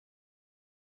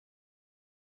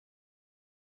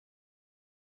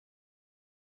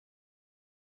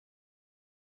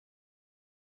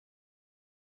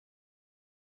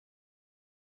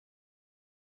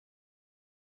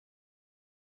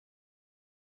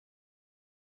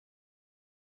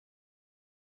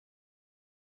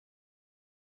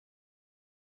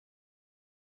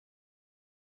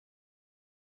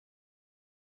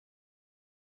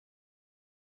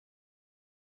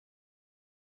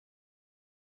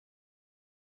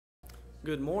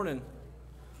Good morning.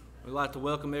 We'd like to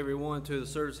welcome everyone to the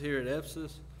service here at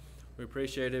Ephesus. We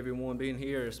appreciate everyone being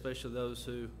here, especially those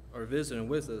who are visiting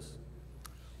with us.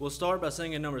 We'll start by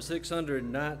singing number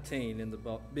 619 in the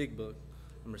big book,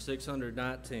 number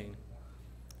 619.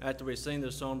 After we sing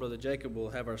this song, Brother Jacob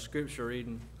will have our scripture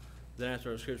reading. Then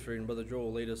after our scripture reading, Brother Joel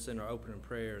will lead us in our opening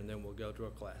prayer, and then we'll go to our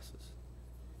classes.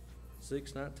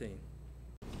 619.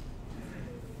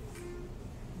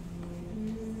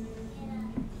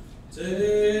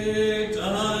 Take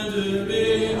time to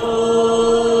be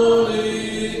holy,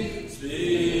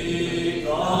 speak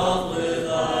oft with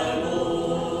thy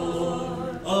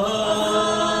Lord,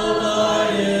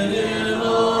 abiding in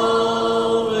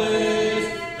all ways,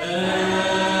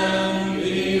 and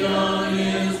feed on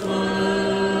his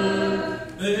word.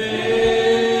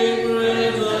 Make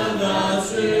praise of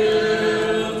God's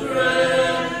children,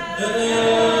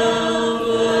 help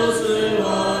us who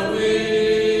are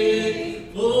weak,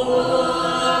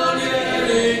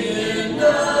 forgetting in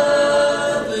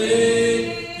nothing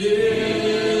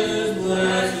his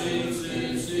blessings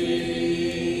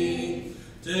sincere.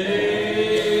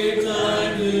 Take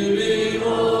time to be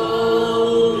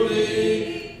holy,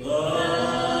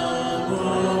 the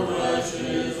world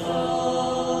rushes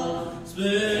on.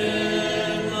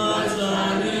 Spend thy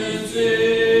time in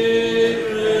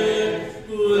secret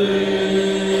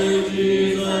with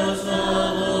Jesus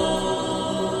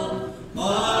alone.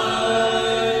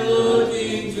 By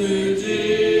looking to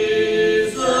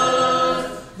Jesus,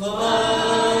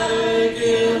 like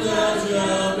him thou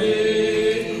shalt be.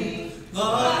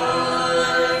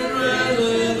 Thy friend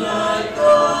in thy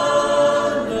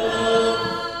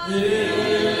conduct,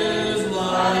 his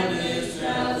likeness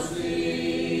shall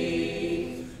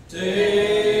see.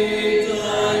 Take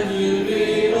time to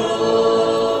be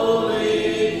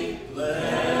holy,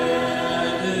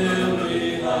 let him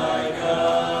be thy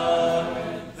guide,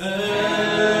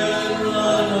 and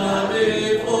run not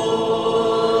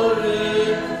before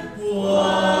him,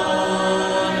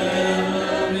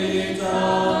 whatever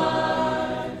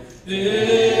betide.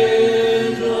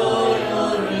 In joy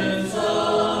or in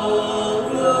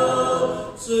sorrow,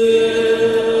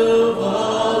 still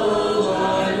follow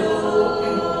thy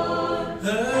Lord,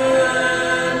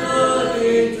 and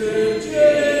looking to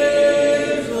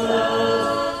Jesus,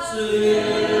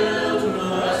 still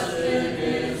trust in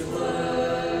his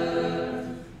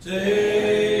word.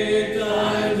 Take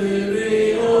time to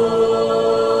be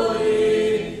holy,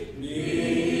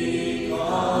 be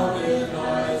calm in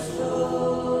thy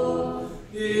soul.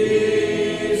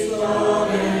 Each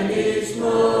thought and each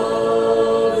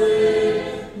motive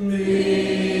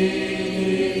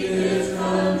beneath his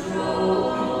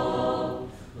control.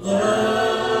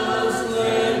 Thus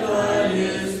led by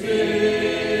his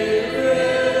Spirit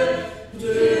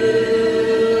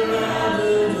to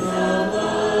mountains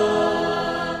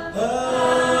above,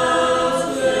 us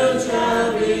then shall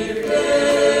be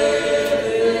fitted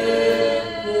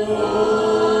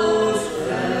for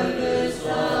service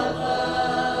above.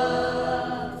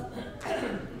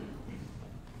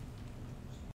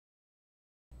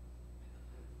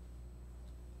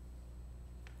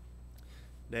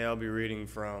 Today I'll be reading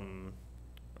from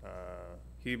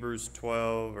Hebrews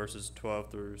 12, verses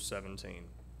 12 through 17.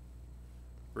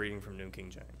 Reading from New King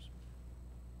James.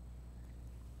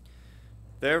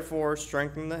 Therefore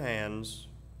strengthen the hands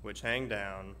which hang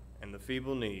down, and the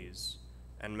feeble knees,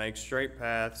 and make straight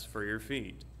paths for your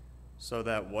feet, so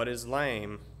that what is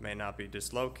lame may not be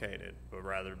dislocated, but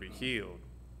rather be healed.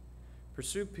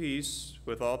 Pursue peace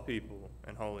with all people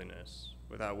and holiness,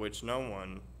 without which no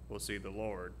one will see the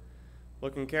Lord,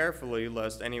 looking carefully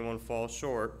lest anyone fall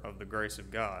short of the grace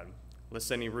of God,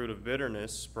 lest any root of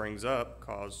bitterness springs up,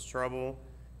 cause trouble,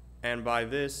 and by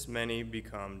this many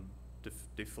become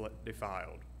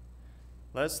defiled.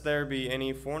 Lest there be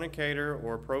any fornicator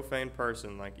or profane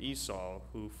person like Esau,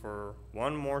 who for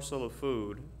one morsel of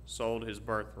food sold his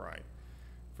birthright.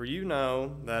 For you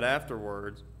know that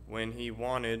afterwards, when he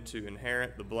wanted to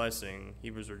inherit the blessing,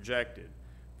 he was rejected,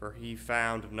 for he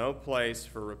found no place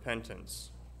for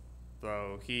repentance,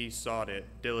 though he sought it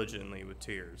diligently with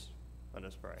tears. Let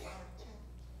us pray.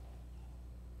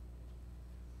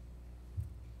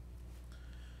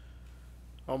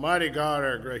 Almighty God,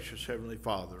 our gracious Heavenly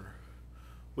Father,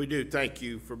 we do thank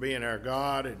you for being our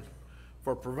God and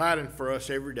for providing for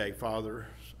us every day, Father.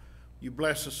 You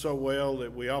bless us so well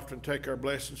that we often take our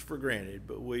blessings for granted,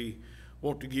 but we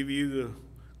want to give you the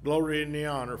glory and the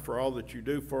honor for all that you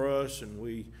do for us, and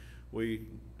we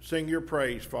sing your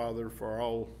praise, Father, for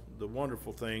all the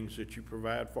wonderful things that you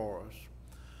provide for us.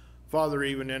 Father,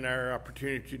 even in our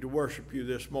opportunity to worship you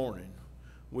this morning,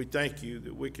 we thank you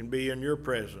that we can be in your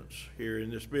presence here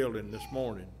in this building this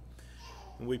morning.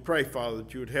 And we pray, Father,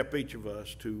 that you would help each of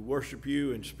us to worship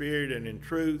you in spirit and in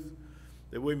truth,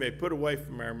 that we may put away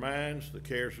from our minds the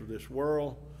cares of this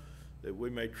world, that we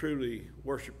may truly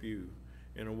worship you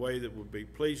in a way that would be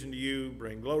pleasing to you,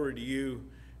 bring glory to you,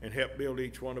 and help build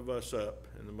each one of us up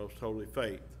in the most holy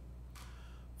faith.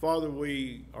 Father,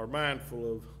 we are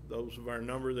mindful of those of our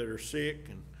number that are sick,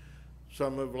 and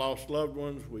some have lost loved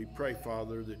ones. We pray,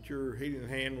 Father, that your healing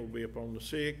hand will be upon the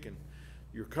sick, and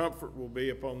your comfort will be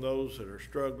upon those that are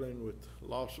struggling with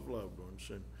loss of loved ones.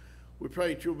 And we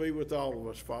pray that you'll be with all of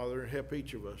us, Father, and help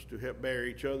each of us to help bear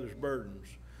each other's burdens,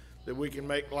 that we can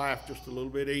make life just a little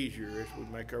bit easier as we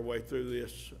make our way through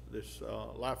this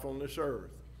life on this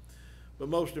earth. But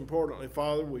most importantly,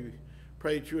 Father, we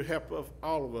pray that you would help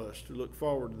all of us to look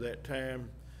forward to that time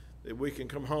that we can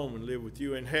come home and live with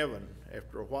you in heaven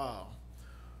after a while,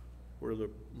 where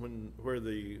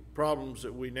the problems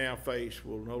that we now face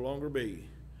will no longer be.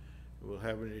 We'll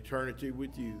have an eternity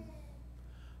with you.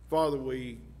 Father,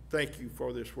 we thank you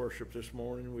for this worship this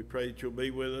morning. We pray that you'll be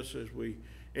with us as we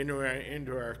enter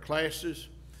into our classes.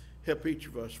 Help each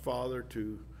of us, Father,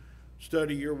 to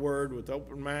study your word with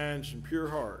open minds and pure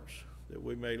hearts, that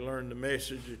we may learn the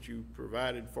message that you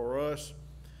provided for us,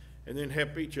 and then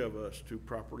help each of us to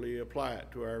properly apply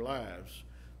it to our lives,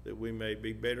 that we may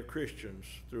be better Christians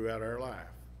throughout our life.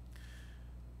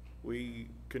 We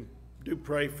do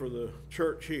pray for the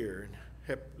church here,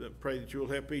 and pray that you'll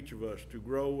help each of us to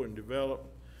grow and develop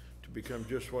to become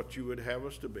just what you would have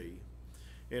us to be.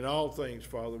 In all things,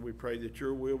 Father, we pray that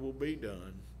your will be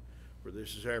done. For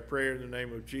this is our prayer in the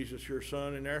name of Jesus, your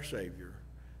Son and our Savior.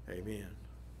 Amen.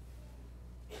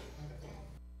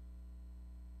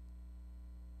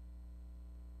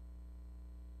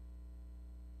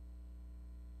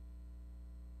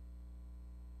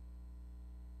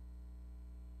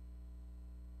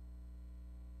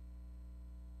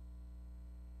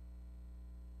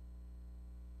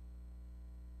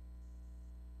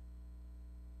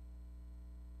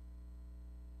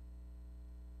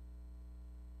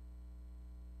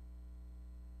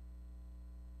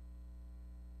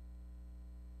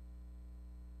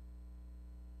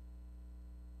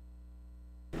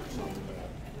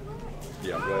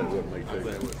 Yeah, I'm glad it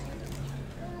wasn't me too.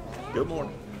 Good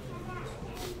morning.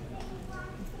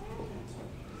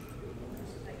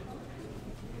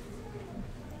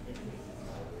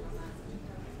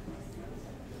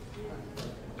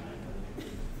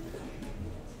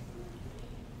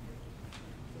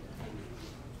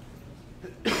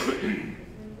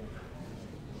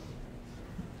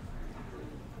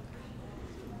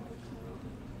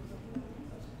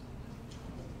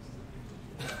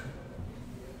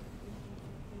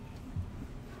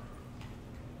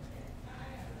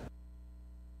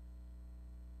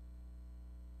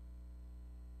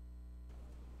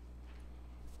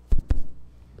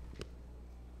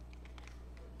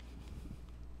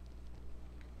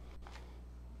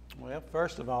 Well,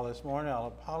 first of all, this morning I'll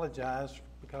apologize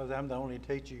because I'm the only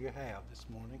teacher you have this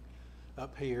morning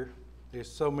up here.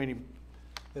 There's so many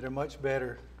that are much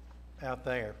better out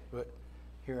there, but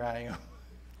here I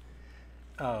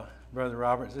am. Brother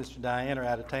Robert and Sister Diane are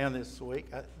out of town this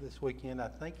weekend. I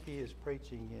think he is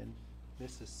preaching in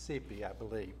Mississippi, I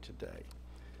believe, today.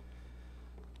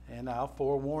 And I'll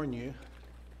forewarn you,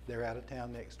 they're out of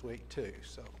town next week too,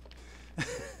 so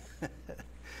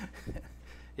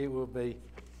it will be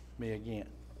me again.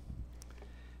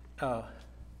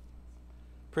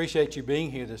 Appreciate you being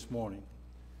here this morning.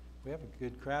 We have a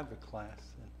good crowd for class.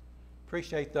 And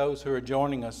appreciate those who are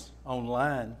joining us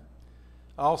online.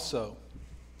 Also,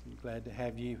 I'm glad to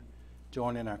have you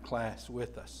join in our class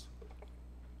with us.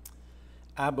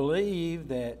 I believe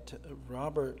that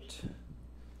Robert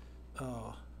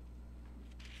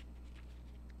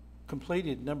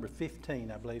completed number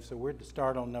 15, I believe, so we're to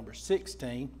start on number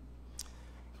 16.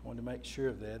 Wanted to make sure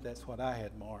of that. That's what I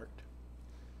had marked.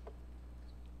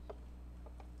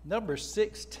 Number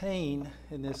 16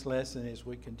 in this lesson as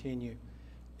we continue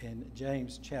in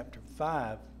James chapter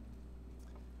 5.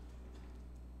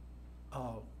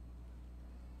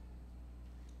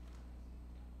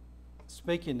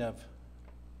 Speaking of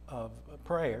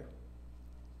prayer,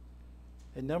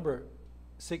 and number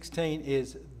 16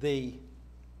 is the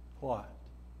what?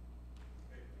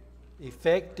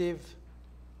 Effective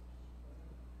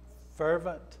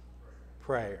fervent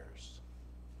prayers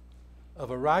of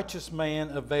a righteous man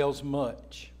avails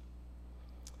much.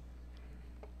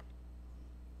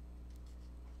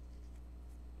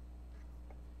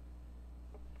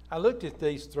 I looked at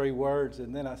these three words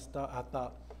and then I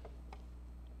thought,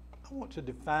 I want to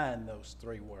define those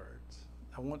three words.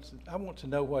 I want to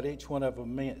know what each one of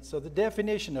them meant. So the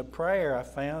definition of prayer I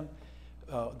found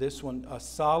this one, a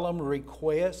solemn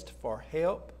request for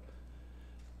help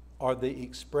or the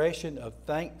expression of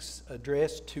thanks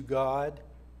addressed to God,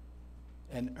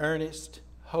 an earnest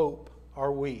hope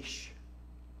or wish.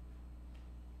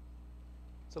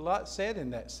 It's a lot said in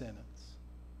that sentence.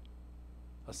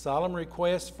 A solemn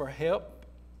request for help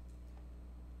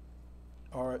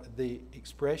or the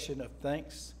expression of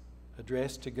thanks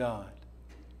addressed to God.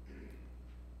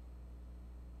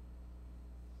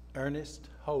 Earnest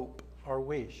hope or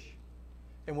wish.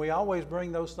 And we always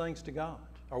bring those things to God,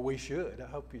 or we should. I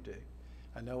hope you do.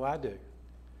 I know I do.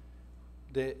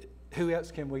 Who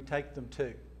else can we take them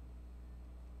to?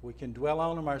 We can dwell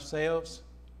on them ourselves,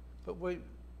 but we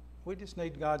just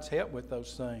need God's help with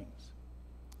those things.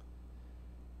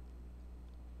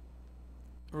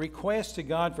 Request to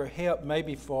God for help,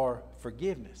 maybe for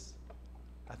forgiveness.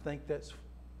 I think that's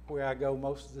where I go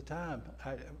most of the time.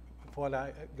 What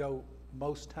I go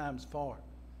most times for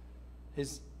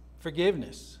is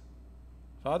forgiveness.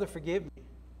 Father, forgive me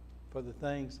for the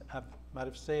things I might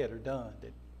have said or done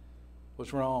that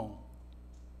was wrong.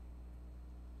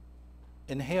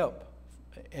 And help,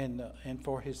 and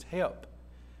for His help,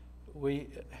 we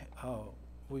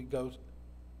go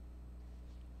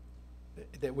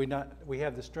that we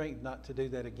have the strength not to do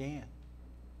that again.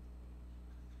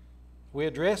 We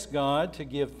address God to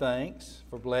give thanks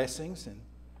for blessings and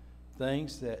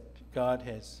things that God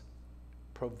has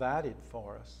provided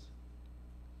for us.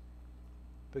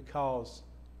 Because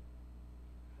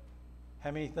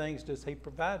how many things does He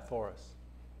provide for us?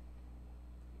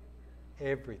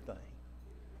 Everything.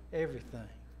 Everything.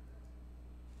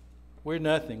 We're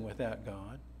nothing without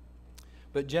God.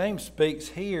 But James speaks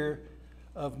here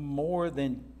of more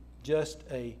than just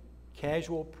a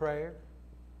casual prayer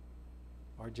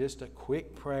or just a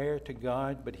quick prayer to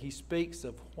God, but he speaks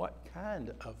of what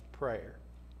kind of prayer?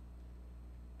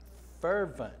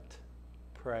 Fervent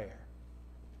prayer.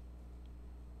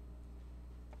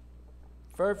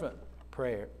 Fervent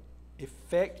prayer.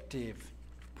 Effective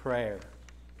prayer.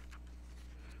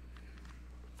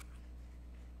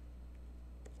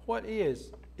 What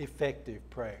is effective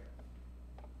prayer?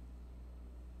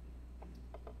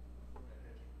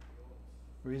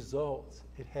 Results.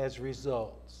 It has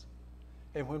results.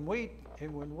 And when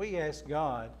we ask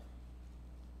God,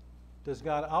 does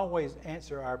God always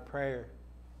answer our prayer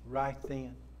right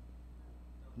then?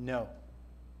 No.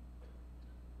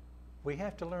 We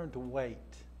have to learn to wait.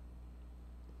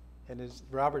 And as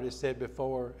Robert has said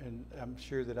before, and I'm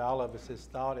sure that all of us has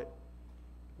thought it,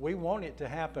 we want it to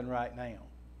happen right now.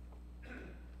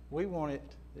 We want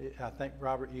it, I think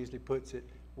Robert usually puts it,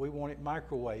 we want it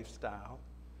microwave style.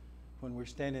 When we're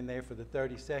standing there for the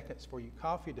 30 seconds for your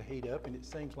coffee to heat up, and it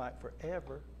seems like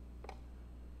forever.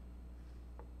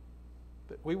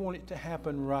 But we want it to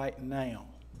happen right now.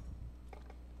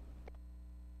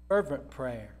 Fervent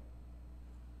prayer.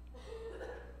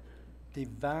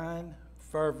 Divine,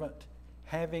 fervent,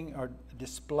 having or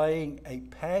displaying a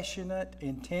passionate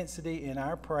intensity in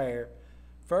our prayer.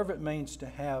 Fervent means to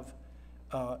have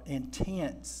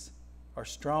intense or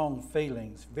strong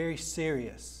feelings, very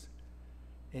serious.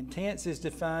 Intense is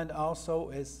defined also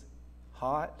as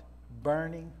hot,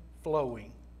 burning,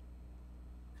 flowing.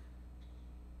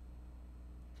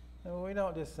 And we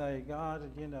don't just say, God,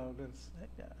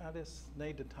 I just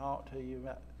need to talk to you.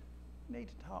 I need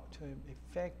to talk to Him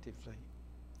effectively,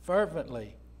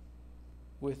 fervently,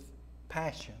 with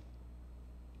passion,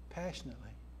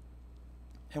 passionately,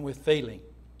 and with feeling.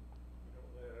 You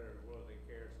don't let our worldly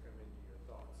cares come into your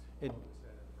thoughts. It,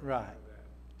 right.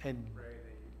 And pray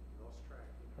that you lost track.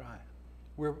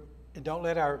 Right. Don't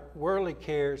let our worldly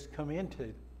cares come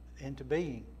into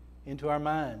being, into our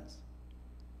minds.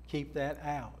 Keep that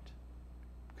out.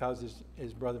 Because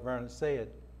as Brother Vernon said,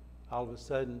 all of a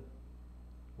sudden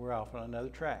we're off on another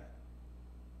track.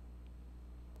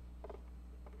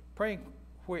 Praying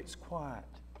where it's quiet.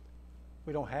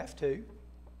 We don't have to.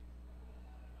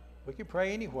 We can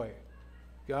pray anywhere.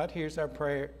 God hears our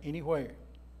prayer anywhere.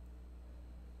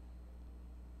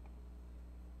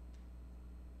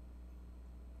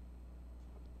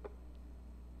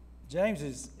 James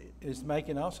is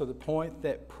making also the point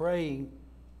that praying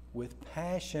with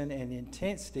passion and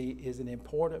intensity is an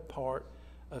important part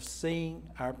of seeing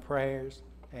our prayers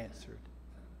answered.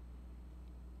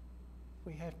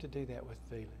 We have to do that with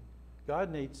feeling.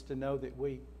 God needs to know that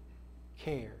we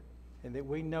care and that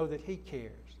we know that He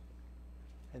cares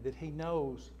and that He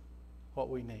knows what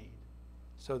we need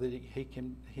so that He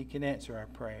can answer our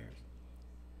prayers.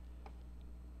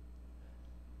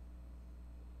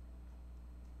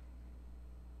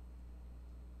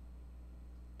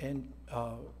 And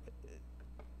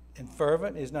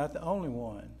fervent is not the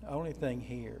only thing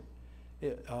here.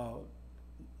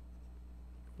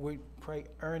 We pray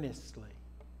earnestly.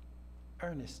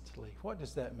 Earnestly. What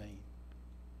does that mean?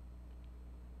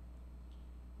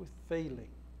 With feeling.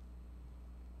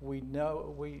 We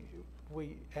know we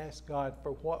ask God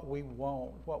for what we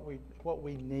want, what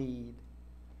we need,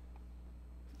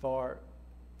 for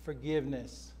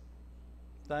forgiveness.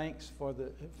 Thanks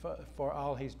for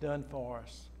all He's done for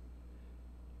us.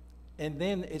 And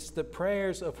then it's the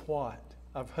prayers of what?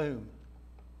 Of whom?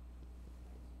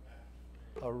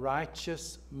 A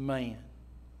righteous man.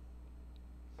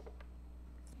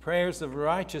 Prayers of a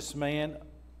righteous man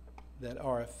that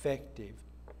are effective.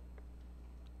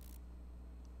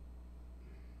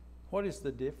 What is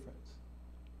the difference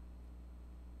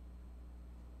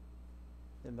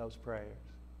in those prayers?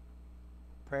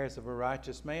 Prayers of a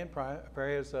righteous man,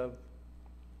 prayers of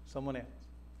someone else.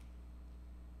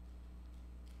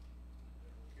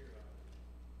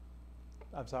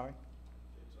 I'm sorry?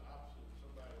 It's the opposite of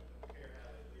somebody that don't care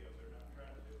how they live. They're not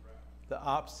trying to live right. The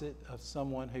opposite of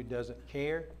someone who doesn't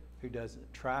care, who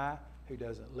doesn't try, who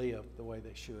doesn't live the way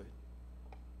they should.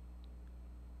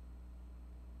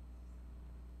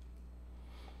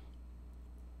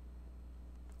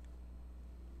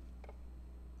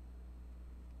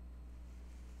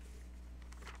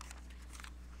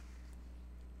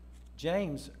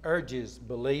 James urges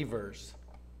believers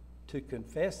to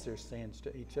confess their sins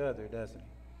to each other, doesn't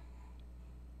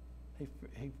he?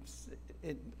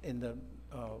 In the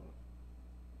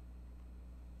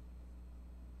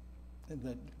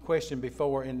question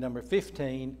before, in number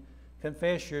 15,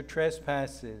 confess your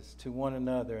trespasses to one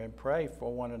another and pray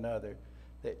for one another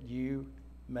that you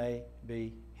may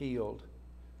be healed.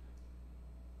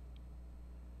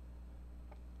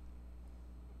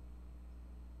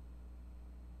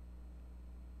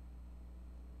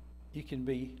 You can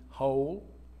be whole.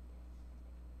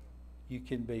 You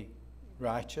can be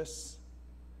righteous.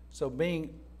 So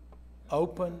being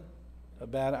open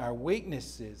about our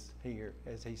weaknesses here,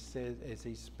 as he says, as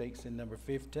he speaks in number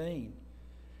 15,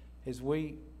 is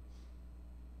we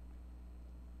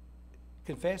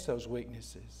confess those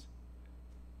weaknesses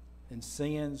and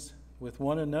sins with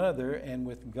one another and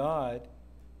with God.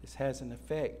 This has an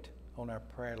effect on our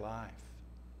prayer life.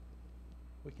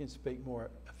 We can speak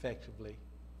more effectively,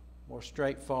 more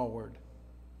straightforward,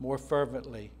 more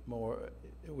fervently, more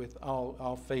with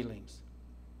all feelings.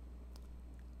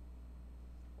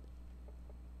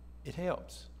 It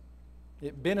helps.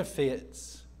 It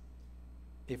benefits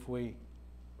if we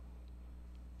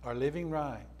are living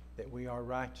right, that we are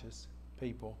righteous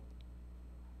people.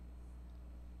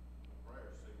 Prayer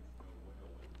seems to go well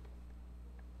when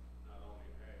not only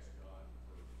ask God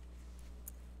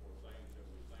for things that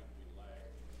we think we lack,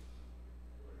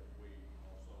 but if we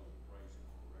also praise Him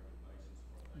on a regular basis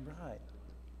for things. Right.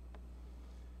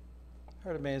 I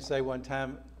heard a man say one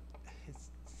time,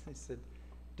 he said,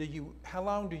 how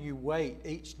long do you wait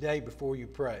each day before you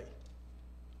pray?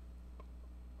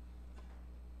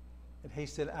 And he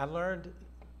said, I learned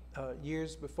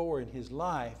years before in his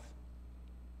life,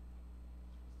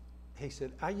 he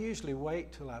said, I usually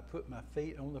wait till I put my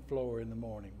feet on the floor in the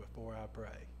morning before I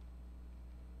pray.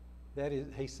 That is,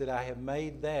 he said, I have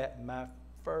made that my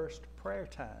first prayer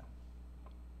time.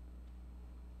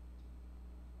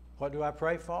 What do I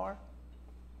pray for?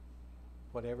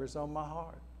 Whatever's on my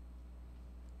heart.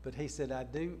 But he said, I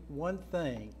do one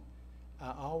thing.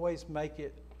 I always make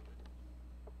it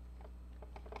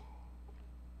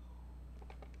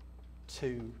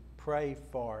to pray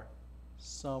for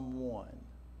someone.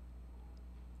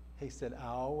 He said,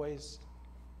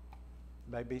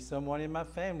 may be someone in my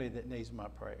family that needs my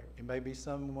prayer. It may be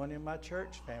someone in my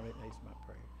church family that needs my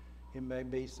prayer. It may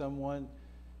be someone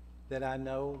that I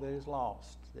know that is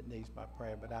lost that needs my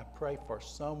prayer. But I pray for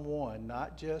someone,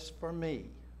 not just for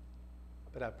me,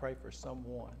 but I pray for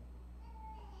someone.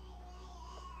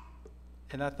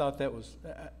 And I thought that was,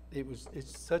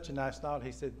 it's such a nice thought.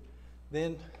 He said,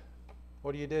 then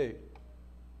what do? You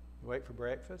wait for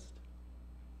breakfast?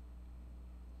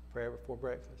 Prayer before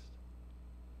breakfast.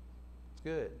 It's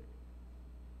good.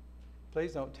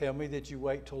 Please don't tell me that you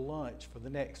wait till lunch for the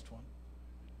next one.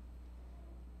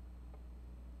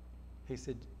 He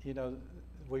said,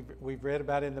 we've read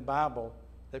about in the Bible,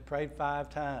 they prayed 5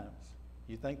 times.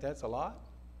 You think that's a lot?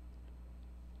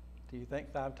 Do you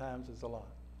think 5 times is a lot?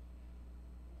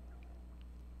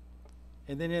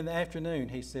 And then in the afternoon,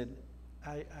 he said,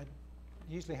 I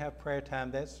usually have prayer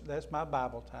time. That's my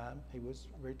Bible time. He was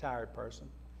a retired person.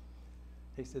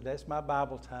 He said, that's my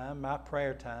Bible time, my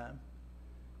prayer time.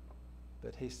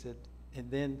 But he said,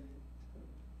 and then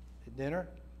at dinner,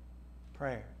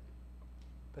 prayer.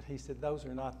 But he said, those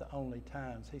are not the only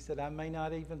times. He said, I may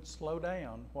not even slow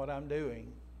down what I'm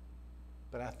doing,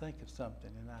 but I think of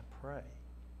something and I pray.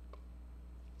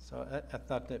 So I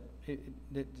thought that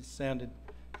it sounded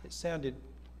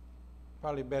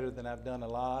probably better than I've done a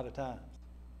lot of times.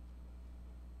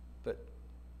 But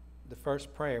the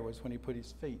first prayer was when he put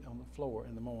his feet on the floor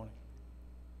in the morning.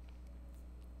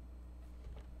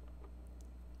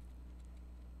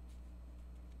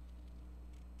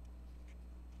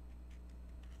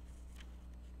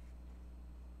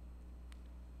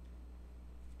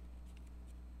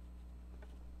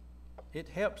 It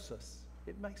helps us.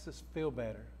 It makes us feel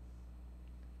better.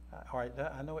 All right,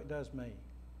 I know it does me.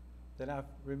 That I've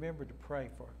remembered to pray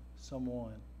for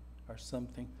someone or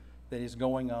something that is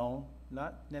going on,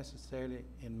 not necessarily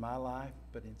in my life,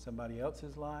 but in somebody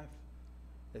else's life,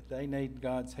 that they need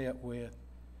God's help with,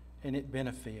 and it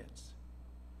benefits.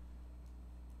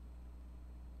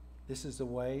 This is a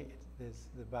way, as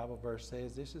the Bible verse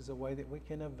says, this is a way that we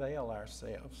can avail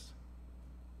ourselves.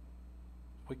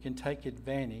 We can take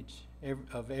advantage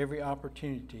of every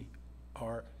opportunity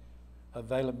or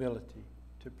availability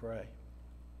to pray.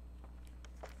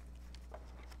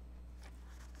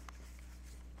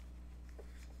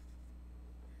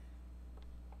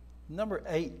 Number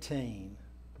 18,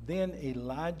 then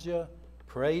Elijah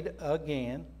prayed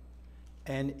again,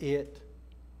 and it,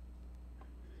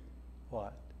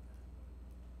 what?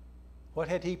 What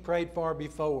had he prayed for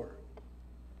before?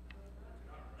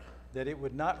 That it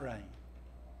would not rain.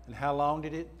 And how long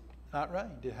did it not rain?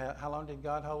 How long did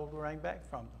God hold the rain back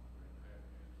from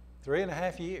them?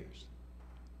 3.5 years.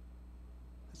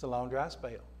 It's a long dry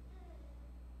spell.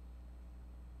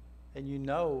 And you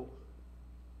know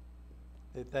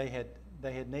that they had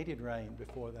needed rain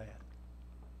before that.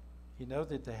 You know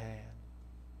that they had.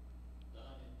 Donnie,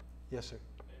 Yes, sir.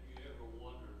 have you ever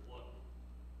wondered what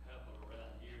happened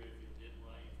around here if it didn't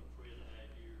rain for 3.5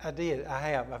 years? I did. I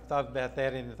have. I've thought about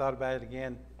that and thought about it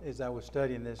again as I was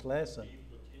studying this lesson. Even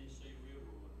the Tennessee River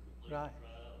would completely Right,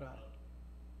 dry up. right.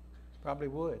 Probably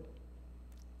would.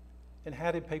 And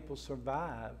how did people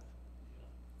survive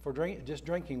for just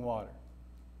drinking water?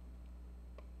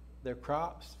 Their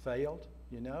crops failed,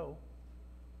 you know.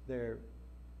 Their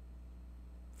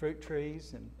fruit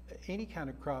trees and any kind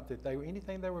of crop that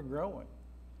anything they were growing.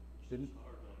 Didn't, It's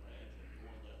hard to imagine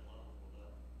going that long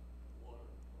without water.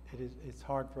 it's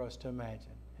hard for us to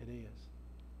imagine. It is.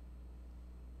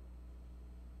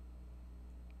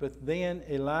 But then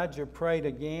Elijah prayed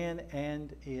again,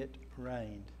 and it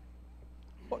rained.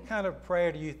 What kind of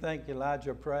prayer do you think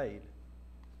Elijah prayed?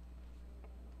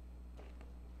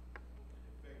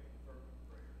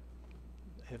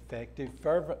 Effective,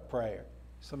 fervent prayer.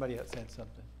 Somebody else said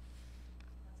something.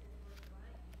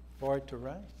 For it to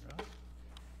rain, right?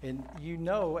 And you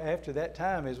know, after that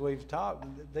time, as we've talked,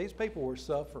 these people were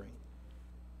suffering.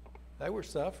 They were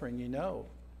suffering, you know.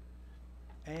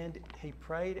 And he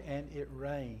prayed, and it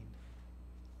rained.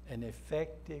 An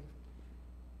effective,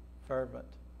 fervent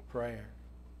prayer.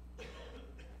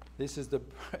 He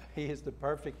is the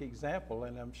perfect example,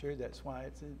 and I'm sure that's why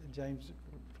it's James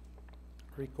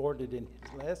recorded in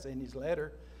his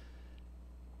letter,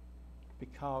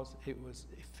 because it was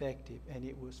effective and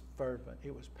it was fervent,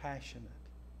 it was passionate.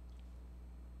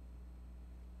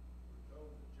 We're told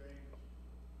that James,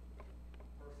 a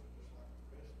person just like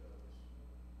the rest of us,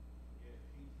 yet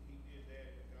he did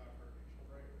that and God heard his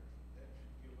prayers. That should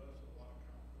give us a lot of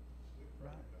confidence. We pray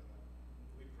Right. about it.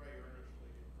 We pray earnestly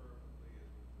and fervently as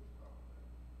we just talked about.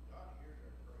 God hears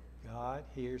our prayers. God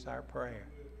hears our prayer.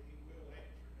 He will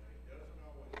answer. Now, he doesn't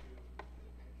always give us the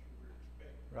answer we're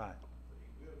expecting. Right. But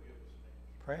he will give us an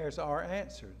answer. Prayers are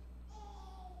answered.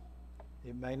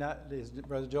 It may not, as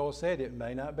Brother Joel said, it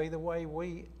may not be the way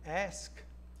we ask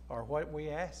or what we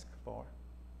ask for,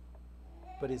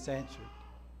 but it's answered.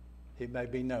 It may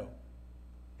be no.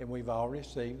 And we've all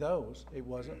received those. It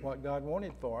wasn't what God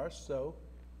wanted for us, so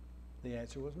the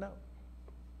answer was no.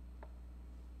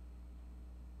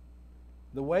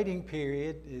 The waiting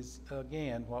period is,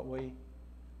 again, what we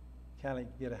kind of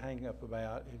get a hang up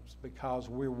about. It's because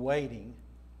we're waiting.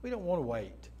 We don't want to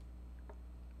wait.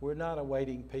 We're not a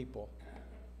waiting people.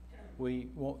 We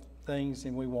want things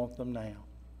and we want them now.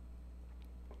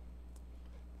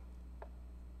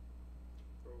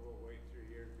 Or we'll wait 3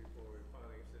 years before we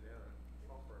finally sit down and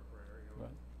offer a prayer, you know.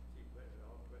 Right. Keep putting it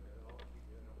off, keep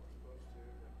doing what we're supposed to,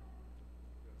 but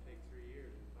it'll take 3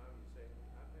 years and finally you say,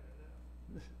 I've had enough.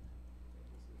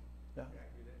 Yeah. I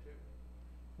can do that too.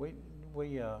 We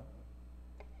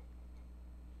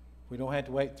don't have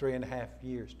to wait 3.5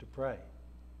 years to pray.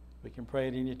 We can pray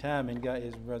at any time, and God,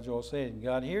 as Brother Joel said,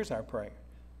 God hears our prayer.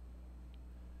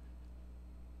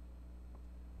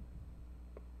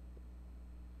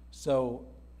 So,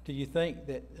 do you think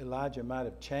that Elijah might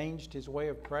have changed his way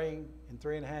of praying in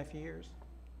 3.5 years?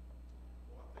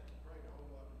 Well, I think he prayed a whole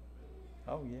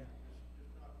lot. Oh, yeah.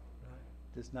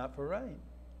 Just not for rain,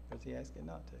 because he asked it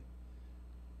not to.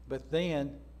 But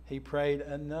then he prayed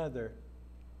another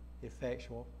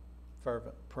effectual,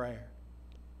 fervent prayer.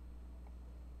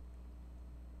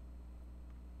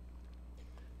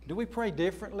 Do we pray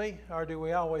differently, or do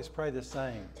we always pray the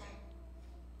same?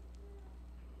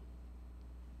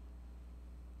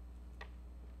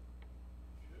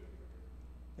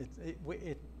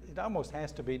 It almost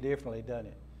has to be differently, doesn't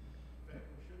it? In fact,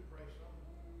 we should pray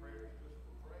some prayers just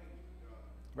for praise to God.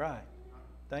 Right.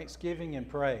 Thanksgiving and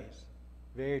praise.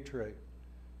 Very true.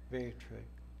 Very true.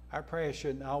 Our prayer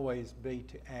shouldn't always be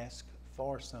to ask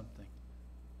for something,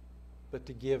 but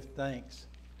to give thanks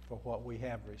for what we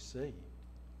have received.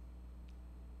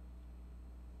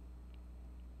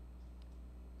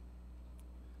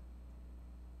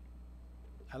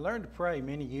 I learned to pray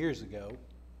many years ago.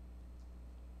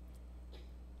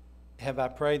 Have I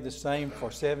prayed the same for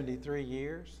 73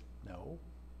 years? No,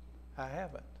 I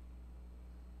haven't.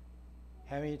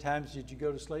 How many times did you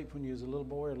go to sleep when you was a little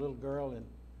boy or a little girl and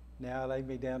now lay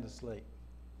me down to sleep?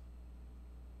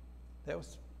 That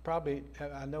was probably,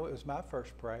 I know it was my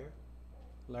first prayer.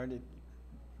 Learned it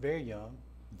very young,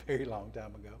 very long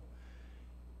time ago.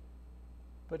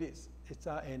 But it's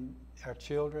and our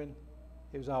children,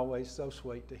 it was always so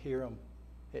sweet to hear them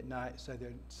at night say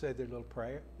their little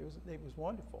prayer. It was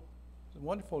wonderful. It was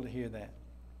wonderful to hear that.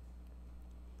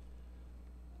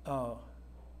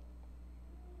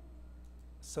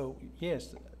 So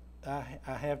yes, I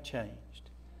have changed.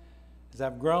 As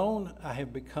I've grown, I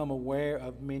have become aware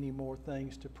of many more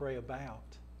things to pray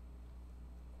about.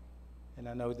 And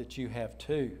I know that you have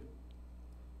too.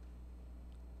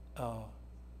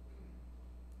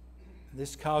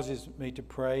 This causes me to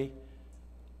pray,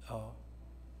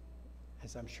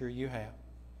 as I'm sure you have.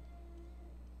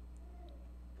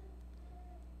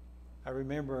 I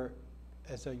remember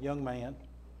as a young man,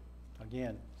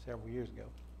 again, several years ago,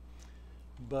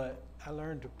 but I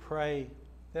learned to pray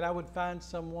that I would find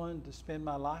someone to spend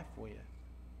my life with.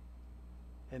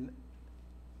 And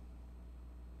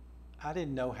I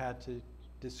didn't know how to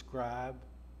describe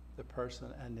the person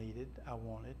I needed, I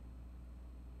wanted,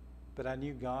 but I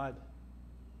knew God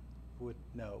would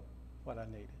know what I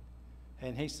needed.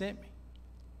 And He sent me.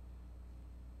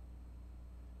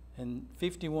 And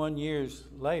 51 years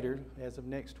later, as of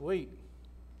next week,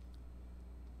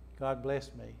 God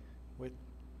blessed me with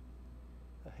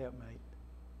a helpmate.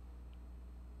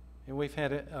 And we've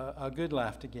had a good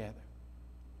life together.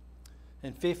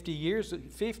 And 50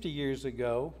 years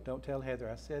ago, don't tell Heather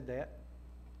I said that,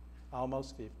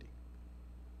 almost 50,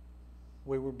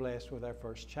 we were blessed with our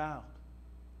first child.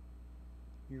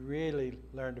 You really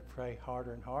learn to pray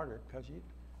harder and harder because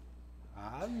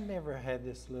I've never had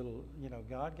this little,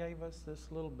 God gave us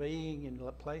this little being and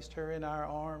placed her in our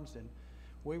arms, and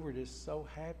we were just so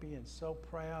happy and so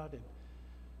proud, and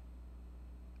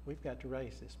we've got to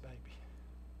raise this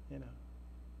baby.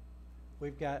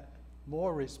 We've got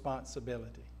more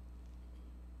responsibility.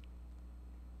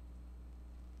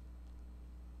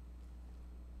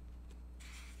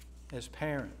 As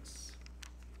parents,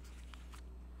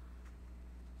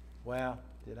 wow,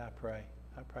 did I pray.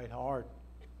 I prayed hard.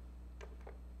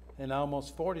 And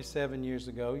almost 47 years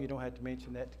ago, you don't have to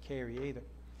mention that to Carrie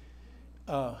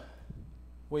either,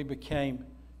 we became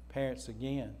parents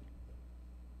again.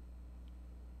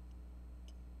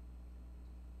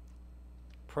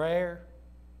 Prayer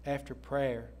after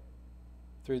prayer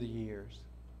through the years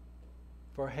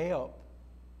for help,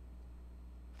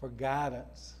 for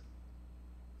guidance,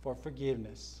 for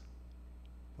forgiveness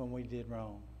when we did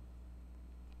wrong.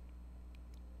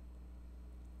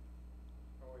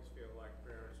 I always feel like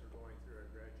parents are going through a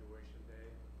graduation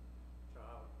day.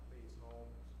 Child leaves home,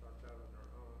 starts out on their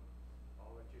own.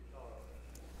 All that you taught them,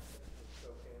 it's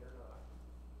okay or not.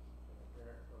 And the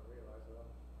parents will realize, well,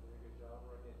 did a good job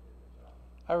or I didn't do a good job.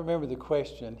 I remember the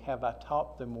question, have I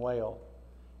taught them well?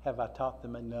 Have I taught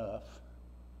them enough?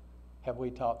 Have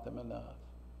we taught them enough?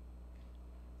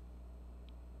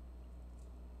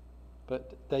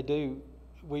 But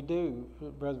we do.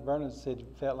 Brother Vernon said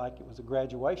it felt like it was a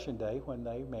graduation day when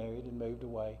they married and moved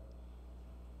away.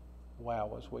 Wow,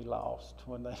 was we lost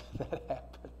when that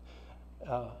happened.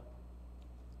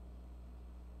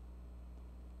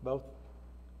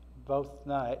 Both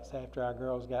nights after our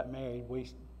girls got married, we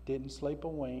didn't sleep a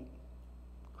wink,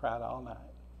 cried all night.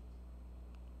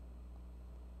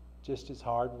 Just as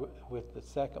hard with the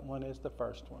second one as the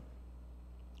first one.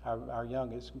 Our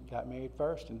youngest got married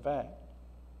first, in fact.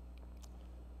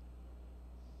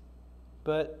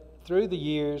 But through the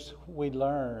years, we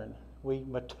learn, we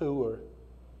mature.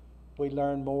 We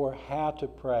learn more how to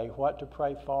pray, what to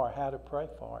pray for, how to pray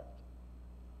for it.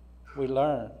 We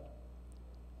learn.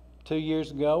 2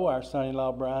 years ago, our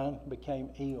son-in-law, Brian, became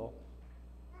ill.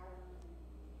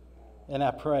 And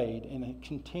I prayed and I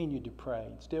continued to pray.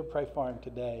 Still pray for him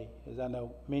today, as I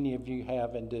know many of you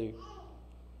have and do.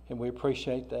 And we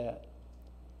appreciate that.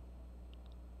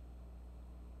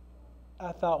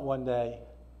 I thought one day,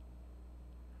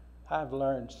 I've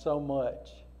learned so much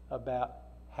about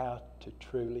how to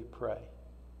truly pray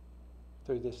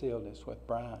through this illness with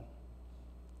Brian.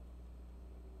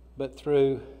 But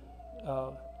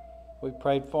we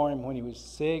prayed for him when he was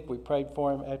sick. We prayed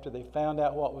for him after they found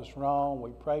out what was wrong.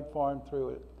 We prayed for him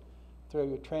through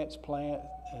a transplant,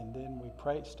 and then we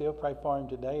still pray for him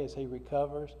today as he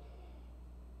recovers.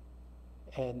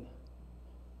 And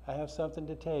I have something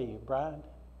to tell you. Brian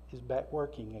is back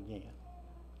working again.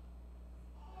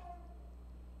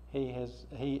 He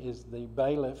is the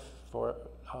bailiff for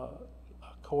a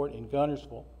court in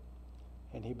Gunnersville,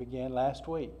 and he began last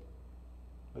week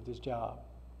with his job.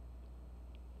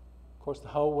 Of course, the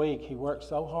whole week he worked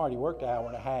so hard. He worked an hour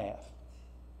and a half.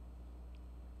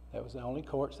 That was the only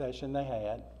court session they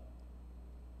had.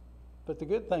 But the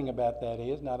good thing about that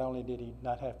is not only did he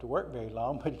not have to work very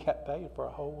long, but he got paid for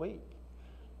a whole week.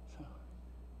 So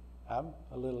I'm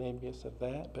a little envious of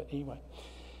that, but anyway.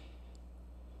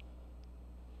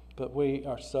 But we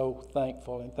are so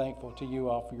thankful to you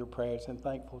all for your prayers, and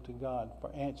thankful to God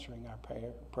for answering our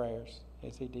prayers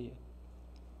as he did.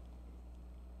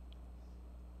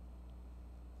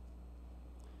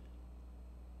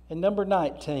 And number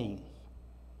 19,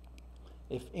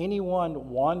 if anyone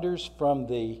wanders from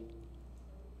the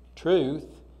truth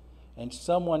and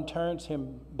someone turns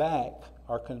him back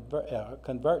or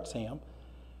converts him,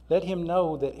 let him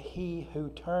know that he who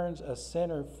turns a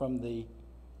sinner from the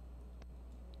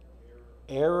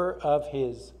error of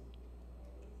his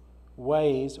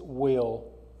ways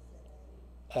will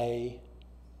a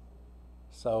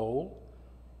soul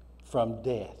from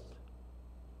death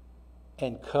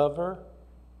and cover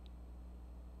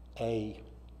a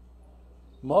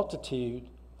multitude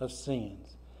of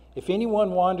sins. If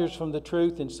anyone wanders from the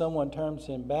truth and someone turns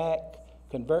him back,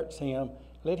 converts him,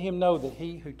 let him know that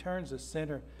he who turns a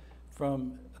sinner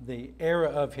from the error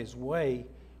of his way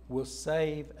will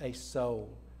save a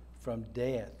soul from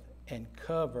death and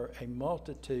cover a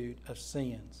multitude of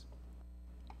sins.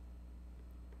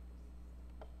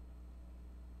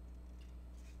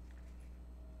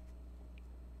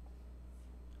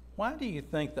 Why do you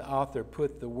think the author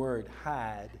put the word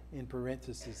hide in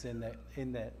parentheses in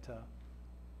that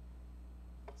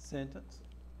sentence?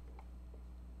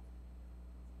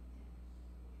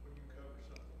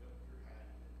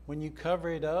 When you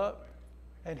cover it up,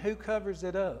 and who covers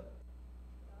it up?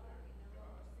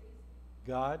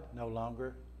 God no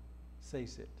longer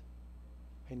sees it.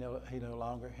 He no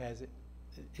longer has it.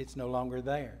 It's no longer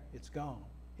there. It's gone.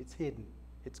 It's hidden.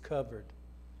 It's covered.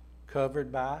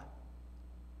 Covered by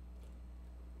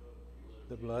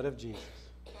the blood of Jesus.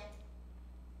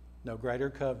 No greater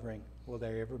covering will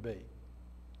there ever be.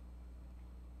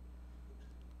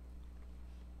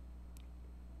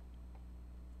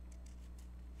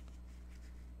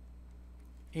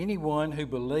 Anyone who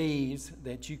believes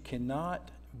that you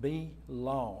cannot be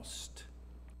lost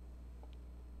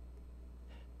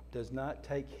does not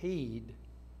take heed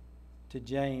to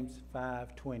James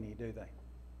 5:20, do they?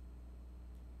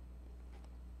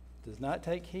 Does not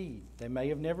take heed. They may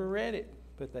have never read it,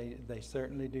 but they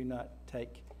certainly do not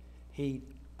take heed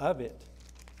of it.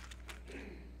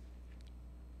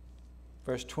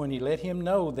 Verse 20, let him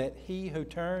know that he who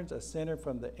turns a sinner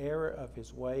from the error of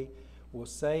his way will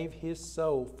save his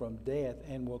soul from death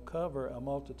and will cover a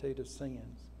multitude of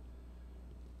sins.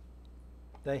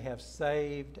 They have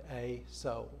saved a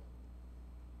soul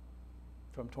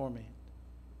from torment.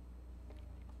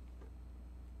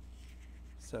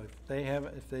 So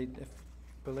if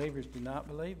believers do not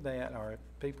believe that, or if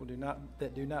people do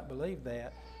not believe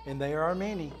that, and there are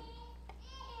many.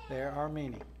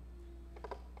 I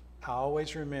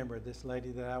always remember this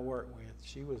lady that I work with.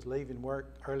 She was leaving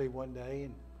work early one day,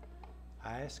 and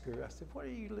I asked her, I said, what are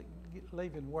you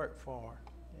leaving work for?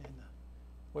 And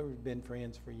we've been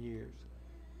friends for years.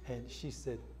 And she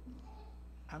said,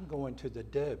 I'm going to the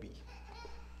Derby.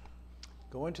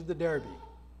 Going to the Derby.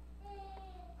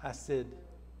 I said,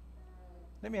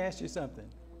 let me ask you something.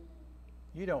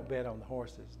 You don't bet on the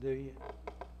horses, do you?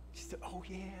 She said, oh,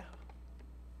 yeah.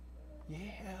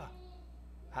 Yeah.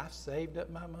 I've saved up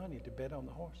my money to bet on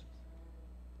the horses.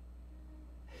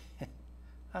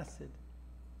 I said,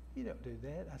 you don't do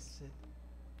that. I said,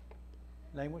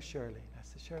 name was Shirley. I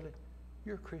said, Shirley,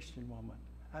 you're a Christian woman.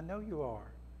 I know you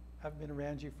are. I've been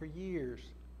around you for years.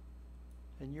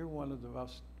 And you're one of the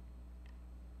most,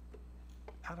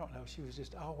 I don't know, she was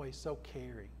just always so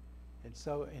caring. And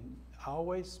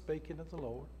always speaking of the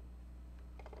Lord.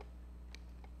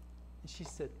 And she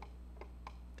said,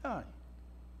 Donnie,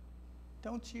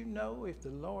 don't you know if the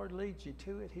Lord leads you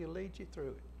to it, He'll lead you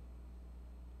through it?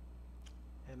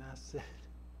 And I said,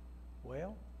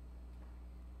 well,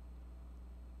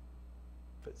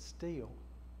 but still.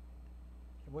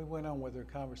 And we went on with her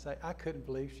conversation. I couldn't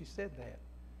believe she said that.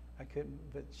 I couldn't,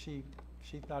 but she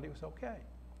thought it was okay.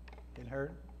 In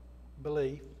her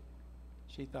belief,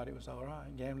 she thought it was all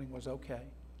right. Gambling was okay.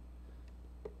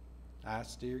 I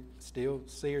still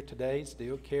see her today,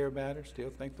 still care about her, still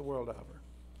think the world of her.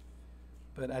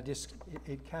 But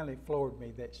it kind of floored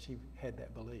me that she had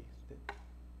that belief, that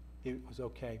it was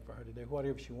okay for her to do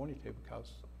whatever she wanted to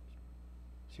because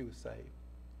she was saved.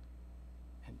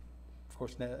 And of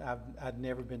course, now I'd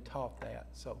never been taught that,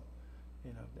 so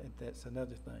you know that's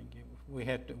another thing. We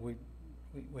have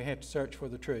to search for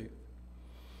the truth.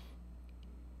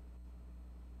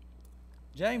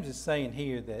 James is saying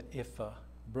here that if a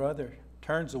brother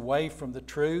turns away from the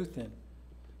truth and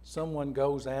someone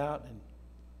goes out and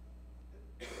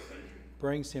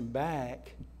brings him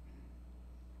back,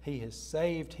 he has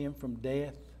saved him from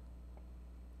death,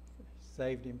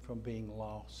 saved him from being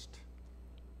lost.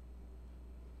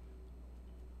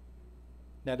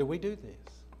 Now, do we do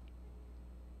this?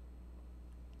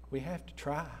 We have to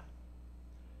try.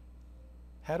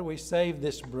 How do we save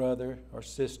this brother or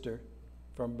sister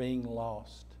from being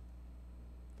lost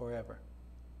forever?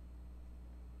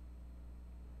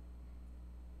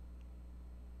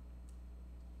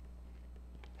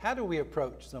 How do we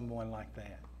approach someone like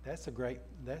that? It's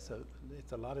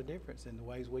a lot of difference in the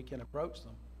ways we can approach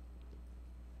them.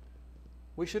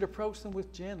 We should approach them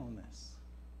with gentleness,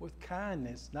 with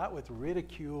kindness, not with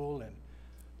ridicule and,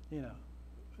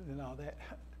 and all that.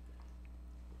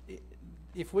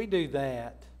 If we do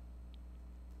that,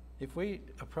 if we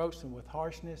approach them with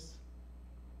harshness,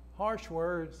 harsh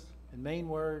words and mean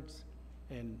words,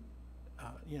 and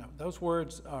those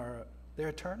words they're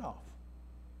a turnoff.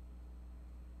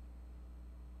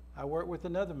 I worked with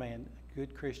another man, a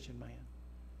good Christian man,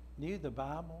 knew the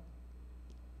Bible,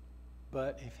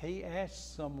 but if he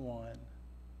asked someone,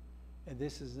 and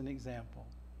this is an example,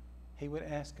 he would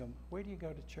ask them, "Where do you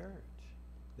go to church?"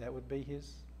 That would be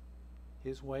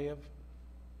his way of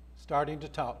starting to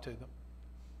talk to them.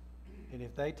 And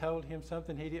if they told him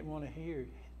something he didn't want to hear,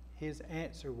 his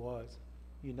answer was,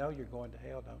 "You know you're going to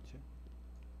hell, don't you?"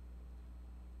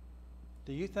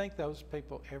 Do you think those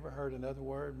people ever heard another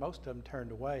word? Most of them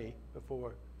turned away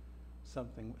before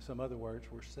some other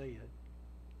words were said.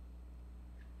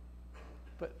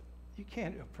 But you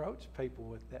can't approach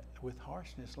people with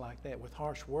harshness like that, with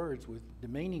harsh words, with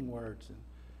demeaning words. And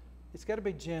it's got to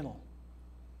be gentle.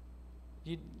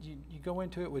 You go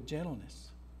into it with gentleness.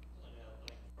 I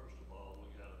think first of all, we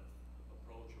got to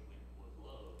approach them with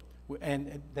love.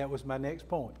 And that was my next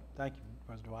point. Thank you,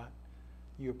 Brother Dwight.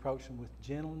 You approach them with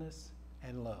gentleness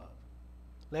and love.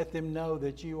 Let them know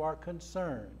that you are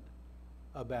concerned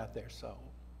about their soul,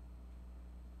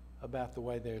 about the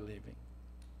way they're living.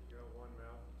 You got one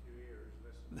mouth and 2 ears.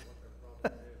 Listen to what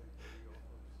their problem is before you go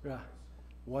first. Right.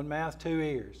 One mouth, 2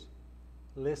 ears.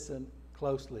 Listen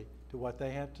closely to what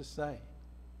they have to say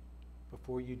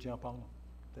before you jump on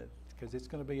them, because it's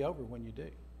going to be over when you do.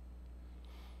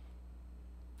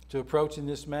 To approach in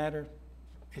this matter,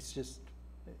 it's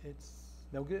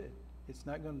no good. It's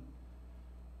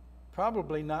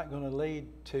probably not going to lead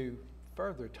to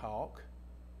further talk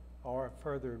or a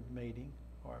further meeting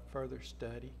or a further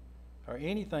study or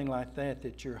anything like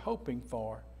that you're hoping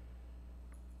for.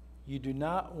 You do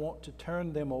not want to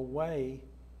turn them away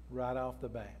right off the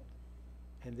bat.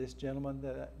 And this gentleman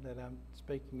that I'm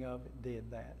speaking of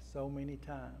did that so many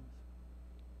times.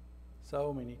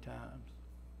 So many times.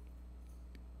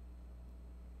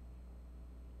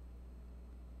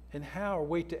 And how are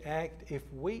we to act if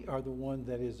we are the one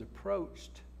that is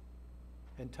approached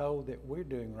and told that we're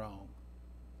doing wrong?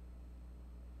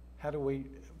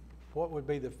 What would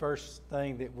be the first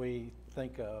thing that we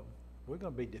think of? We're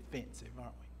going to be defensive,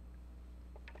 aren't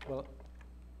we? Well,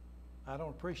 I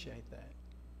don't appreciate that.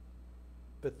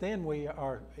 But then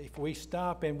if we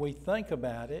stop and we think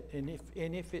about it, and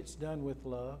if it's done with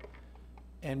love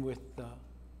and with,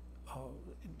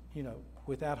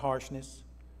 without harshness,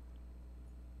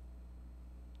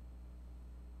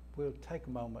 we'll take a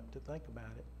moment to think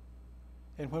about it.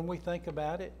 And when we think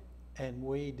about it and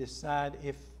we decide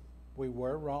if we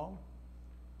were wrong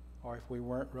or if we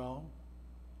weren't wrong,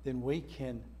 then we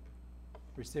can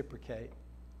reciprocate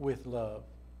with love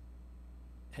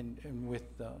and with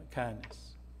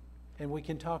kindness. And we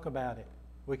can talk about it.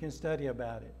 We can study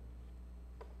about it.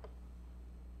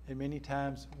 And many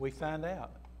times we find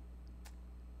out,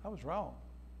 I was wrong.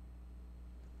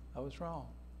 I was wrong.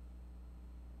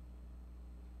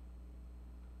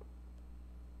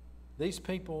 These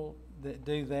people that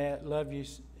do that love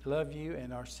you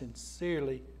and are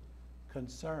sincerely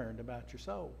concerned about your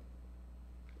soul.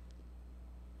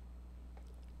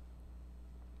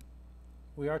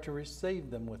 We are to receive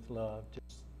them with love,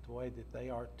 just the way that they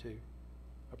are to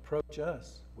approach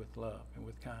us with love and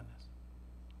with kindness.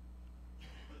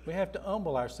 We have to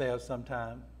humble ourselves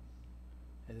sometime.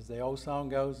 And as the old song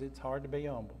goes, it's hard to be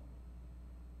humble.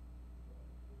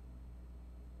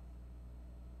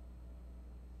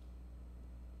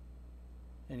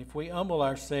 And if we humble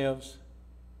ourselves,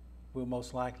 we'll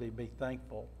most likely be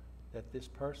thankful that this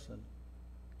person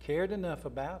cared enough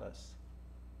about us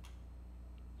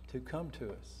to come to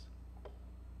us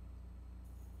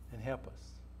and help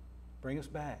us, bring us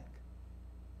back.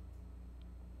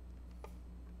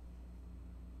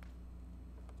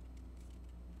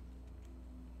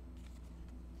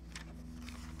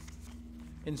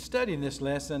 In studying this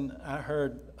lesson, I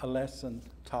heard a lesson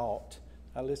taught.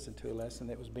 I listened to a lesson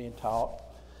that was being taught.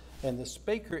 And the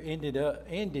speaker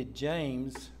ended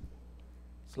James'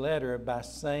 letter by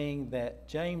saying that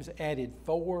James added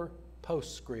 4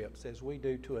 postscripts, as we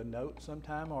do to a note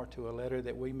sometime or to a letter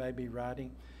that we may be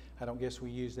writing. I don't guess we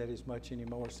use that as much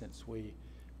anymore since we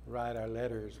write our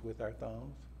letters with our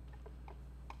thumbs.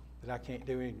 But I can't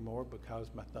do it anymore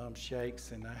because my thumb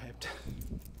shakes and I have to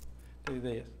do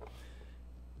this.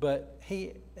 But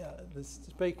the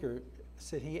speaker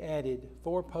said he added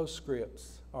 4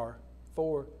 postscripts or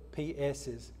 4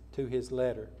 PS's to his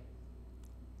letter.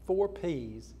 4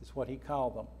 P's is what he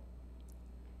called them.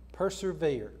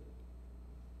 Persevere.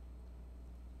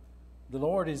 The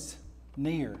Lord is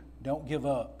near. Don't give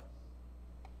up.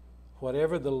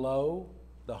 Whatever the low,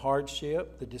 the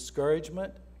hardship, the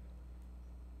discouragement,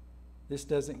 this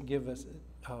doesn't give us,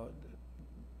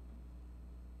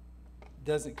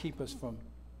 doesn't keep us from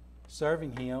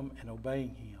serving Him and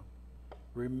obeying Him.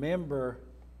 Remember,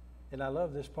 and I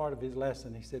love this part of his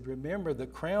lesson. He said, remember, the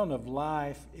crown of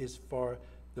life is for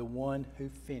the one who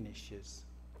finishes.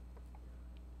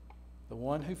 The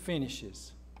one who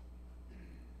finishes.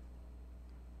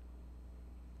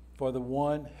 For the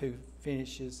one who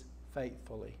finishes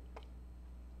faithfully.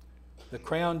 The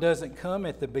crown doesn't come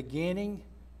at the beginning.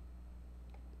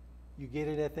 You get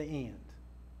it at the end.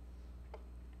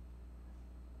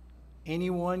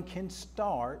 Anyone can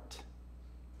start.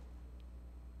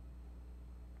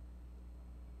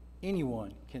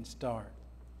 Anyone can start.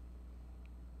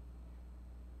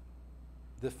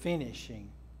 The finishing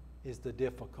is the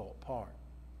difficult part.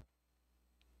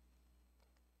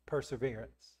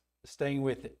 Perseverance, staying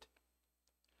with it.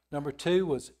 Number 2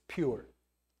 was pure.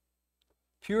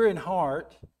 Pure in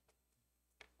heart,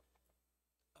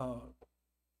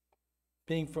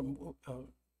 being from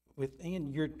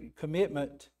within your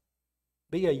commitment.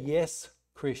 Be a yes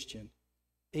Christian,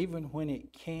 even when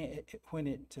it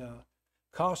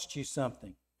costs you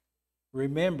something.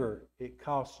 Remember, it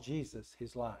cost Jesus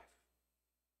his life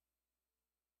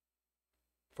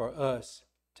for us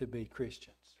to be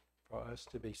Christians, for us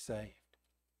to be saved.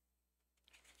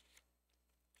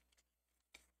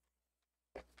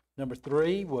 Number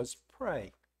 3 was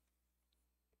pray.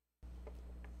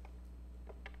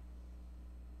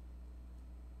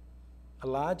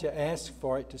 Elijah asked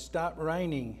for it to stop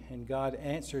raining, and God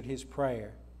answered his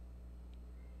prayer.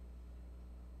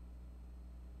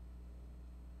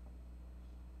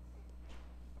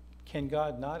 Can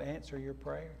God not answer your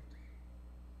prayer?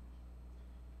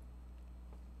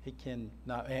 He can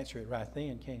not answer it right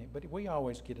then, can he? But we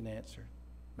always get an answer.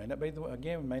 May not be the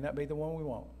one we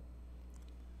want.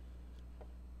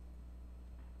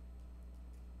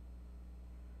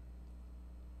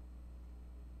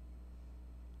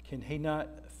 Can he not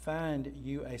find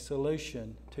you a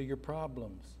solution to your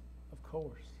problems? Of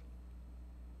course.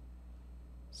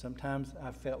 Sometimes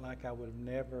I felt like I would have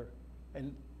never,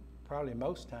 and probably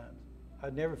most times,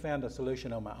 I'd never found a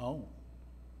solution on my own.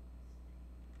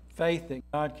 Faith that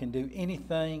God can do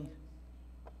anything,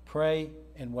 pray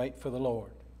and wait for the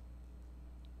Lord.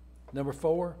 Number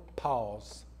 4,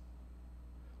 pause.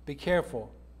 Be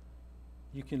careful.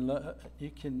 You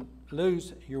can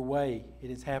lose your way. It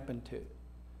has happened to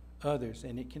others,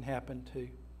 and it can happen to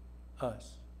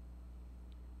us.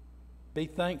 Be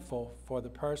thankful for the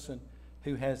person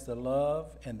who has the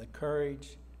love and the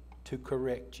courage to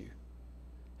correct you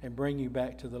and bring you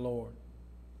back to the Lord.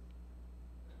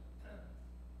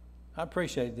 I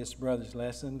appreciated this brother's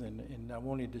lesson, and I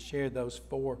wanted to share those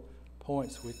 4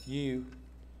 points with you.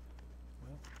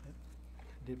 Well,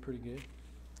 it did pretty good.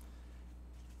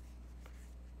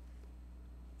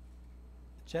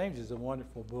 James is a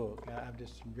wonderful book. I've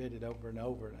just read it over and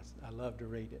over, and I love to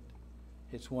read it.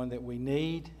 It's one that we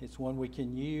need. It's one we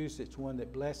can use. It's one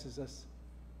that blesses us.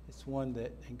 It's one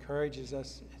that encourages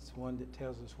us. It's one that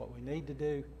tells us what we need to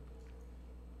do.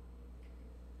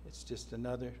 It's just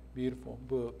another beautiful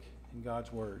book in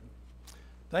God's Word.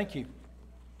 Thank you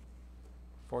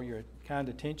for your kind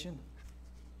attention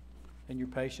and your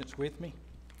patience with me.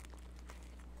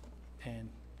 And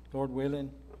Lord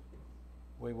willing,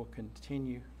 we will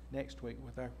continue next week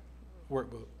with our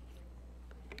workbook.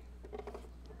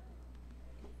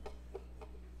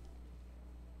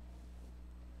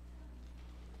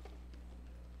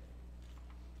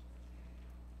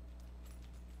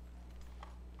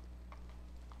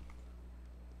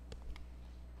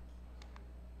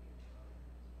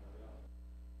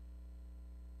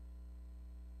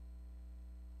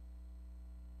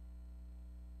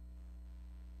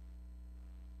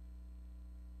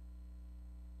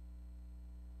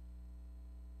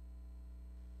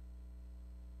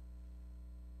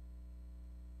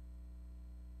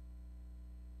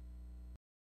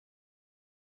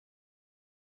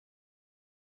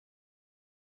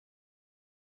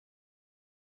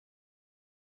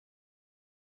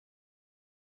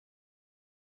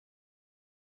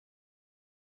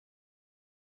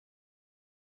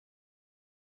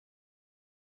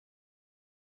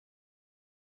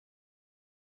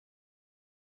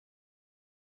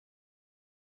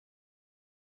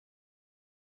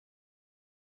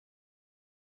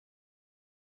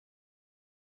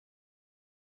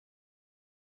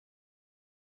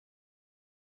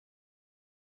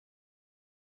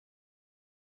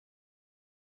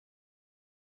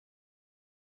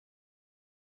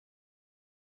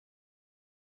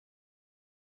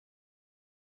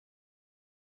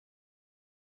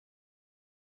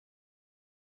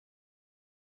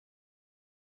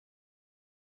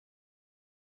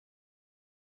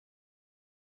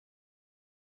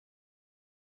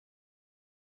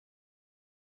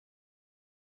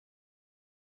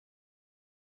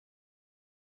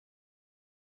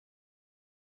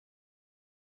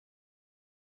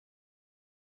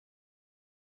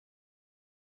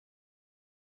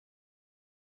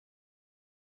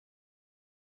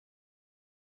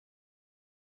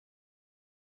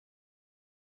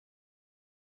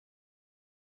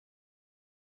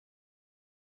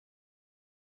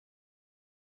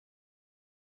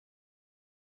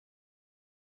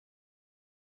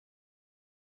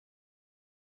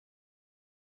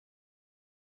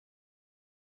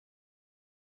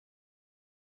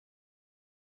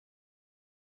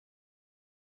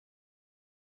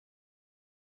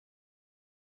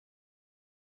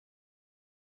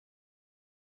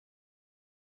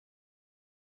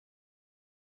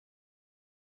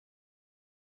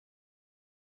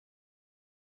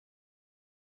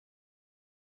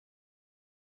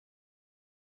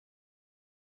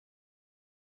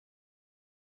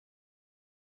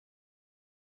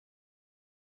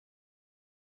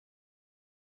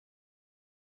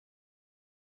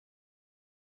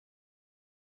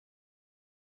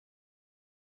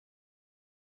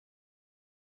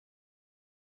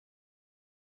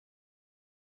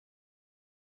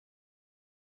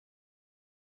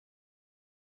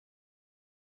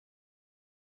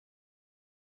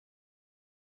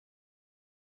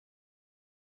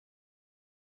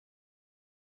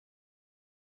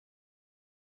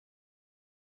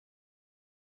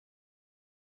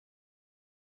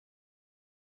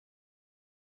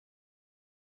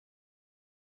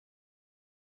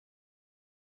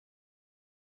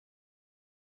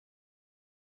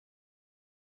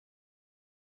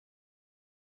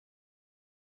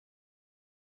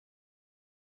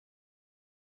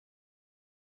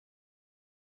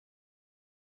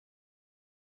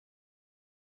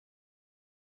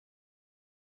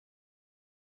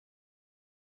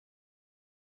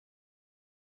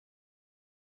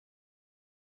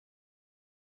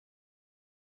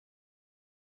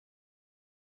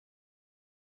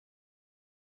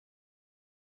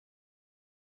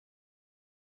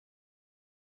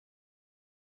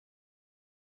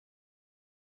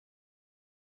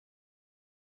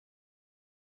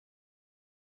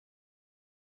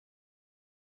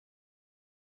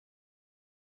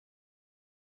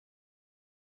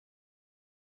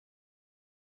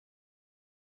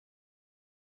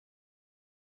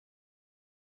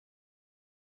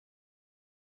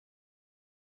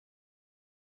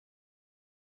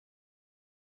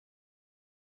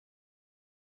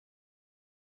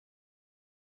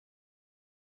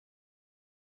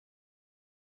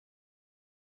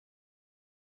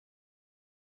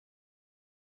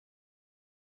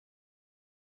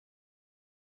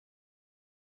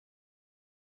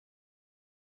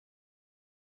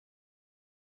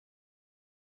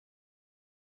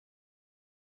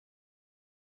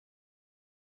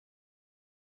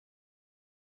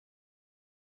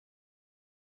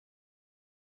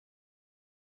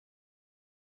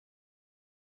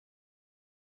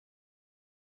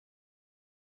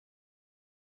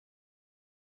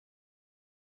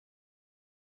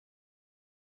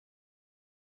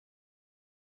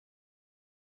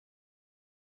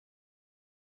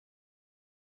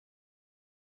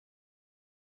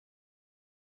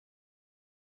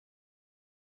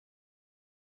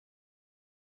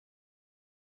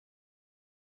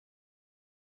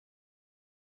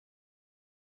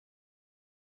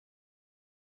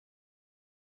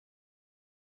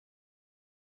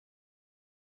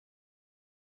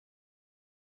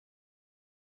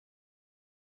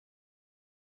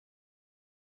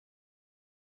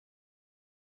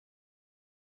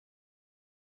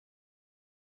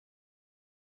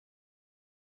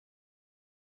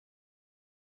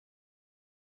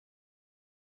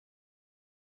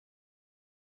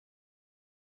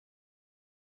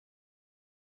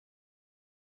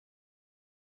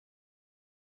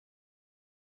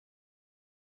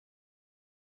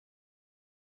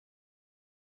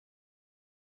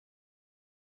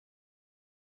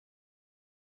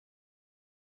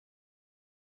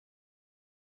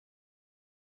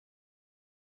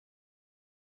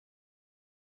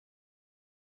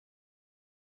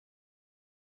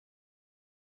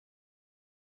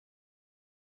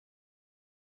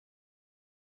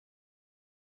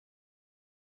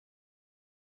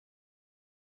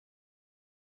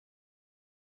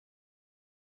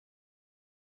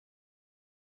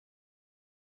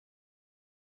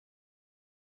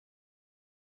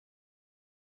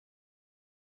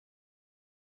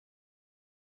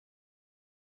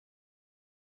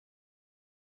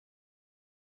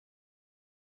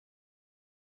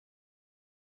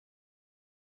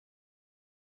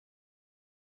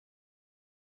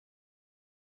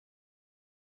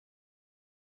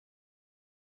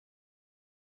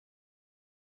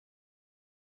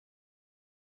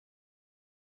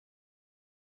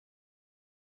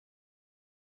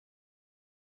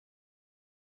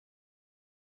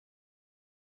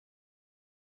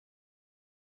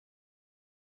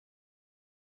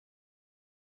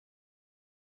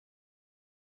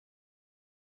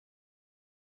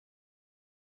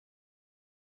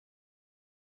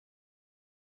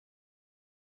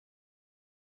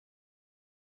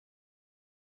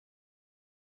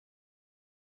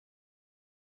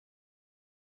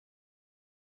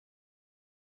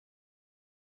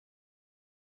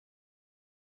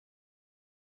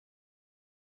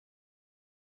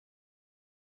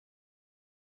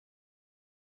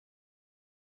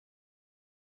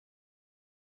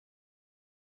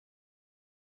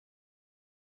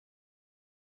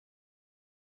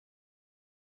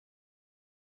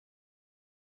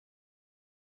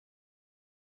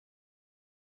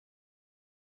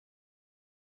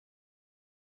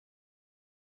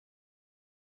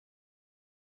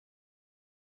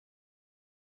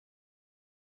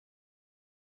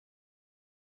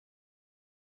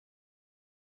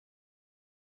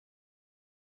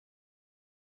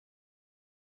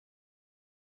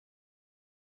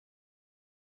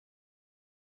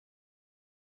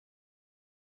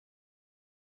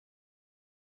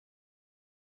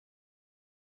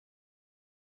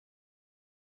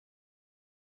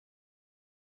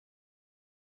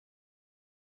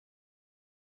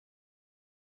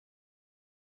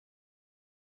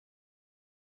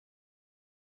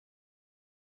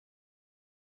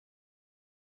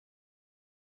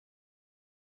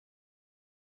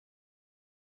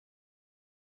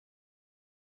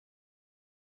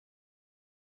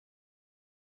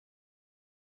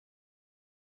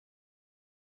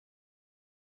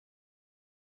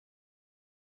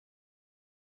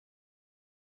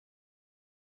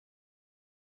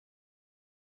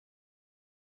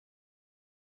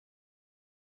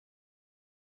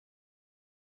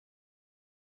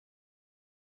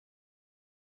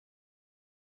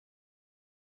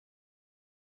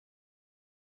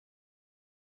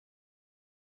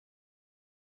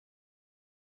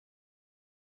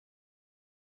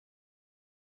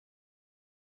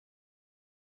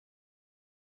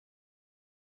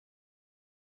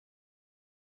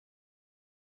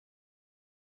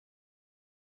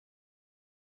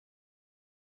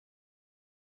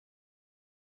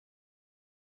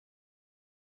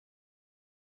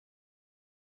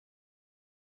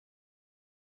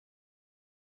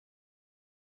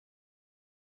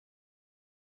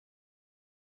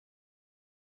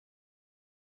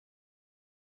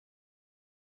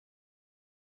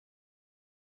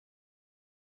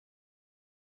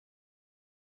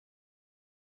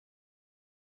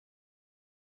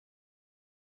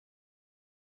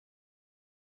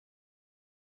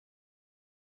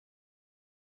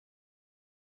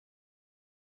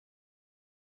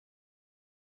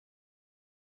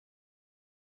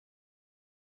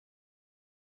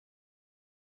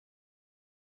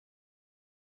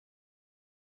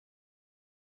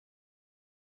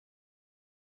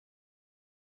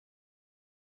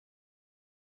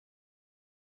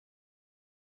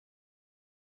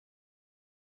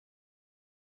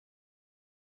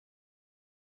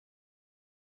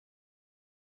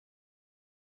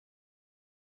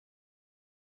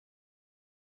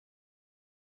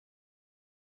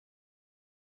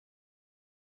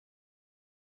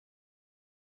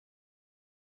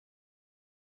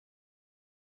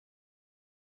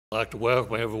 I'd like to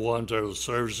welcome everyone to the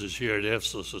services here at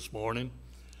Ephesus this morning.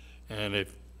 And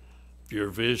if you're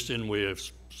visiting, we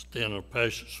extend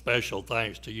a special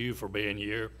thanks to you for being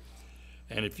here.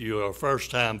 And if you are a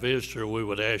first-time visitor, we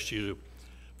would ask you to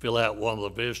fill out one of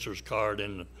the visitor's card,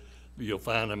 and you'll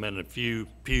find them in the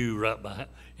pew right behind,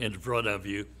 in front of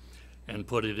you, and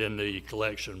put it in the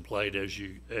collection plate as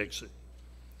you exit.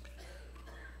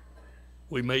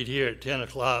 We meet here at 10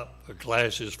 o'clock for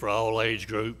classes for all age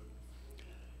group.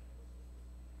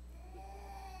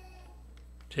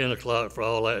 10 o'clock for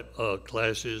all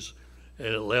classes. At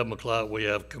 11 o'clock we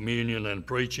have communion and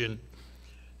preaching,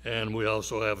 and we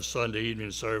also have a Sunday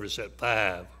evening service at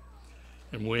 5,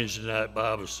 and Wednesday night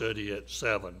Bible study at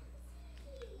 7.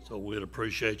 So we'd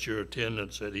appreciate your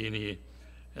attendance at any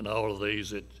and all of these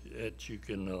that you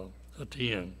can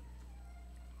attend.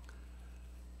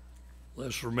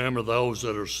 Let's remember those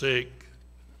that are sick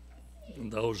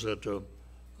and those that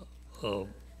are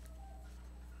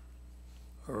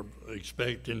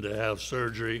expecting to have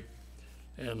surgery,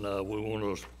 and we want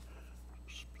to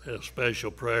have a special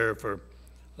prayer for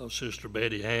Sister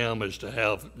Betty Ham is to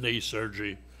have knee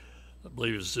surgery. I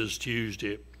believe it's this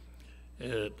Tuesday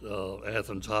at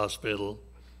Athens Hospital,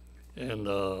 and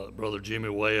Brother Jimmy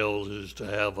Wales is to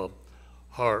have a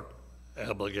heart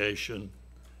ablation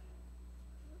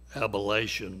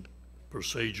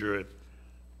procedure at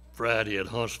Friday at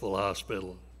Huntsville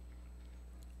Hospital.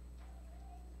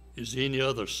 Is there any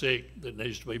other sick that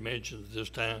needs to be mentioned at this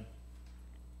time?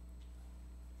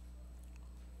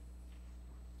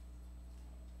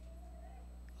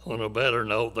 On a better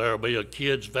note, there will be a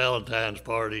kids' Valentine's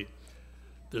party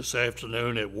this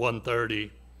afternoon at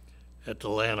 1:30 at the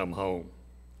Lannom home.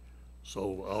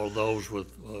 So all those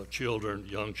with children,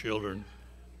 young children,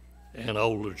 and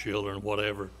older children,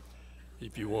 whatever,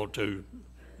 if you want to,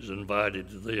 is invited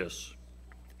to this.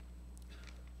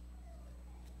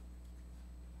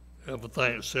 I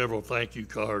have several thank you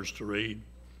cards to read. It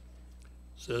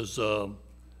says,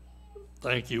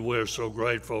 thank you, we're so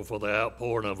grateful for the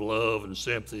outpouring of love and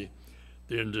sympathy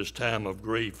during this time of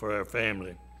grief for our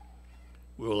family.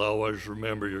 We'll always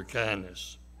remember your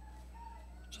kindness.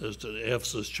 It says to the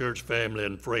Ephesus church family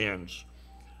and friends,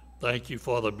 thank you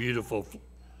for the beautiful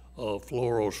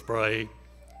floral spray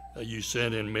you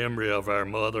sent in memory of our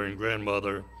mother and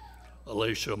grandmother,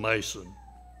 Alicia Mason.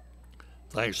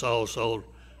 Thanks also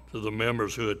to the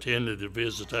members who attended the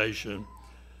visitation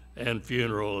and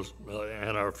funerals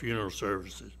and our funeral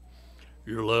services.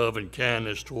 Your love and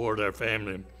kindness toward our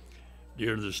family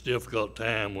during this difficult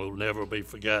time will never be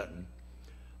forgotten.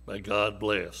 May God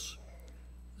bless.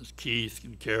 It's Keith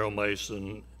and Carol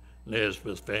Mason,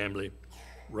 Nesbitt family,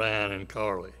 Ryan and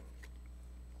Carly.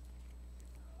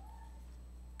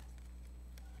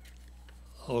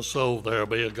 Also, there'll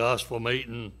be a gospel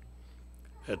meeting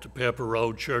at the Pepper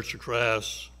Road Church of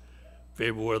Christ,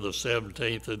 February the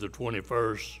 17th through the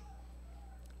 21st.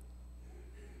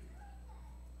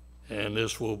 And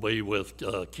this will be with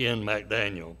Ken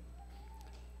McDaniel.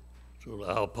 So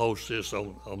I'll post this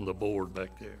on the board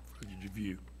back there for you to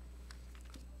view.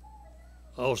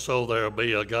 Also, there'll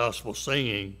be a gospel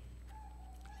singing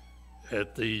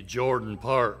at the Jordan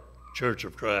Park Church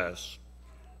of Christ.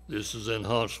 This is in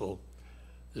Huntsville.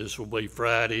 This will be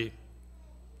Friday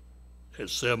at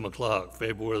 7 o'clock,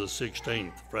 February the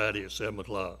 16th, Friday at 7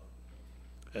 o'clock.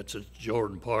 That's at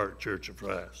Jordan Park Church of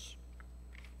Christ.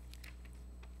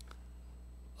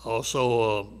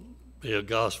 Also, be a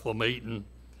gospel meeting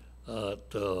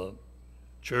at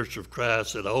Church of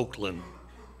Christ at Oakland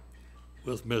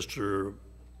with Mr.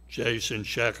 Jason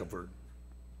Shackelford.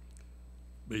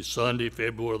 Be Sunday,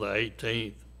 February the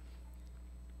 18th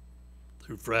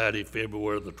through Friday,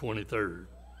 February the 23rd.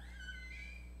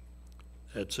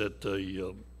 That's at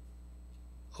the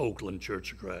Oakland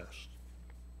Church of Christ.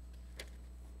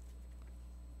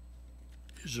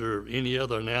 Is there any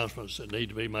other announcements that need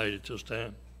to be made at this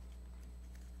time?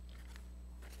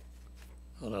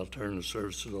 And I'll turn the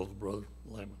services over to Brother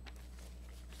Lannom.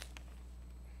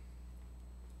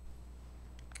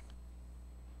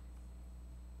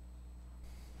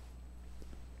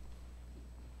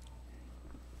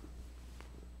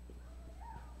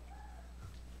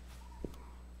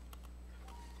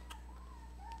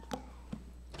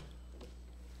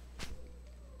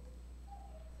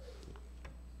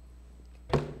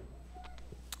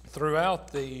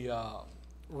 Throughout the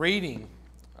reading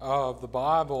of the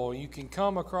Bible, you can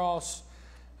come across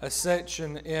a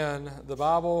section in the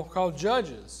Bible called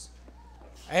Judges.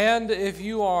 And if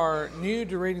you are new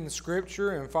to reading the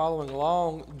Scripture and following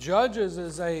along, Judges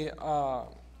is a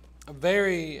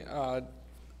very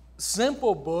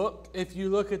simple book if you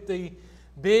look at the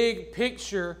big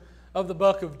picture of the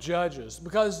book of Judges,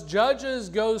 because Judges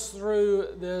goes through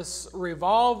this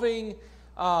revolving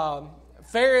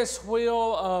Ferris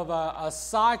wheel of a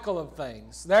cycle of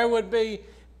things. There would be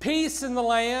peace in the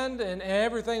land, and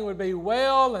everything would be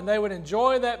well, and they would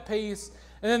enjoy that peace.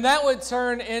 And then that would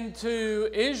turn into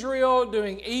Israel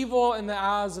doing evil in the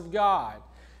eyes of God.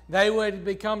 They would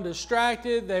become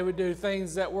distracted. They would do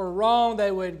things that were wrong.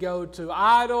 They would go to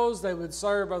idols. They would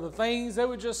serve other things. They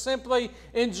would just simply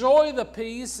enjoy the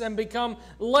peace and become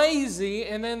lazy,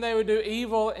 and then they would do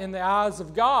evil in the eyes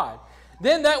of God.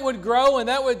 Then that would grow, and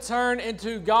that would turn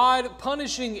into God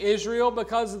punishing Israel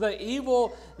because of the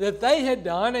evil that they had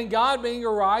done. And God, being a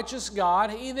righteous God,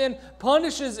 He then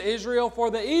punishes Israel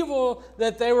for the evil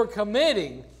that they were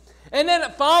committing. And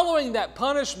then following that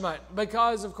punishment,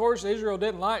 because of course Israel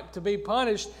didn't like to be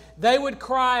punished, they would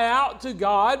cry out to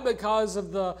God because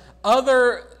of the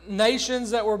other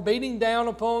nations that were beating down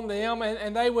upon them,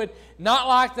 and they would not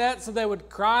like that, so they would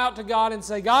cry out to God and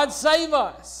say, God, save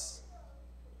us.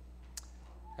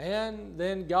 And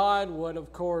then God would,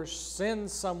 of course,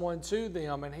 send someone to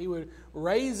them, and He would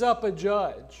raise up a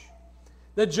judge.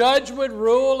 The judge would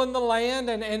rule in the land,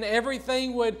 and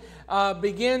everything would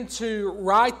begin to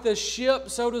right the ship,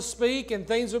 so to speak, and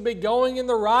things would be going in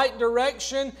the right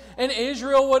direction, and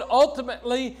Israel would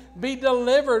ultimately be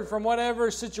delivered from whatever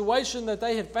situation that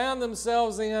they had found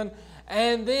themselves in,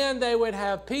 and then they would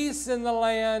have peace in the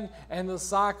land, and the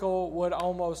cycle would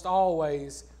almost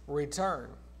always return.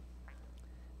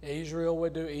 Israel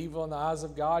would do evil in the eyes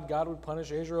of God. God would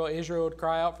punish Israel. Israel would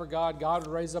cry out for God. God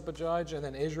would raise up a judge, and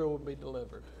then Israel would be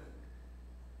delivered.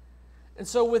 And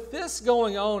so with this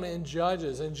going on in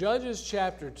Judges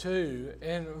chapter 2,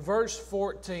 in verse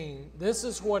 14, this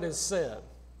is what is said.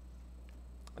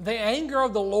 The anger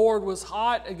of the Lord was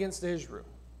hot against Israel.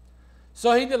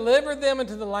 So He delivered them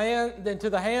into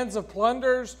the hands of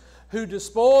plunderers, who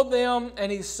despoiled them, and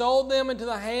He sold them into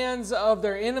the hands of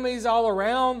their enemies all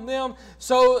around them,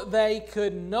 so they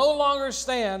could no longer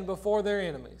stand before their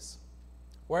enemies.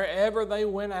 Wherever they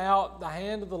went out, the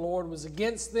hand of the Lord was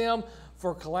against them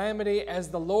for calamity, as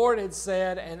the Lord had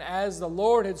said, and as the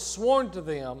Lord had sworn to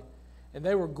them, and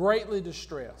they were greatly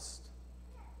distressed.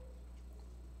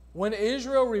 When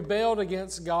Israel rebelled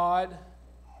against God,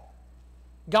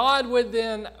 God would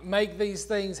then make these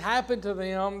things happen to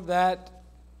them that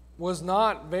was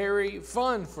not very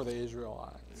fun for the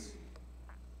Israelites.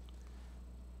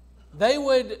 They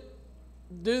would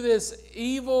do this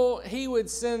evil. He would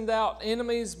send out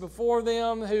enemies before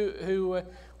them who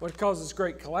would cause this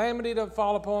great calamity to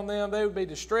fall upon them. They would be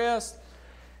distressed.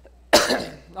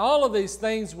 All of these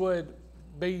things would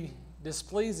be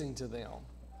displeasing to them.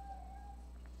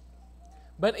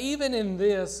 But even in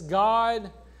this, God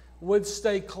would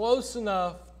stay close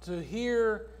enough to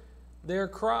hear their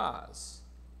cries.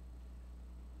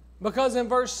 Because in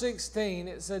verse 16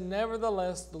 it said,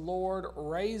 nevertheless the Lord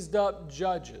raised up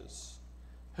judges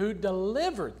who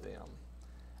delivered them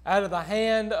out of the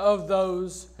hand of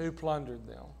those who plundered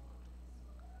them.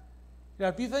 Now,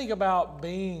 if you think about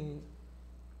being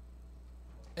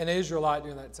an Israelite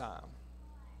during that time,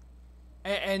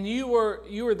 and you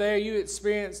were there, you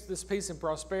experienced this peace and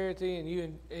prosperity, and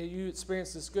you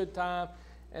experienced this good time,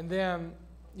 and then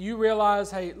you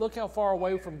realize, hey, look how far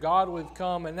away from God we've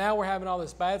come, and now we're having all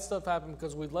this bad stuff happen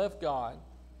because we've left God.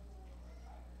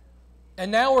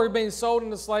 And now we're being sold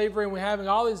into slavery, and we're having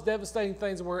all these devastating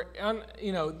things,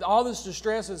 and all this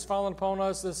distress is falling upon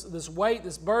us, this weight,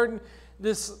 this burden,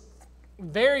 this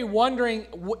very wondering,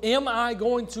 am I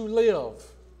going to live?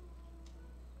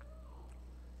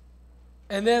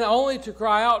 And then only to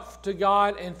cry out to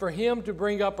God and for Him to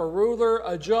bring up a ruler,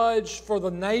 a judge for the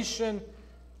nation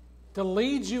to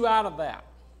lead you out of that.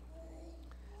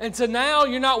 And so now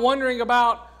you're not wondering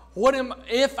about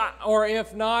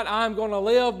if not I'm going to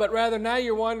live, but rather now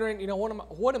you're wondering,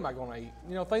 what am I going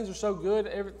to eat? Things are so good,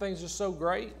 everything's just so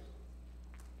great.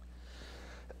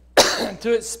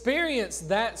 To experience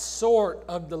that sort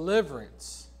of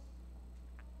deliverance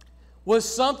was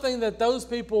something that those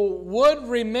people would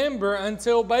remember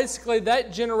until basically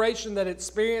that generation that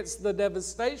experienced the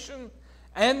devastation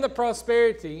and the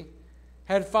prosperity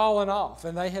had fallen off,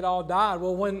 and they had all died.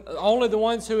 Well, when only the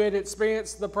ones who had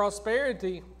experienced the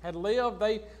prosperity had lived,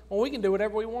 we can do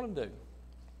whatever we want to do,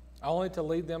 only to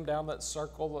lead them down that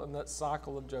circle and that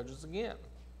cycle of judges again.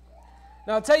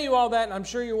 Now, I'll tell you all that, and I'm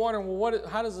sure you're wondering, well,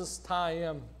 how does this tie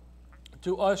in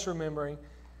to us remembering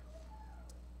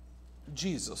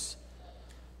Jesus?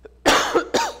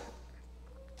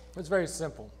 It's very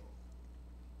simple.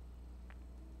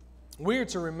 We are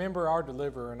to remember our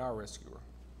deliverer and our rescuer.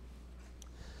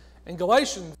 In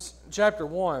Galatians chapter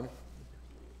 1,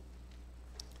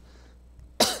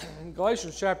 in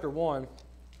Galatians chapter 1,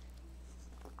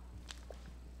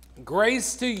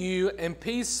 grace to you and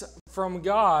peace from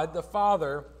God the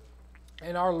Father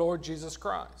and our Lord Jesus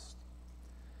Christ,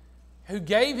 who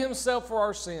gave himself for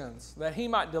our sins, that he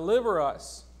might deliver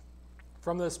us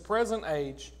from this present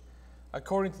age,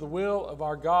 according to the will of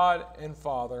our God and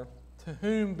Father, to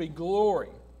whom be glory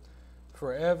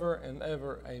forever and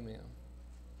ever. Amen.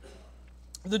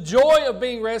 The joy of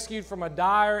being rescued from a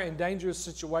dire and dangerous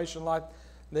situation like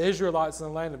the Israelites in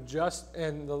the land of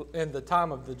in the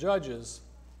time of the judges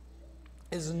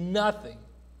is nothing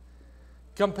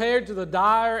compared to the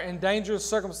dire and dangerous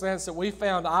circumstance that we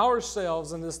found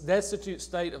ourselves in this destitute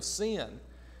state of sin,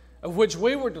 of which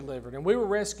we were delivered and we were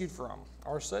rescued from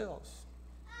ourselves.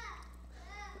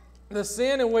 The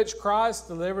sin in which Christ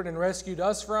delivered and rescued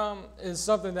us from is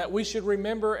something that we should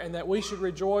remember and that we should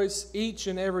rejoice each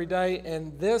and every day.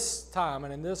 In this time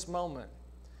and in this moment,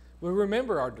 we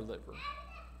remember our deliverer.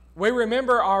 We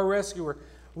remember our rescuer.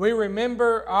 We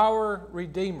remember our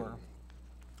Redeemer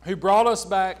who brought us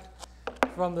back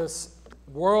from this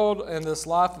world and this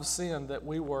life of sin that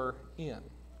we were in.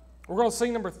 We're going to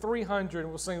sing number 300, and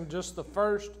we'll sing just the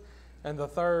first and the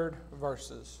third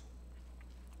verses.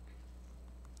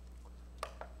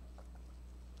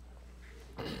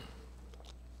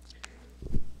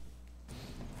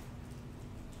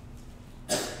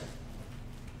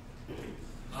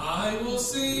 I will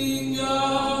sing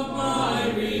of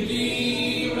my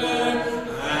Redeemer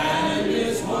and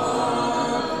his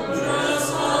wondrous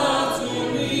love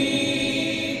to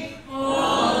me.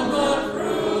 On the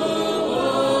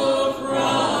cruel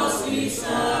cross he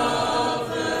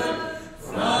suffered,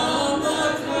 from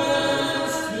the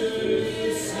curse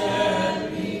to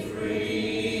set me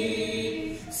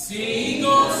free. Sing,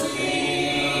 oh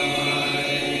sing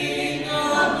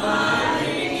of my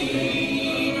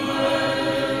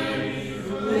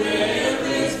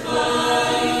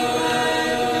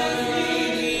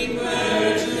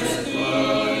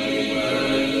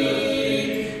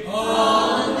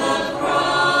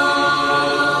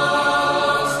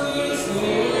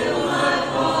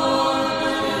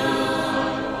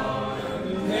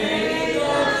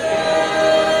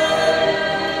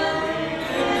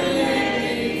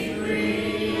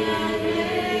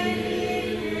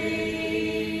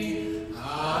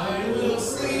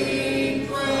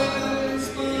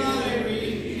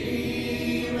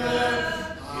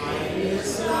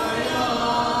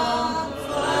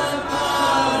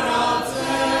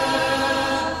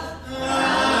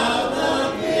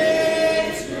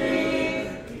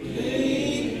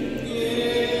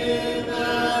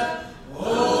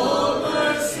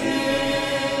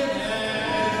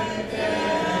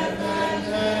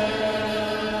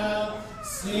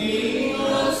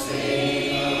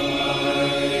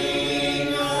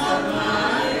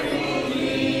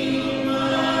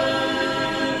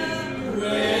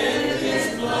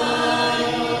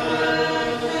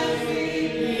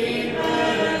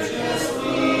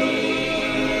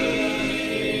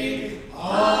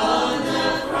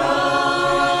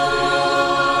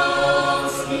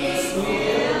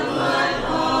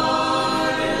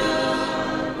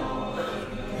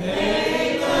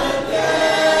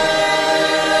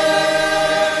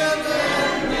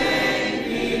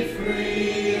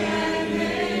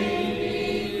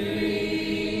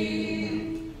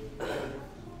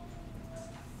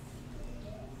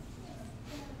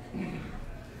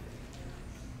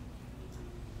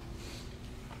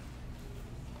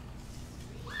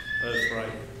Let us pray.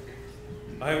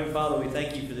 Our Heavenly Father, we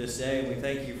thank you for this day, and we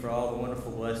thank you for all the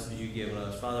wonderful blessings you've given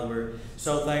us. Father, we're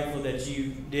so thankful that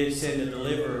you did send a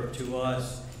deliverer to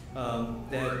us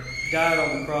that died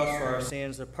on the cross for our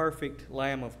sins, the perfect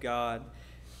Lamb of God.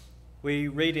 We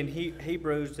read in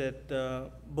Hebrews that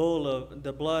the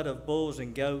blood of bulls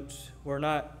and goats were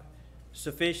not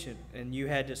sufficient, and you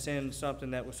had to send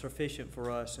something that was sufficient for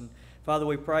us. And Father,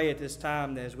 we pray at this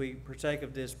time that as we partake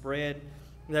of this bread,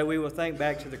 that we will think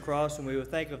back to the cross, and we will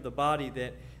think of the body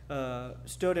that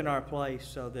stood in our place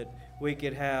so that we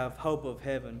could have hope of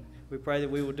heaven. We pray that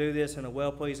we will do this in a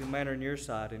well-pleasing manner in your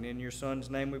sight, and in your Son's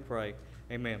name we pray.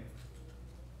 Amen.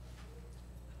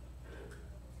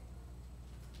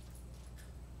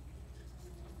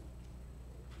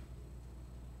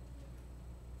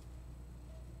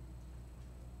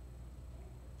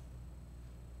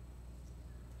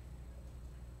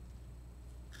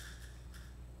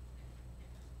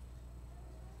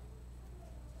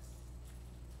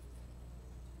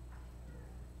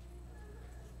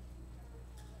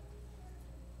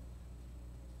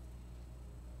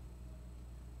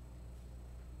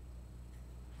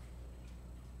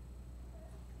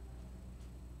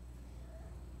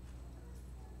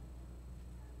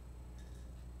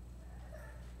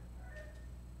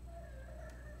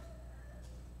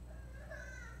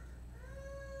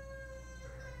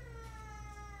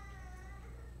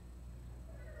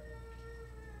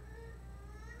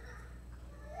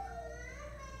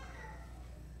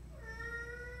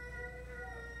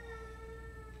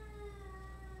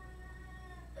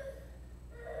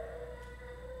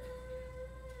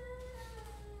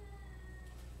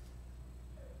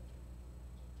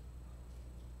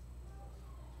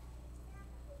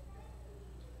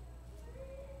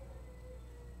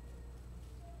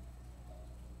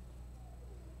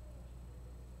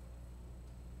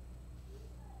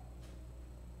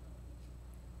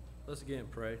 Let's again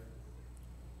pray.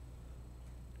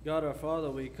 God our Father,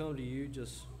 we come to you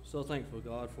just so thankful,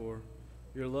 God, for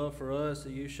your love for us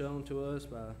that you've shown to us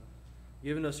by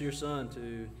giving us your Son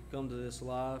to come to this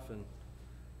life and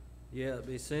yet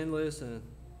be sinless,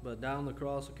 but die on the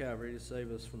cross of Calvary to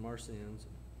save us from our sins.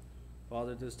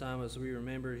 Father, at this time as we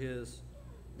remember his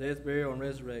death, burial, and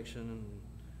resurrection, and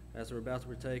as we're about to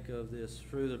partake of this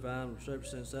fruit of the vine which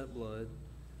represents that blood,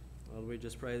 we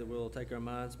just pray that we'll take our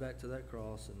minds back to that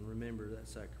cross and remember that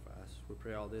sacrifice. We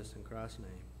pray all this in Christ's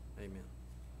name. Amen.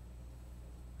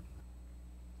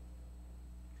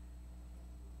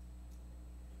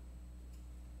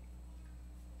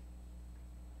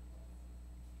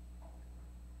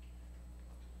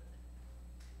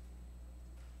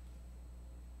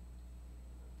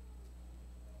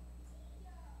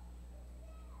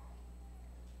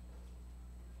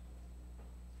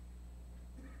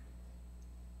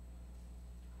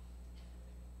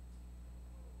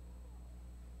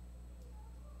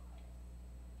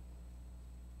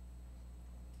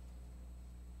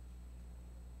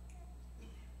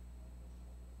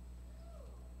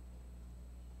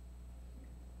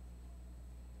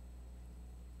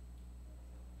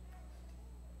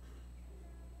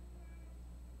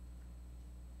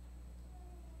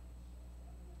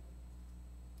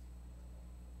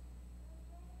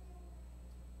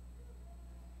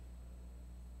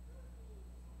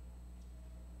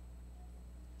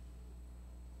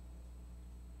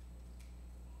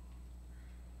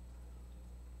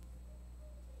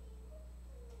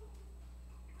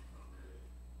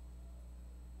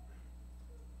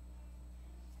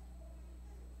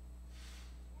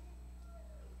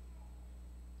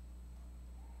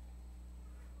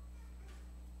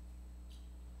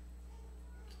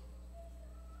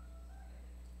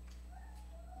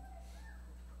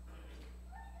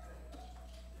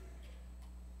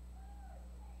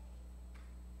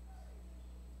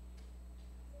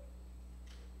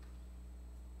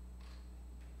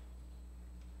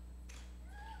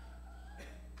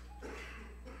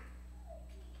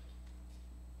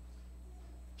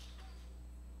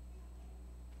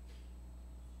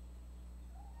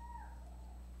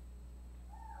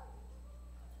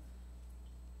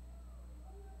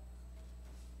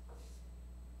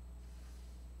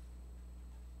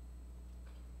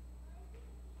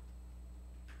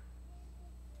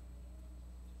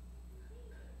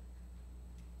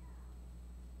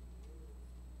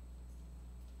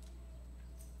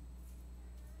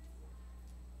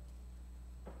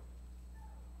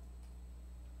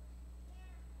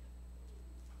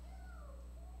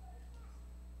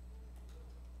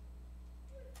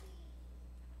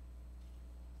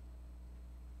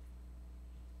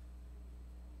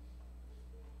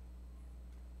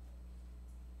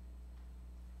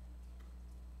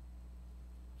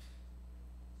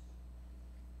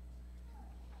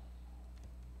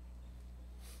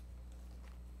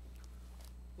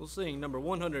 We'll sing number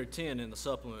 110 in the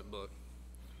supplement book.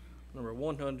 Number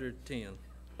 110.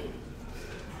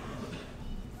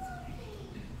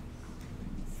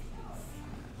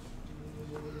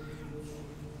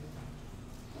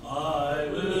 I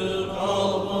will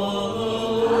call upon the Lord.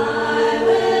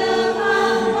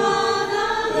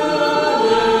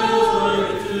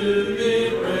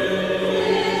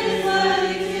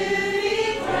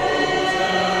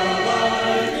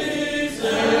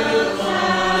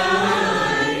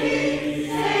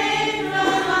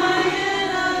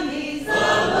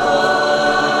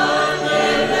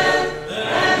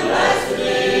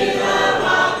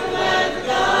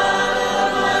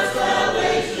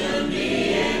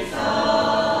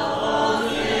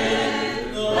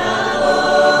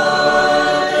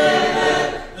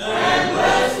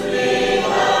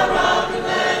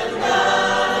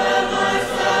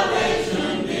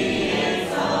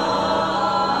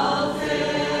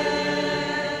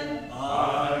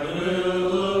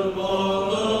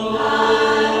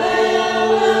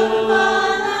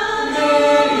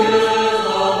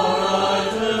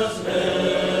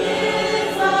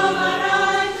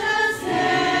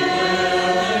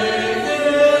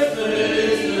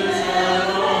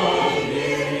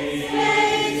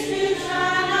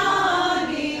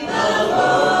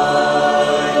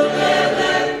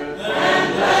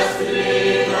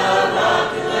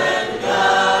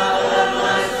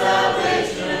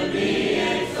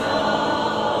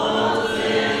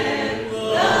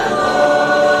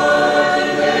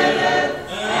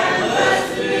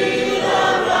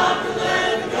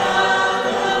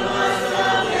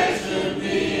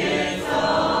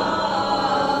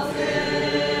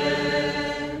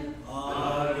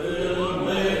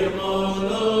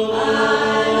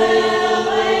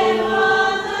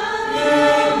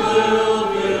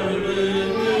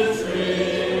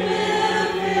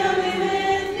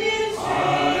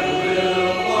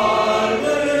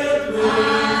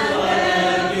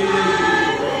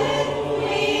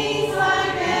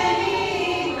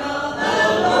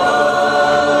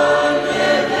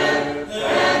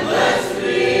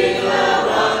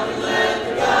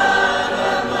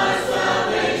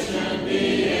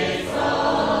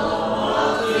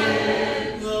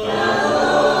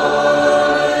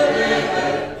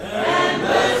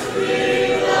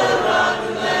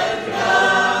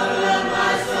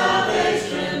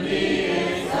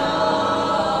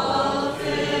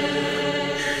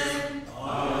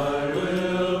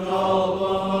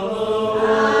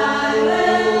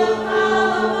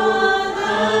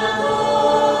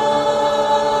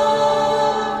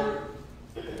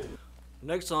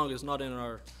 song is not in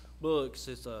our books.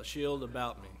 It's a shield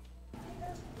about me.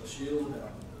 A shield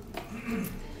about me.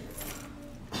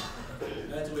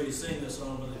 After we sing this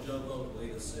song, Brother Joe will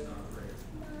lead us in our prayer.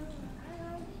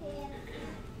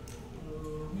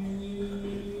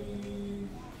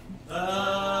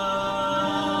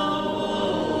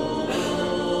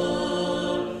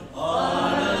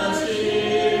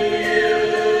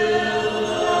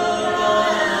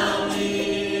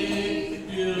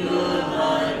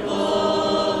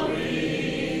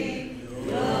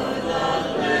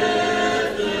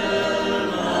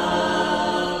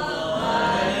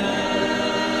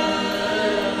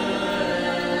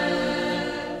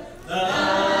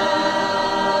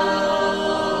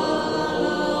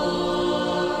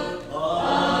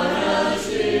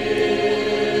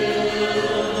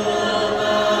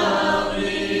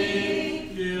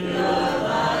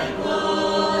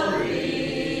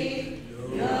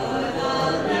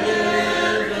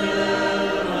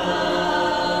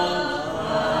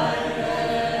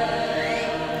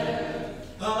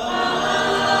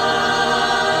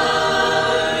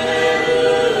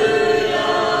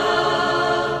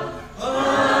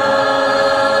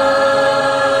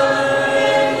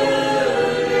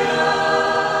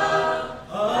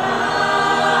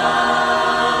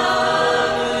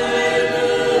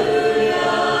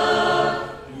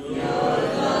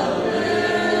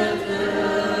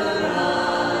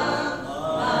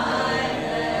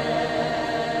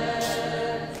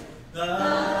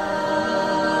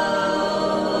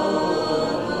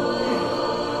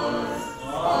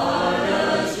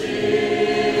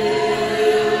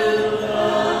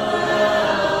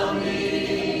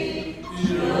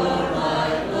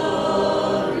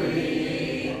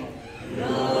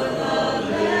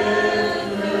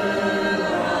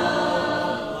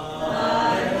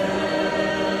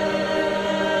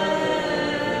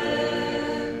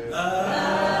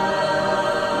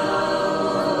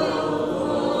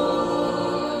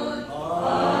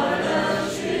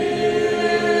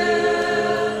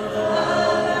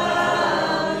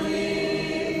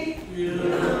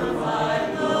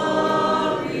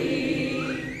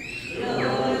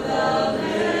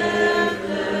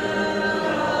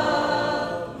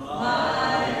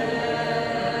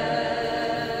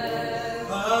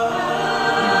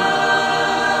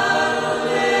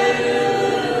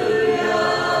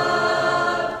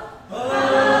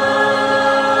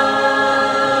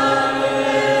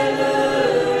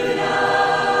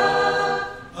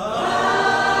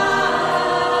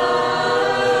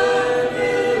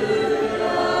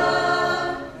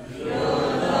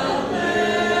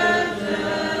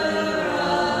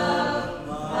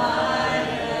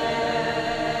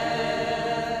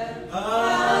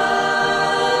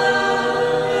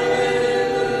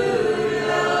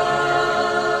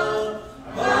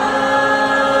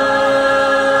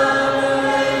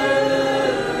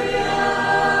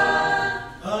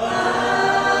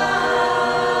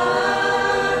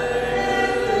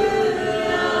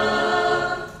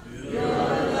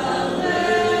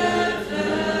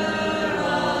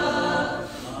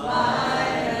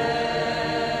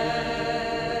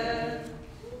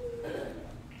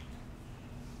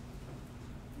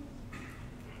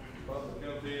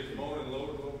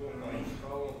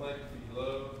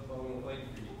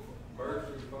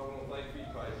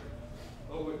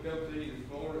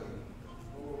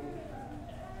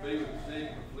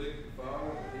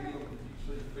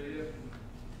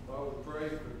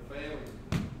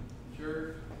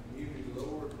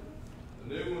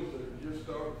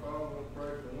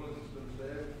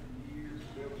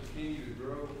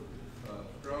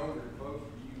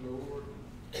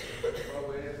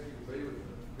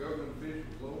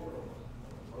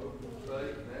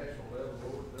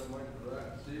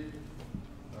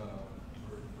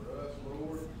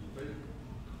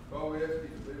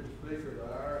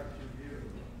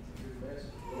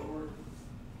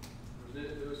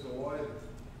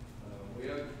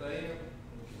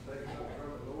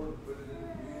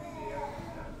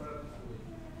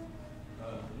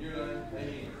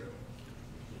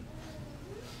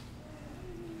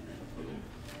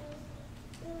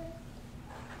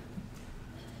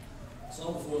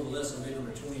 Song before the lesson, read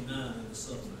number 29 in the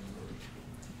summary.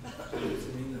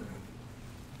 29.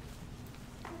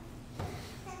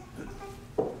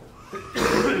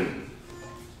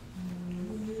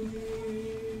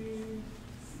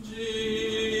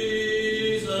 Jesus,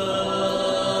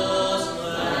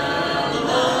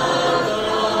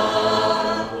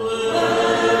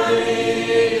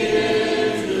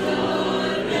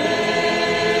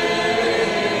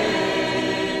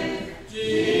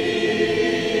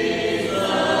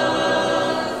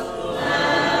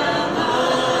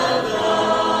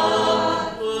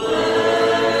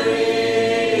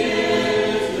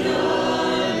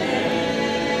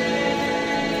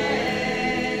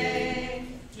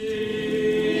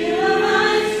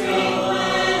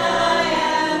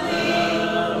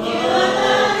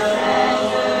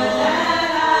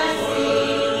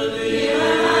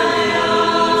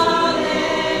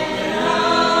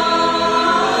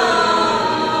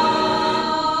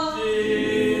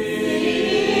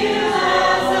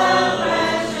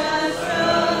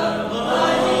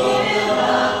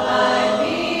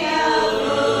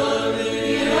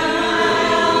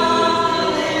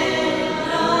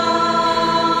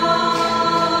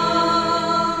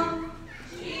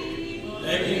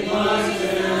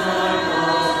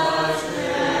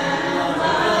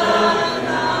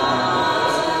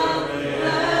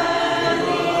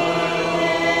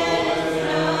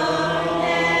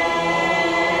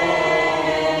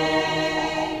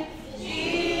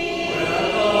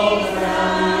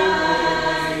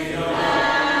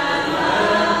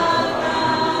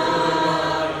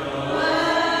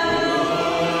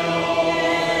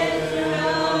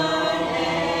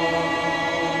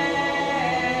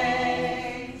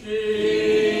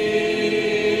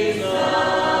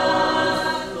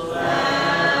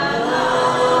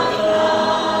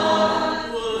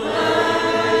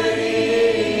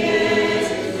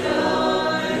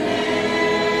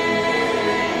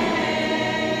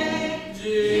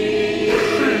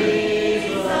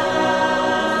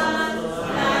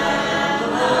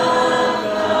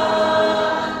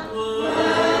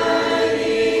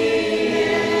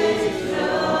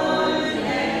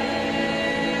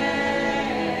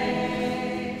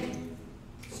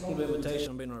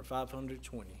 number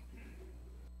 520.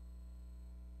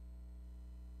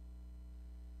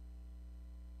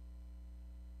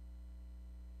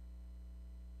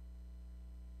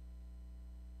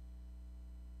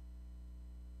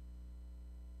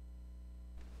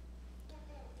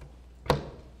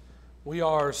 We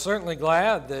are certainly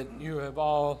glad that you have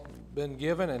all been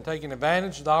given and taken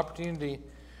advantage of the opportunity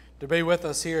to be with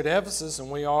us here at Ephesus,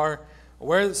 and we are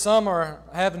aware that some are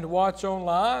having to watch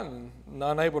online and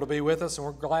unable to be with us, and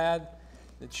we're glad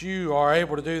that you are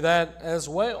able to do that as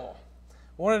well.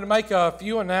 I wanted to make a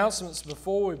few announcements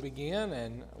before we begin,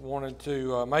 and wanted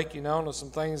to make you known of some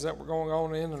things that were going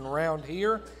on in and around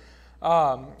here.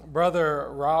 Brother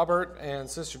Robert and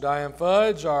Sister Diane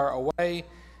Fudge are away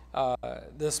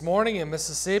this morning in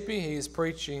Mississippi. He's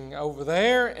preaching over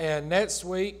there, and next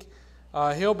week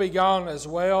he'll be gone as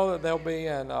well. They'll be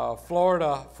in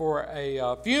Florida for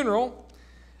a funeral,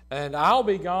 and I'll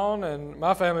be gone, and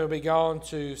my family will be gone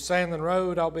to Sandlin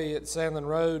Road. I'll be at Sandlin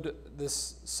Road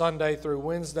this Sunday through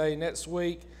Wednesday next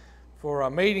week for a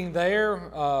meeting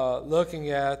there, looking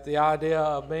at the idea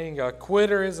of being a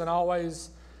quitter isn't always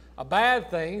a bad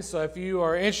thing. So if you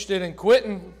are interested in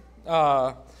quitting,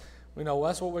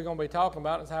 that's what we're going to be talking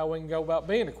about, is how we can go about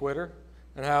being a quitter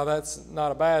and how that's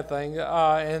not a bad thing.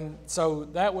 And so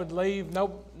that would leave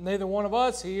neither one of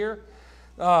us here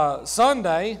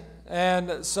Sunday.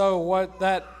 And so what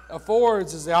that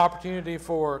affords is the opportunity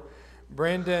for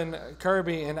Brendan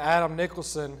Kirby and Adam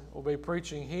Nicholson will be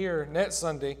preaching here next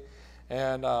Sunday.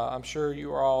 And I'm sure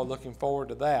you are all looking forward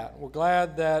to that. We're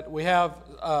glad that we have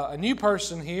a new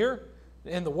person here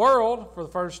in the world for the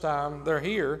first time. They're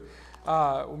here.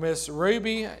 Miss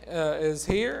Ruby is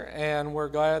here, and we're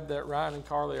glad that Ryan and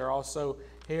Carly are also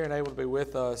here and able to be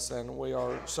with us, and we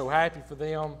are so happy for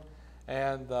them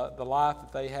and the life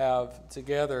that they have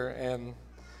together and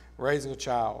raising a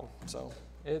child. So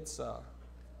it's,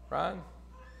 Ryan,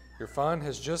 your fun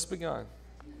has just begun.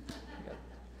 You got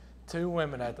 2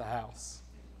 women at the house.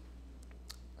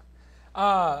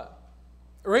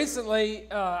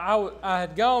 Recently, I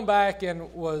had gone back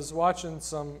and was watching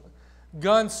some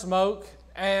Gunsmoke,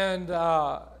 and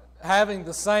having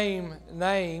the same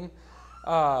name,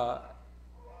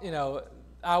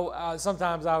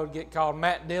 sometimes I would get called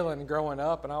Matt Dillon growing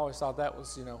up, and I always thought that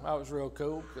was real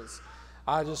cool, because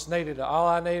I just all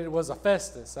I needed was a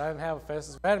Festus. I didn't have a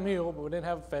Festus. We had a mule, but we didn't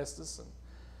have a Festus. And,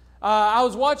 I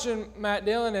was watching Matt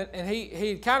Dillon, and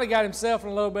he kind of got himself in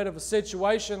a little bit of a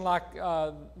situation like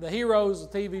the heroes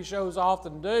of TV shows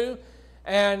often do,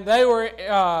 and they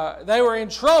were in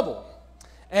trouble.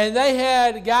 And they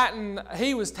had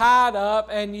he was tied up,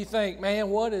 and you think, man,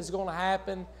 what is going to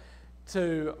happen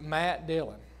to Matt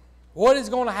Dillon? What is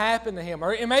going to happen to him?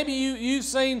 Or maybe you've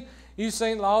seen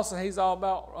Lawson. He's all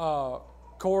about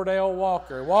Cordell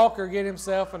Walker. Walker get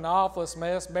himself in the awfulest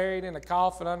mess, buried in a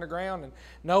coffin underground, and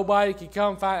nobody could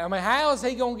come find him. I mean, how is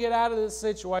he going to get out of this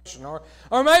situation? Or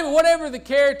maybe whatever the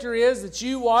character is that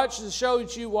you watch, the show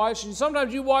that you watch, and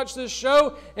sometimes you watch this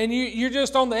show and you're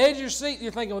just on the edge of your seat, and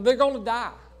you're thinking, well, they're going to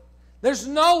die. There's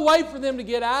no way for them to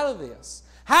get out of this.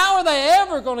 How are they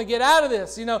ever going to get out of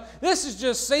this? This is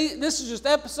just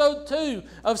episode 2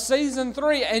 of season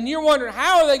 3, and you're wondering,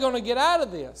 how are they going to get out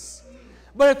of this?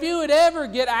 But if you would ever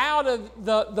get out of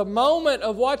the moment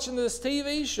of watching this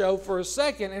TV show for a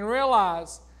second and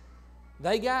realize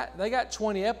they got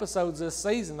 20 episodes this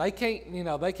season, they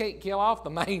can't kill off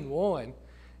the main one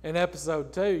in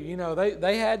episode 2.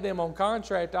 They had them on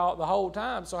contract the whole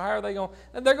time. So how are they going?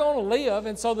 They're going to live.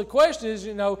 And so the question is,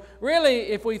 really,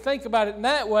 if we think about it in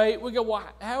that way, we go, well,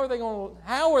 how are they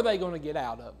going to get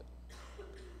out of it?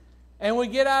 And we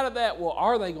get out of that, well,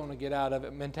 are they going to get out of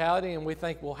it mentality? And we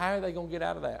think, well, how are they going to get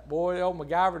out of that? Boy, old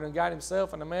MacGyver done got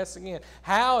himself in a mess again.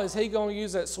 How is he going to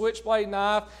use that switchblade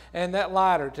knife and that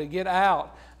lighter to get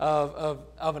out of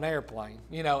an airplane,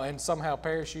 and somehow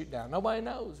parachute down? Nobody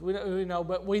knows.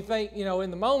 But we think, in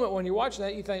the moment when you're watching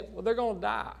that, you think, well, they're going to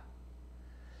die.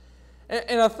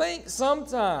 And I think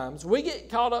sometimes we get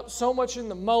caught up so much in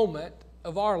the moment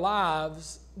of our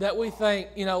lives that we think,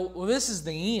 well, this is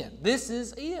the end. This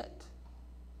is it.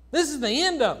 This is the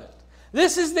end of it.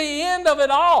 This is the end of it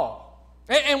all.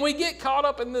 And we get caught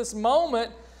up in this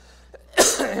moment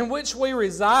in which we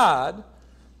reside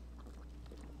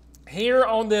here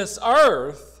on this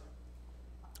earth,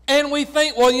 and we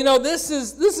think, well, this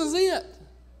is it.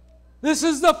 This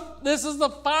is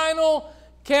the final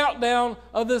countdown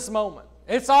of this moment.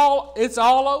 It's all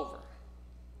over.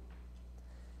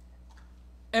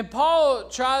 And Paul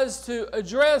tries to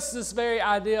address this very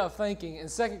idea of thinking in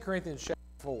 2 Corinthians chapter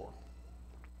 4.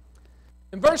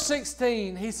 In verse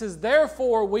 16, he says,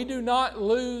 therefore we do not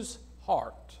lose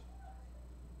heart.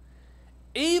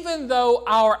 even though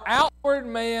our outward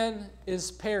man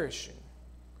is perishing.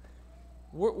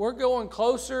 We're going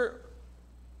closer.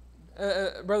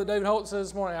 Brother David Holt said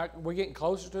this morning, we're getting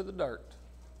closer to the dirt.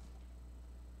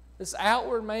 This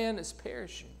outward man is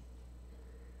perishing.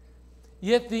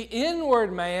 Yet the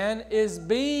inward man is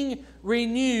being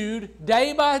renewed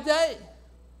day by day.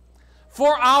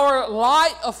 For our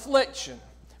light affliction,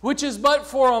 which is but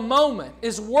for a moment,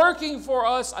 is working for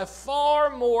us a far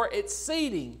more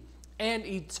exceeding and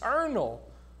eternal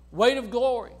weight of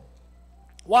glory.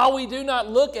 While we do not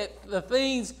look at the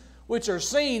things which are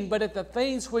seen, but at the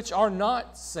things which are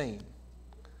not seen.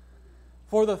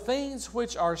 For the things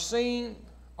which are seen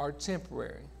are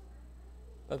temporary,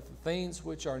 but the things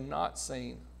which are not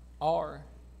seen are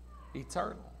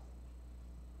eternal.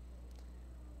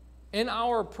 In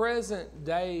our present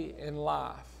day in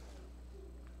life,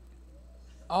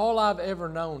 all I've ever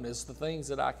known is the things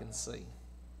that I can see,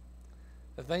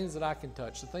 the things that I can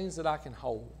touch, the things that I can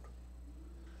hold.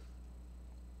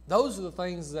 Those are the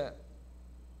things that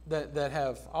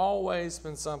have always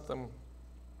been something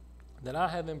that I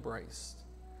have embraced,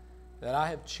 that I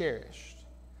have cherished,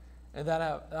 and that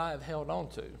I have held on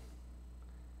to.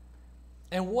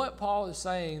 And what Paul is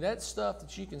saying, that stuff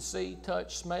that you can see,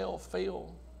 touch, smell,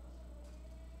 feel,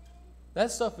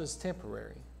 that stuff is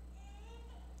temporary.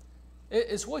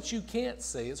 It's what you can't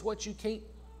see. It's what you can't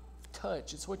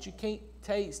touch. It's what you can't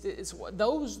taste.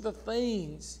 Those are the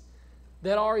things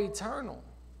that are eternal.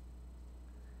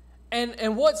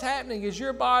 And what's happening is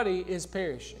your body is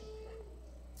perishing.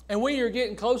 And we are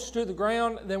getting closer to the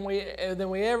ground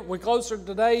we're closer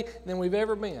today than we've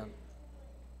ever been.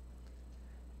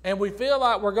 And we feel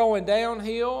like we're going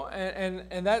downhill,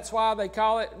 and that's why they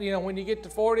call it, when you get to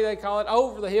 40, they call it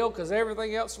over the hill, because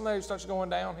everything else from there starts going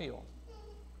downhill.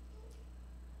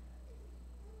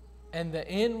 And the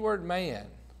inward man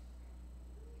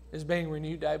is being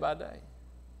renewed day by day.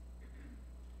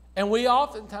 And we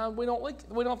oftentimes, we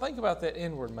don't think about that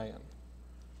inward man.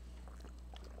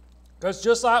 Because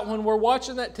just like when we're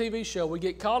watching that TV show, we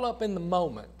get caught up in the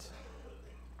moment.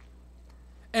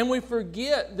 And we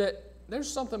forget that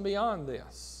there's something beyond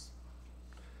this.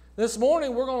 This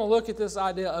morning, we're going to look at this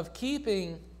idea of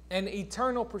keeping an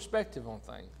eternal perspective on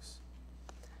things.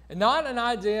 And not an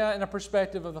idea and a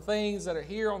perspective of the things that are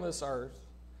here on this earth,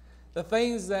 the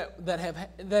things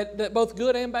that both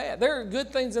good and bad. There are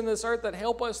good things in this earth that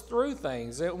help us through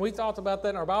things. We talked about that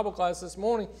in our Bible class this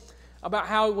morning, about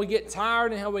how we get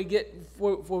tired and how we get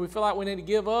where we feel like we need to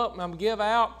give up and give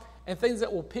out, and things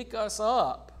that will pick us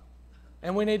up.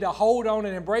 And we need to hold on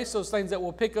and embrace those things that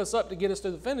will pick us up to get us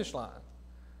to the finish line.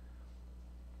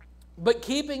 But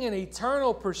keeping an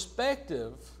eternal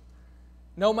perspective,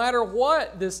 no matter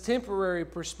what this temporary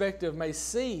perspective may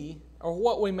see, or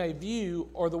what we may view,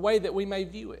 or the way that we may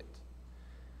view it.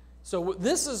 So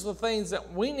this is the things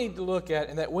that we need to look at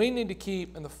and that we need to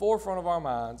keep in the forefront of our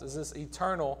minds, is this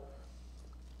eternal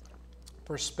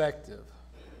perspective.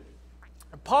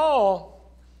 And Paul,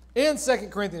 in 2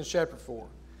 Corinthians chapter 4,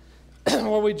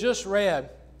 where we just read,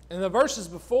 in the verses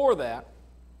before that,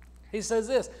 he says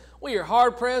this: we are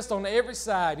hard pressed on every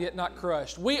side, yet not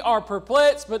crushed. We are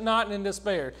perplexed, but not in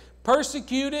despair.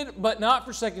 Persecuted, but not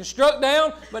forsaken. Struck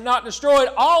down, but not destroyed.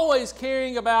 Always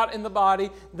carrying about in the body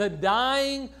the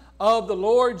dying of the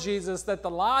Lord Jesus, that the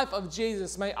life of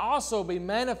Jesus may also be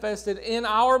manifested in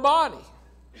our body.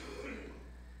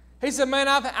 He said, man,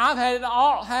 I've had it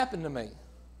all happen to me.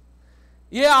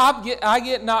 Yeah, I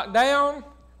get knocked down,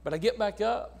 but I get back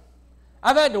up.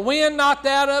 I've had the wind knocked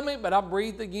out of me, but I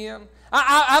breathed again.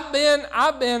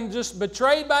 I've been just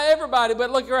betrayed by everybody,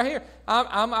 but look right here.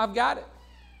 I've got it.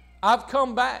 I've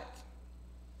come back.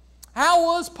 How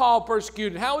was Paul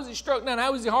persecuted? How was he struck down?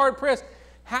 How was he hard pressed?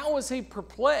 How was he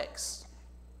perplexed?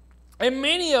 And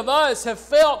many of us have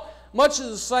felt much of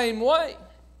the same way.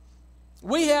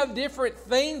 We have different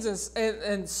things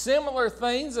and similar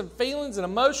things and feelings and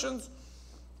emotions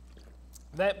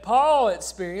that Paul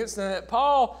experienced and that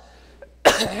Paul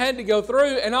had to go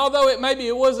through. And although it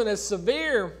wasn't as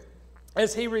severe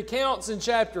as he recounts in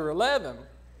chapter 11,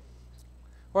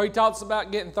 where he talks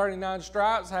about getting 39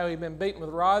 stripes, how he'd been beaten with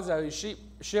rods, how he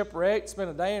shipwrecked, spent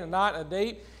a day and a night in the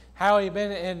deep, how he'd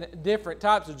been in different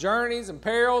types of journeys and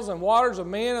perils and waters of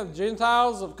men and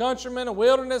Gentiles, of countrymen, and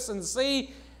wilderness and the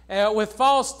sea, with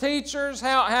false teachers,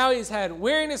 how he's had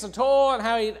weariness and toil, and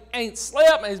how he ain't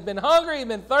slept, and he's been hungry, he's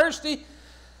been thirsty,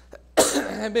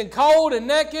 and been cold and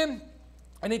naked.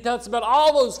 And he talks about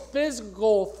all those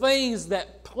physical things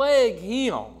that plague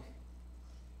him.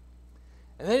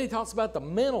 And then he talks about the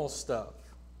mental stuff.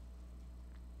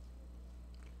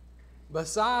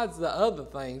 Besides the other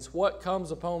things, what comes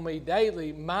upon me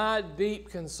daily, my deep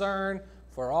concern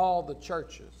for all the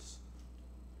churches.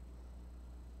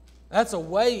 That's a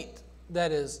weight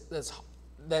that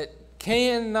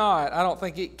cannot, I don't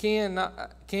think it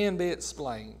can be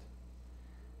explained.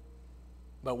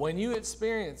 But when you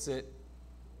experience it,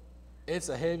 it's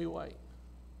a heavy weight.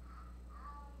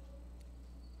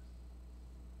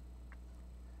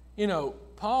 You know,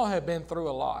 Paul had been through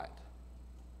a lot.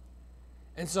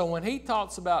 And so when he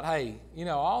talks about, hey, you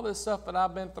know, all this stuff that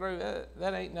I've been through,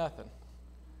 that ain't nothing.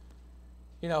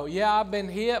 You know, yeah, I've been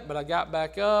hit, but I got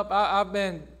back up. I've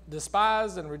been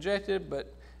despised and rejected,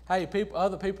 but hey,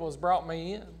 other people has brought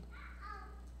me in.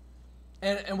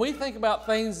 And we think about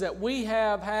things that we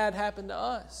have had happen to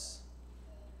us.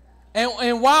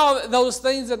 And while those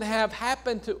things that have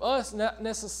happened to us not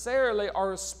necessarily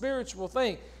are a spiritual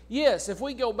thing, yes, if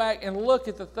we go back and look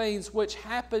at the things which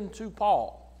happened to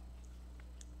Paul,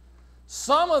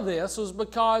 some of this was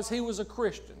because he was a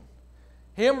Christian.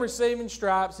 Him receiving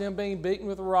stripes, him being beaten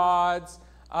with rods,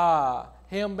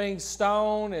 him being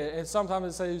stoned, and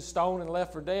sometimes they say he was stoned and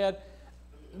left for dead.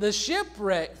 The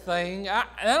shipwreck thing, I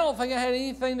don't think it had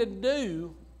anything to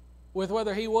do with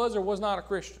whether he was or was not a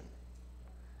Christian.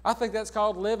 I think that's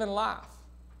called living life.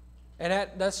 And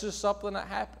that's just something that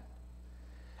happened.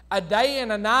 A day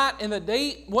and a night in the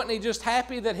deep, wasn't he just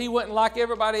happy that he wasn't like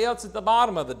everybody else at the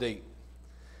bottom of the deep?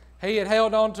 He had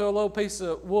held on to a little piece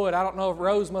of wood. I don't know if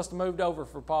Rose must have moved over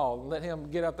for Paul and let him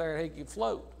get up there and he could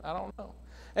float. I don't know.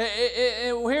 And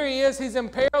here he is, he's in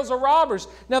perils of robbers.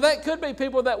 Now that could be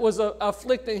people that was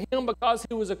afflicting him because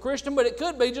he was a Christian, but it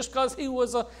could be just because he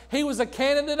was a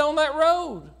candidate on that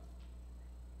road.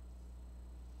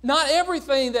 Not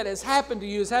everything that has happened to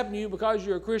you has happened to you because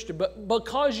you're a Christian, but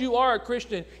because you are a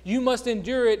Christian, you must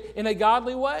endure it in a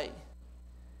godly way.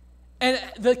 And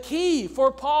the key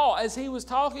for Paul, as he was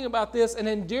talking about this and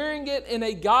enduring it in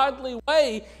a godly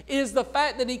way, is the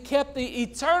fact that he kept the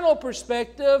eternal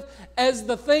perspective as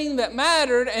the thing that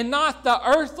mattered and not the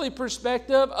earthly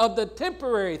perspective of the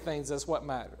temporary things that's what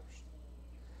matters.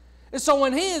 And so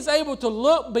when he is able to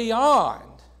look beyond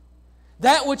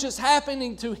that which is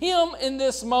happening to him in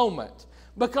this moment,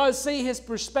 because, see, his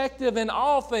perspective in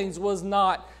all things was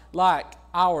not like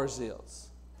ours is,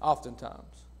 oftentimes.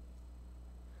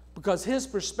 Because his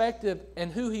perspective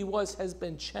and who he was has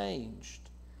been changed.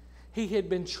 He had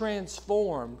been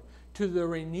transformed to the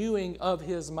renewing of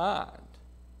his mind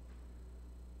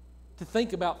to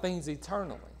think about things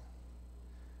eternally.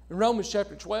 In Romans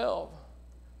chapter 12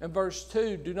 and verse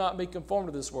 2, do not be conformed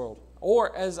to this world.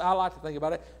 Or, as I like to think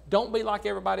about it, don't be like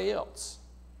everybody else.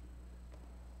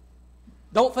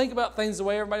 Don't think about things the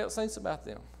way everybody else thinks about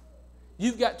them.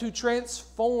 You've got to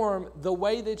transform the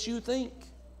way that you think.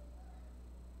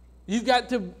 You've got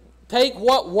to take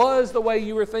what was the way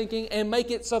you were thinking and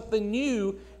make it something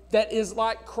new that is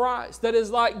like Christ, that is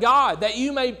like God, that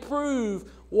you may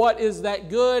prove what is that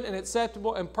good and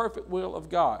acceptable and perfect will of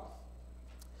God.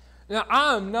 Now,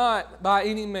 I'm not by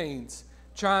any means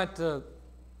trying to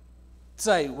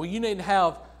say, well, you need to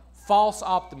have false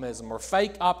optimism or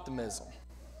fake optimism.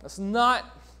 That's not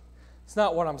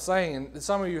what I'm saying.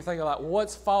 Some of you are thinking like,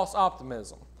 what's false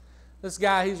optimism? This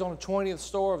guy, he's on the 20th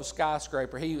floor of a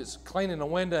skyscraper. He was cleaning a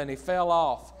window and he fell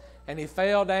off. And he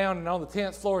fell down, and on the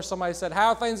 10th floor, somebody said, how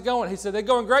are things going? He said, they're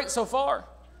going great so far.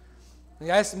 And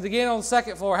he asked him again on the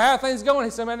 2nd floor, how are things going?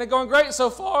 He said, man, they're going great so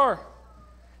far.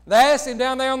 They asked him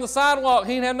down there on the sidewalk.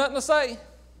 He didn't have nothing to say.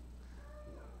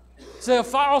 So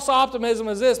false optimism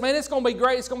is this, man, it's going to be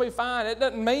great, it's going to be fine. It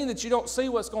doesn't mean that you don't see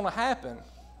what's going to happen.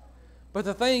 But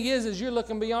the thing is you're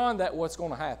looking beyond that, what's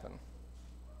going to happen.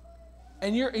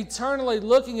 And you're eternally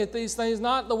looking at these things,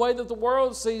 not the way that the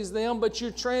world sees them, but you're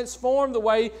transformed the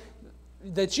way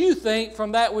that you think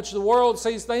from that which the world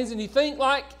sees things, and you think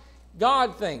like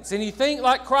God thinks, and you think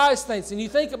like Christ thinks, and you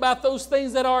think about those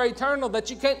things that are eternal that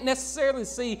you can't necessarily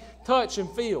see, touch, and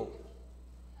feel.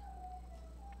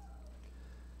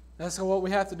 That's what we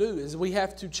have to do, is we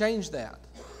have to change that.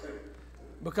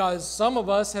 Because some of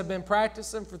us have been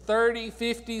practicing for 30,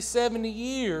 50, 70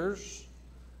 years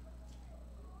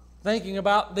thinking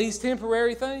about these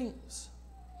temporary things.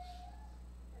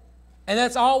 And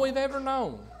that's all we've ever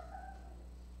known.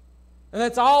 And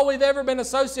that's all we've ever been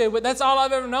associated with. That's all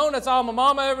I've ever known. That's all my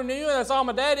mama ever knew. And that's all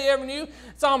my daddy ever knew.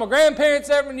 That's all my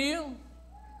grandparents ever knew.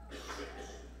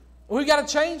 We've got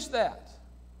to change that.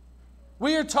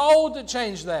 We are told to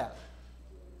change that.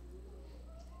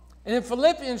 And in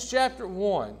Philippians chapter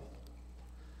 1,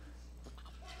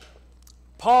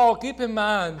 Paul, keep in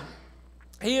mind,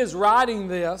 he is writing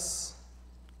this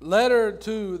letter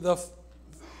to the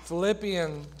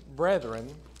Philippian brethren.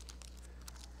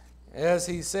 As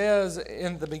he says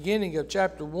in the beginning of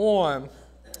chapter 1,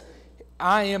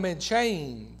 I am in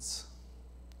chains.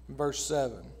 verse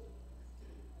 7.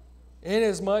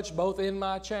 Inasmuch both in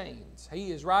my chains.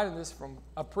 He is writing this from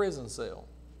a prison cell.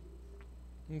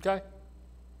 Okay?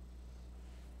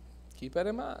 Keep that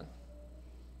in mind.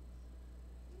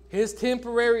 His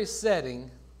temporary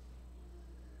setting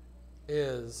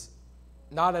is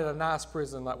not at a nice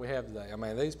prison like we have today. I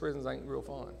mean, these prisons ain't real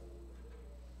fun.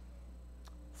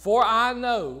 For I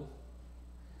know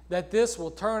that this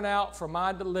will turn out for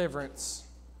my deliverance.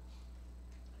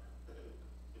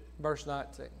 Verse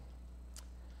 19.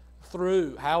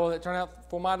 How will it turn out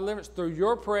for my deliverance? Through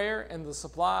your prayer and the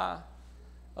supply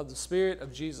of the Spirit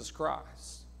of Jesus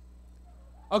Christ.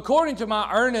 According to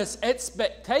my earnest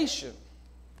expectation.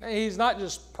 He's not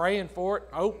just praying for it,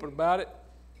 hoping about it.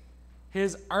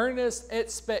 His earnest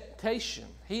expectation.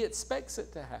 He expects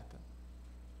it to happen.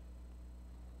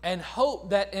 And hope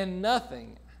that in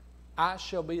nothing I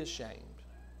shall be ashamed.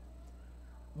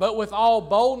 But with all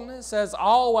boldness, as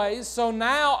always, so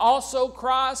now also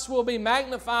Christ will be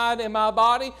magnified in my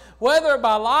body, whether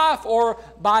by life or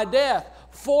by death.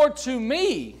 For to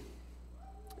me,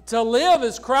 to live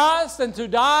is Christ, and to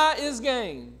die is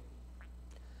gain.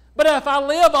 But if I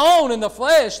live on in the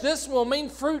flesh, this will mean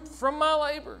fruit from my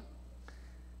labor.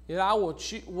 Yet I will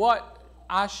what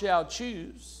I shall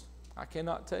choose, I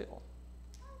cannot tell.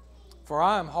 For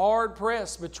I am hard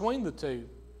pressed between the two,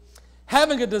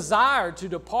 having a desire to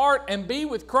depart and be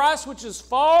with Christ, which is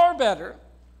far better.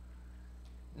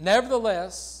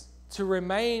 Nevertheless, to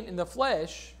remain in the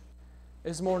flesh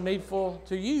is more needful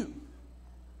to you.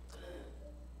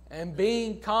 And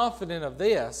being confident of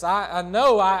this, I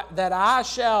know that I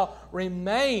shall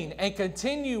remain and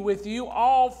continue with you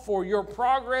all for your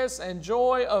progress and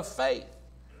joy of faith,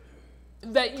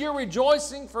 that your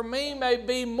rejoicing for me may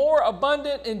be more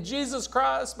abundant in Jesus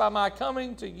Christ by my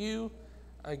coming to you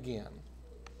again.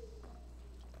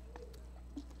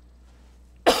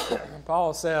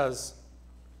 Paul says,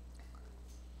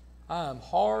 I am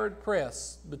hard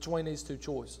pressed between these two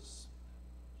choices.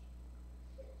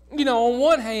 You know, on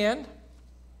one hand,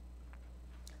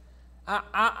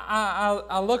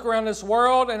 I look around this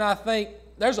world and I think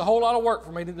there's a whole lot of work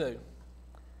for me to do.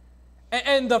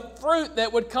 And the fruit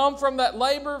that would come from that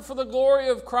labor for the glory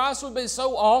of Christ would be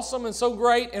so awesome and so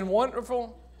great and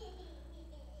wonderful.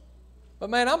 But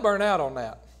man, I'm burnt out on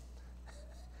that.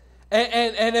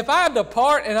 And if I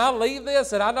depart and I leave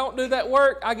this and I don't do that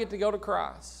work, I get to go to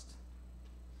Christ.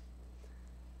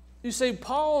 You see,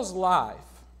 Paul's life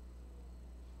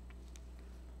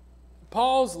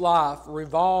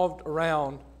revolved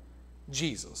around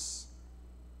Jesus.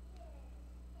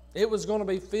 It was going to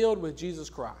be filled with Jesus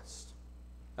Christ.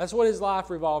 That's what his life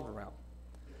revolved around.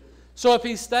 So if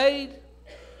he stayed,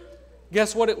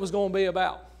 guess what it was going to be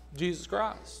about? Jesus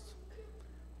Christ.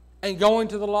 And going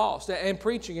to the lost, and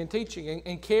preaching and teaching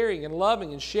and caring and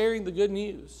loving and sharing the good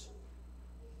news.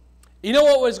 You know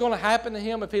what was going to happen to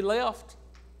him if he left?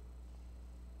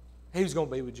 He was going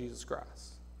to be with Jesus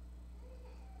Christ.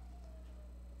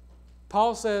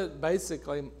 Paul said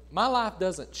basically, my life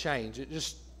doesn't change. It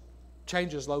just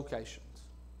changes locations.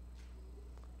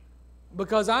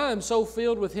 Because I am so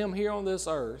filled with him here on this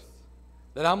earth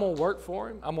that I'm going to work for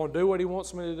him. I'm going to do what he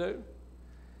wants me to do.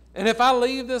 And if I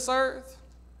leave this earth,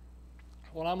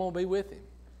 well, I'm going to be with him.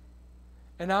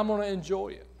 And I'm going to enjoy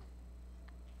it.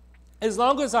 As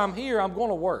long as I'm here, I'm going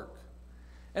to work.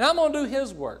 And I'm going to do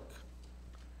his work.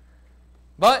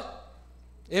 But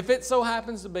if it so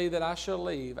happens to be that I shall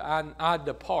leave, I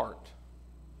depart,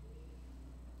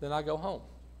 then I go home.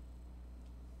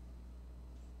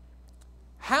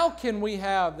 How can we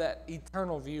have that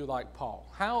eternal view like Paul?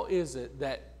 How is it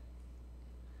that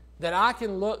I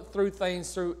can look through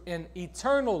things through an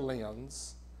eternal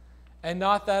lens and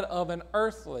not that of an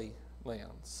earthly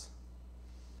lens?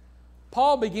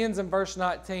 Paul begins in verse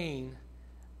 19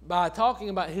 by talking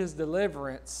about his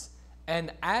deliverance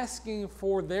and asking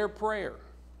for their prayer.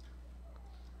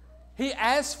 He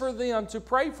asked for them to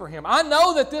pray for him. I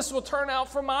know that this will turn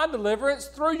out for my deliverance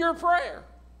through your prayer.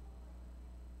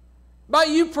 By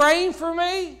you praying for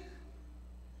me.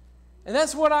 And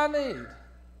that's what I need.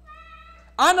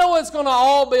 I know it's going to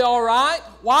all be all right.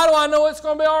 Why do I know it's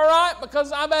going to be all right?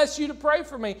 Because I've asked you to pray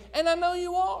for me. And I know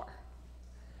you are.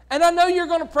 And I know you're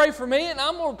going to pray for me, and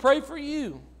I'm going to pray for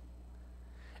you.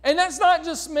 And that's not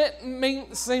just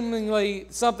seemingly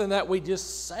something that we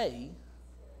just say,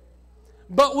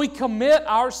 but we commit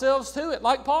ourselves to it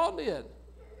like Paul did.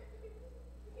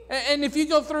 And if you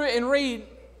go through it and read,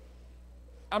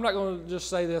 I'm not going to just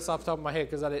say this off the top of my head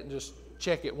because I didn't just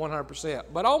check it 100%,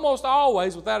 but almost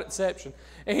always, without exception,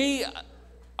 he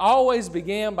always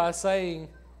began by saying,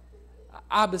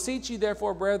 I beseech you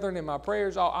therefore, brethren, in my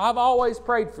prayers, I've always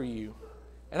prayed for you.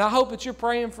 And I hope that you're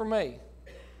praying for me.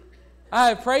 I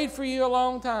have prayed for you a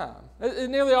long time. It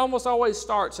nearly almost always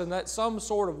starts in that some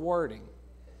sort of wording.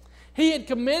 He had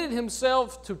committed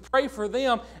himself to pray for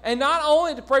them, and not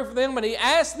only to pray for them, but he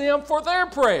asked them for their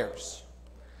prayers.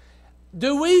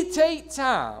 Do we take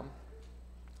time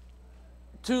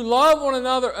to love one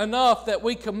another enough that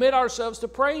we commit ourselves to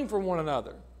praying for one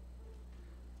another?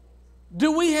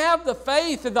 Do we have the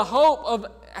faith and the hope of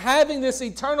having this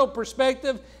eternal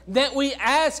perspective that we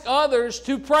ask others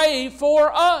to pray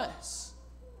for us?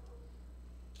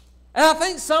 And I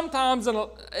think sometimes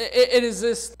it is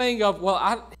this thing of, well,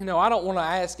 I don't want to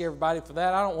ask everybody for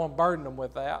that. I don't want to burden them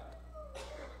with that.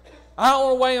 I don't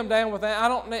want to weigh them down with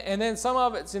that. And then some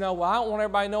of it's, well, I don't want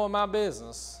everybody knowing my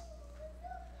business.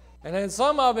 And then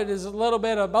some of it is a little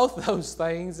bit of both those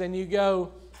things, and you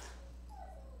go,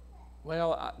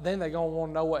 well, then they're going to want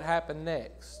to know what happened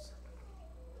next.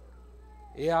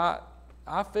 Yeah,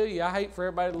 I feel you. I hate for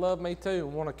everybody to love me too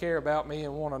and want to care about me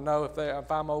and want to know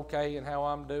if I'm okay and how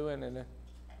I'm doing. And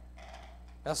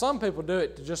now some people do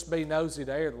it to just be nosy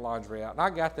to air the laundry out. And I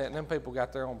got that, and them people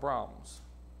got their own problems.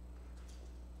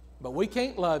 But we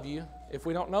can't love you if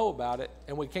we don't know about it,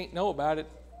 and we can't know about it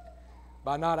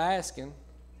by not asking.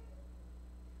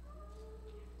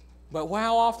 But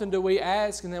how often do we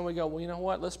ask and then we go, well, you know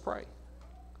what, let's pray.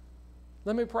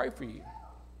 Let me pray for you.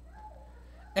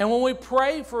 And when we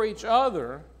pray for each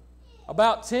other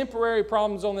about temporary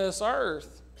problems on this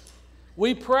earth,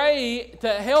 we pray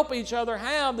to help each other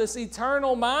have this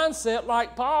eternal mindset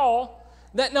like Paul,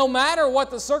 that no matter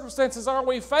what the circumstances are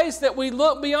we face, that we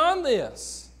look beyond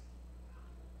this.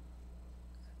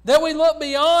 That we look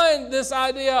beyond this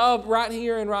idea of right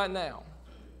here and right now.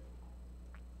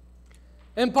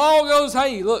 And Paul goes,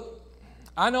 hey, look,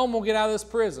 I know I'm going to get out of this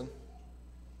prison.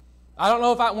 I don't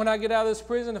know when I get out of this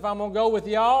prison, if I'm going to go with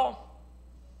y'all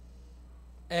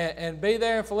and be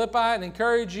there in Philippi and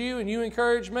encourage you and you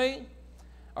encourage me,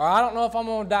 or I don't know if I'm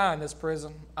going to die in this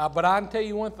prison. But I can tell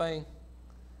you one thing,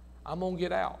 I'm going to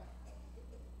get out.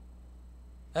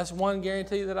 That's one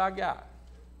guarantee that I got.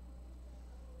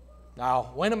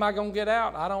 Now, when am I going to get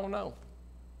out? I don't know.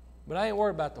 But I ain't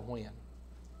worried about the when.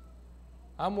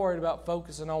 I'm worried about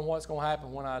focusing on what's going to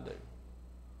happen when I do.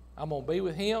 I'm going to be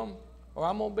with Him or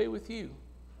I'm going to be with you.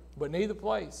 But neither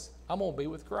place, I'm going to be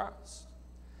with Christ.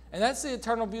 And that's the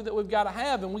eternal view that we've got to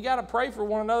have, and we've got to pray for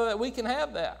one another that we can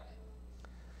have that.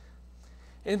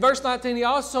 In verse 19, he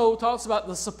also talks about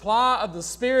the supply of the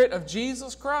Spirit of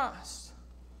Jesus Christ.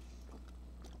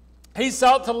 He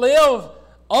sought to live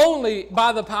only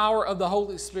by the power of the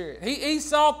Holy Spirit. He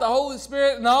sought the Holy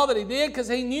Spirit in all that he did because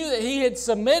he knew that he had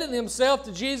submitted himself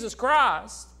to Jesus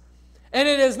Christ. And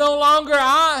it is no longer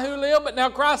I who live, but now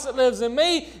Christ that lives in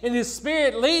me, and His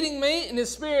Spirit leading me, and His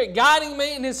Spirit guiding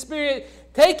me, and His Spirit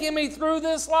taking me through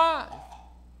this life.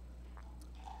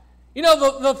 You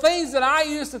know, the things that I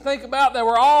used to think about that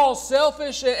were all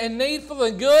selfish and needful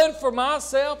and good for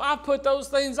myself, I put those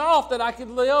things off that I could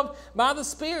live by the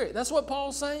Spirit. That's what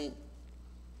Paul's saying.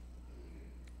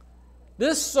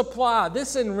 This supply,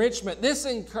 this enrichment, this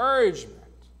encouragement,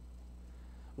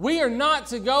 we are not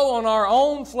to go on our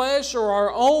own flesh or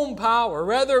our own power,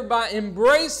 rather by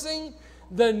embracing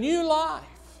the new life,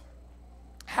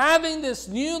 having this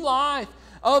new life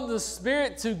of the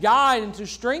Spirit to guide and to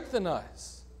strengthen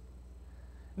us.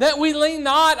 That we lean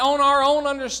not on our own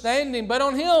understanding, but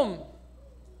on Him.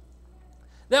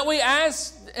 That we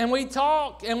ask and we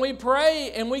talk and we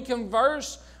pray and we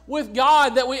converse with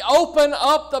God. That we open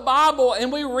up the Bible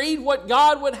and we read what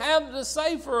God would have to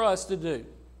say for us to do.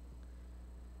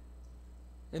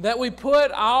 And that we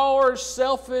put our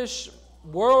selfish,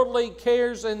 worldly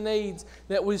cares and needs,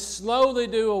 that we slowly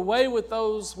do away with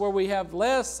those where we have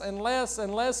less and less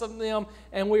and less of them,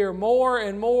 and we are more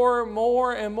and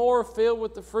more and more filled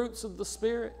with the fruits of the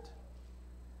Spirit.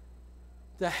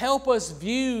 To help us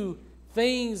view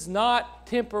things not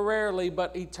temporarily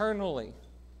but eternally.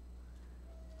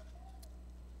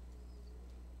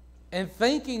 And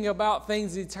thinking about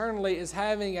things eternally is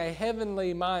having a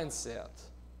heavenly mindset.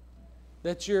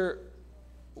 That you're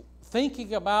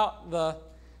thinking about the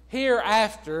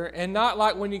hereafter, and not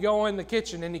like when you go in the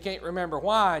kitchen and you can't remember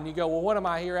why and you go, well, what am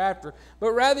I hereafter?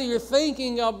 But rather you're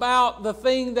thinking about the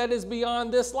thing that is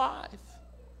beyond this life.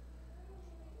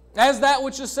 As that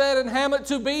which is said in Hamlet,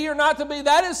 to be or not to be,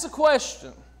 that is the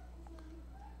question.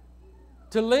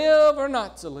 To live or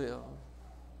not to live.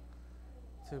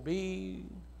 To be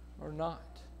or not.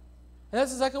 And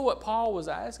that's exactly what Paul was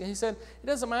asking. He said, it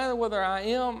doesn't matter whether I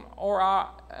am or I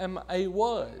am a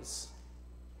was.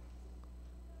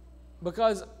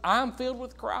 Because I'm filled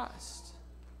with Christ.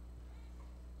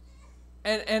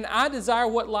 And I desire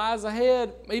what lies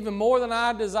ahead even more than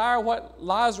I desire what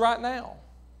lies right now.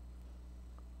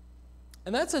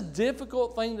 And that's a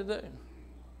difficult thing to do.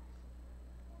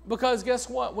 Because guess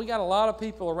what? We got a lot of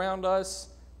people around us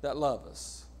that love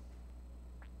us.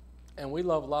 And we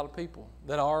love a lot of people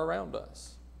that are around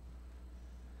us.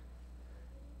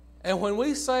 And when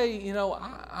we say, you know,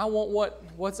 I want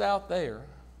what's out there,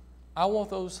 I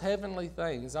want those heavenly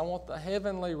things, I want the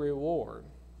heavenly reward,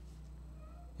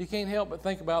 you can't help but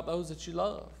think about those that you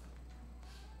love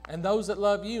and those that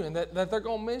love you and that they're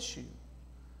going to miss you.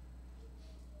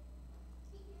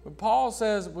 But Paul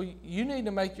says, well, you need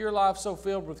to make your life so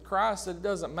filled with Christ that it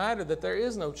doesn't matter, that there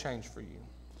is no change for you.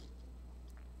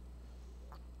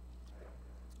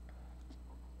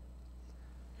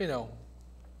 You know,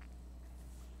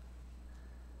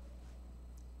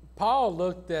 Paul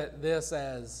looked at this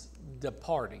as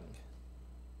departing.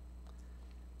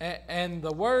 And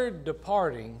the word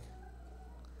departing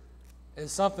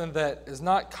is something that is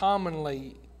not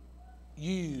commonly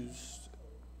used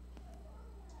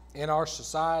in our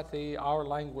society, our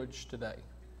language today.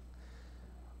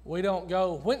 We don't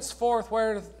go, "Whenceforth,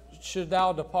 where should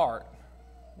thou depart?"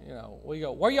 You know, we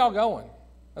go, "Where y'all going?"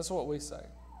 That's what we say.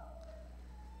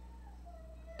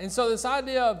 And so this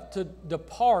idea of to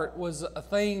depart was a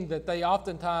thing that they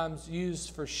oftentimes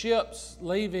used for ships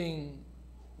leaving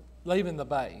the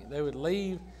bay. They would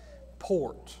leave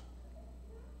port.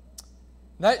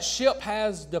 That ship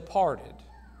has departed.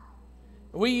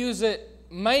 We use it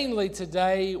mainly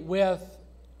today with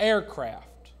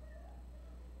aircraft.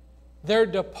 Their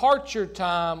departure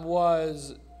time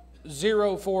was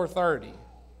 04:30.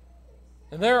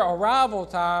 And their arrival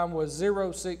time was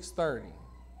 06:30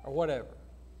 or whatever.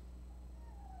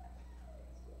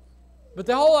 But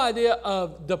the whole idea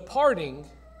of departing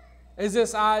is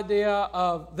this idea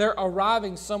of they're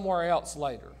arriving somewhere else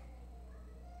later.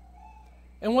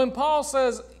 And when Paul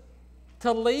says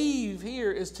to leave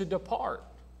here is to depart.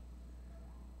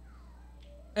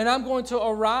 And I'm going to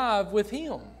arrive with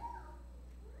him.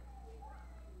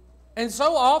 And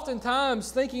so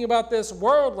oftentimes, thinking about this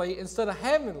worldly instead of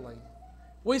heavenly,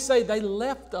 we say they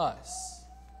left us.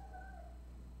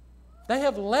 They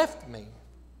have left me.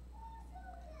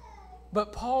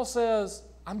 But Paul says,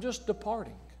 I'm just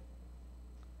departing.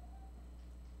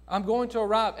 I'm going to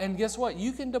arrive. And guess what?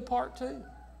 You can depart too.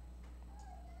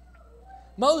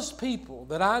 Most people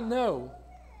that I know,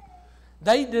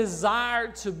 they desire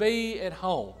to be at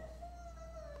home.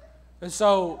 And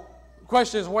so the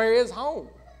question is, where is home?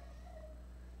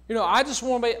 You know, I just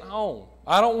want to be at home.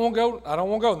 I don't want to go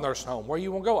to the nursing home. Where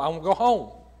you want to go? I want to go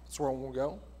home. That's where I want to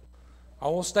go. I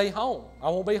want to stay home. I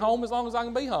want to be home as long as I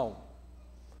can be home.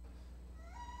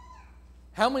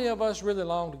 How many of us really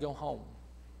long to go home?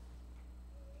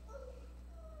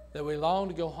 That we long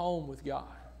to go home with God.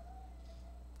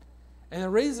 And the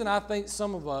reason I think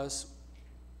some of us,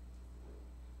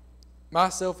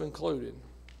 myself included,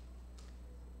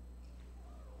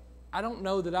 I don't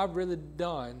know that I've really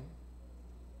done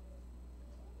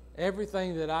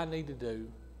everything that I need to do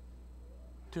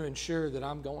to ensure that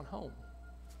I'm going home.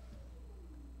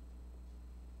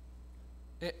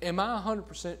 Am I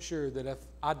 100% sure that if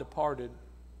I departed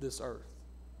this earth,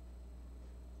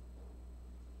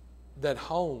 that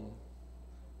home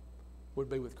would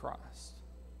be with Christ?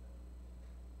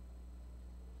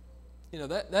 You know,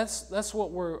 that's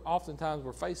what we're oftentimes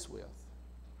we're faced with,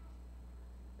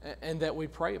 and that we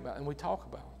pray about and we talk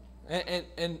about.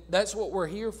 And that's what we're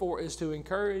here for, is to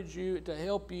encourage you, to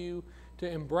help you, to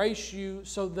embrace you,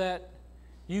 so that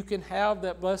you can have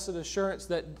that blessed assurance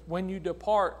that when you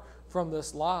depart from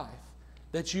this life,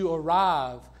 that you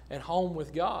arrive at home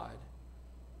with God.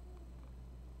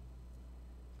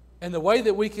 And the way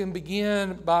that we can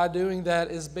begin by doing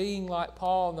that is being like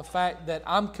Paul in the fact that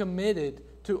I'm committed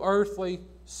to earthly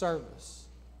service.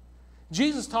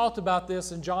 Jesus talked about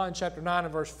this in John chapter 9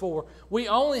 and verse 4. We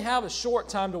only have a short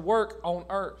time to work on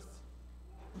earth.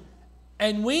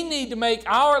 And we need to make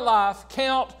our life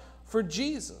count for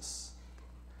Jesus.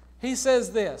 He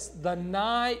says this, the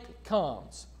night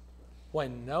comes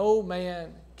when no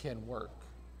man can work.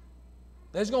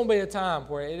 There's going to be a time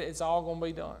where it's all going to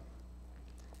be done.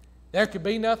 There could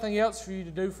be nothing else for you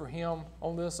to do for Him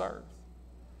on this earth.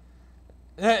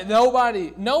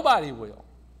 Nobody will.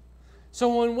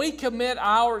 So when we commit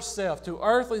ourselves to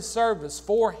earthly service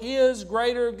for His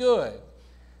greater good,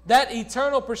 that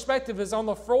eternal perspective is on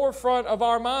the forefront of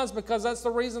our minds, because that's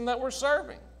the reason that we're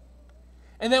serving.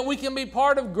 And that we can be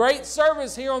part of great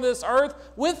service here on this earth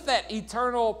with that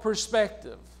eternal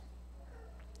perspective.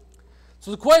 So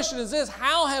the question is this: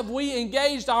 how have we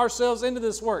engaged ourselves into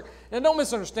this work? And don't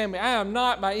misunderstand me, I am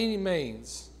not by any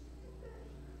means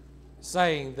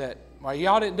saying that, well,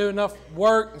 y'all didn't do enough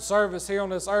work and service here on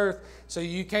this earth, so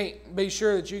you can't be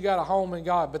sure that you got a home in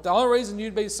God. But the only reason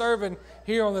you'd be serving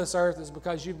here on this earth is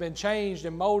because you've been changed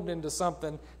and molded into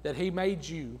something that He made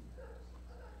you.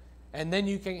 And then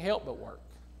you can't help but work.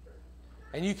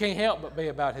 And you can't help but be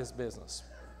about His business.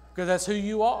 Because that's who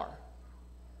you are.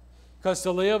 Because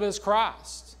to live is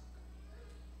Christ.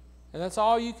 And that's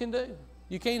all you can do.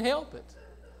 You can't help it.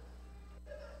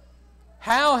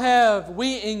 How have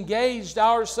we engaged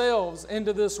ourselves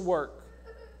into this work?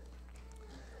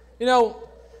 You know,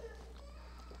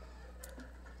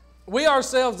 we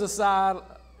ourselves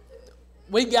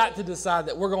we got to decide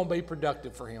that we're going to be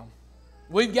productive for Him.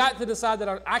 We've got to decide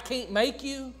that I can't make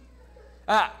you.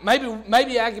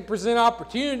 Maybe I can present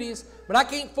opportunities, but I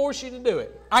can't force you to do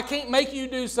it. I can't make you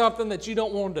do something that you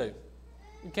don't want to do.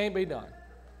 It can't be done.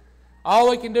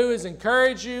 All we can do is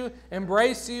encourage you,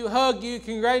 embrace you, hug you,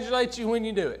 congratulate you when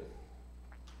you do it.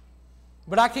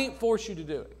 But I can't force you to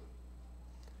do it.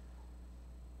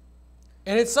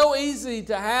 And it's so easy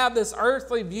to have this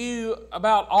earthly view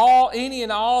about any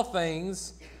and all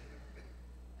things,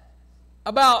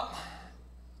 about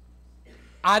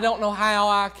I don't know how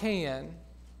I can,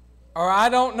 or I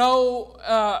don't know,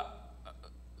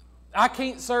 I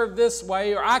can't serve this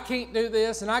way, or I can't do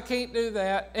this, and I can't do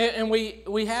that. And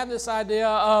we have this idea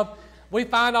of, we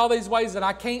find all these ways that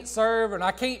I can't serve, and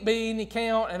I can't be any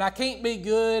count, and I can't be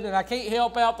good, and I can't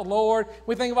help out the Lord.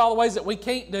 We think of all the ways that we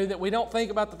can't do, that we don't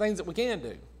think about the things that we can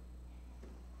do.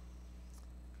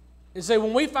 You see,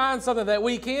 when we find something that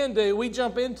we can do, we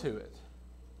jump into it.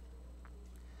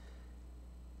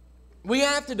 We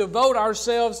have to devote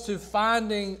ourselves to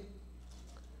finding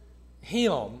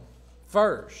Him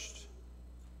first.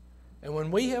 And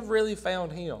when we have really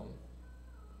found Him,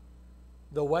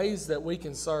 the ways that we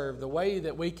can serve, the way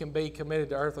that we can be committed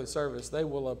to earthly service, they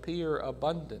will appear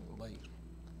abundantly.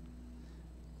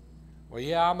 Well,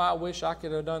 yeah, I might wish I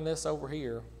could have done this over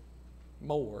here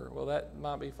more. Well, that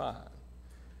might be fine.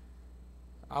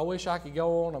 I wish I could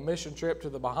go on a mission trip to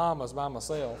the Bahamas by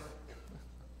myself.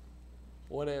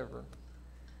 Whatever.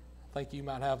 I think you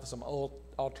might have some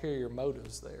ulterior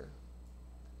motives there.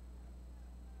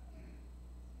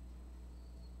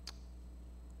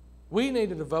 We need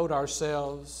to devote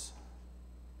ourselves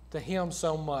to Him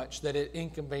so much that it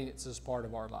inconveniences part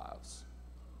of our lives.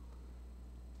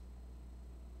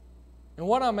 And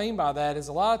what I mean by that is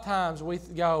a lot of times we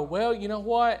go, well, you know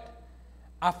what?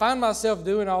 I find myself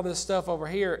doing all this stuff over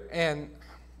here, and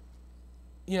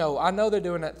you know, I know they're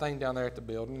doing that thing down there at the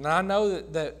building, and I know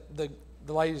that the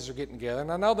ladies are getting together,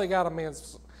 and I know they got a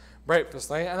men's breakfast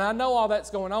thing, and I know all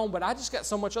that's going on, but I just got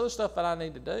so much other stuff that I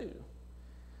need to do.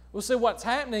 Well, see, what's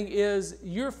happening is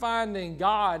you're finding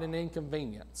God an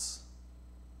inconvenience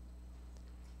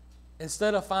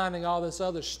instead of finding all this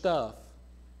other stuff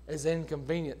as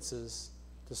inconveniences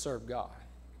to serve God.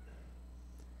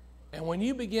 And when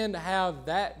you begin to have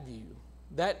that view,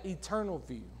 that eternal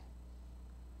view,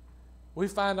 we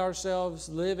find ourselves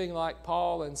living like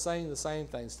Paul and saying the same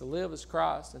things. To live is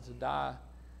Christ and to die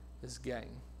is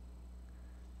gain.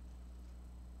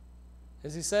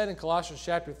 As he said in Colossians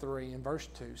chapter 3 and verse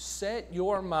 2, set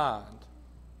your mind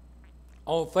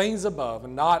on things above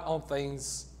and not on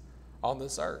things on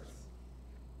this earth.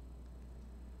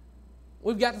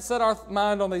 We've got to set our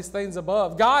mind on these things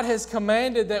above. God has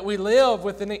commanded that we live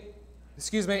with an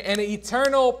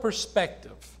eternal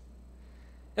perspective.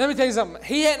 And let me tell you something.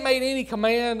 He hadn't made any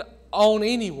command on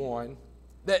anyone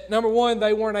that, number one,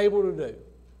 they weren't able to do.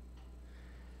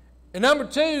 And number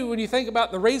two, when you think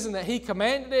about the reason that He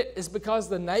commanded it, is because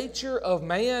the nature of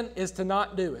man is to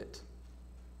not do it.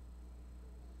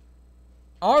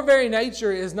 Our very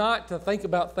nature is not to think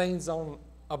about things on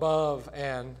above,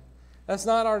 and that's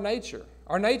not our nature.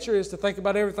 Our nature is to think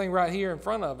about everything right here in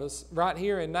front of us, right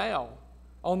here and now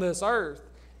on this earth,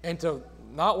 and to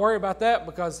not worry about that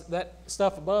because that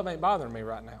stuff above ain't bothering me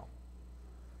right now.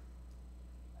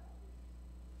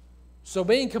 So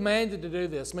being commanded to do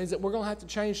this means that we're going to have to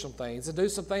change some things and do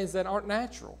some things that aren't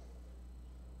natural,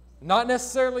 not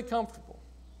necessarily comfortable,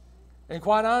 and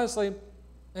quite honestly,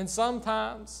 and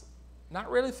sometimes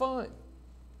not really fun.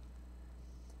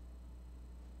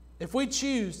 If we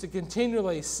choose to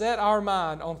continually set our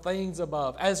mind on things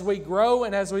above, as we grow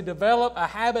and as we develop a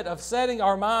habit of setting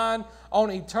our mind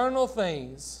on eternal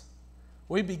things,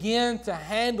 we begin to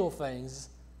handle things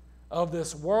of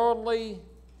this worldly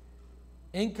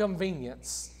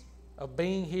inconvenience of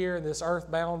being here in this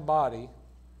earthbound body.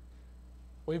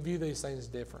 We view these things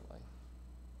differently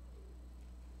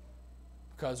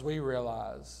because we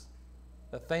realize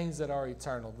the things that are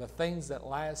eternal, the things that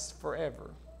last forever,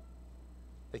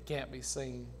 they can't be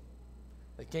seen,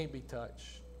 they can't be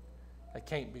touched, that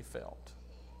can't be felt.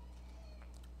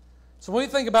 So when you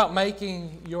think about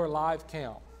making your life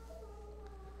count,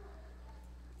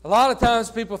 a lot of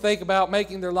times people think about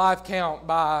making their life count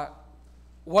by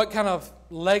what kind of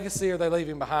legacy are they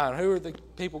leaving behind? Who are the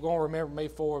people going to remember me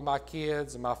for? My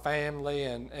kids and my family,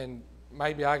 and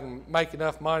maybe I can make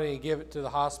enough money and give it to the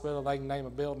hospital. They can name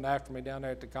a building after me down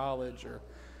there at the college or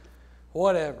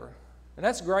whatever. And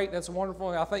that's great. That's wonderful.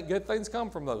 I think good things come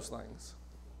from those things.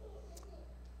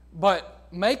 But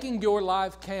making your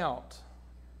life count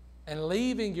and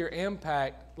leaving your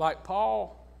impact, like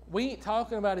Paul, we ain't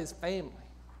talking about his family.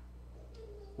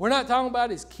 We're not talking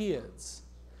about his kids.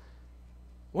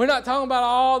 We're not talking about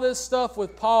all this stuff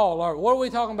with Paul. What are we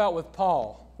talking about with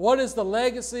Paul? What is the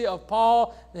legacy of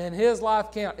Paul and his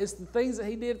life count? It's the things that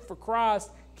he did for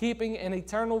Christ, keeping an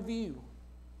eternal view.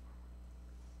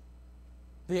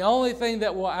 The only thing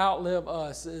that will outlive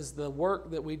us is the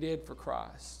work that we did for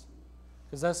Christ,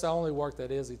 because that's the only work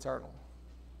that is eternal.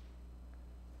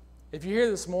 If you're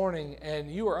here this morning and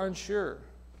you are unsure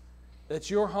that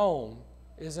your home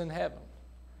is in heaven,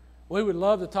 we would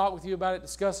love to talk with you about it,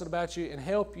 discuss it about you, and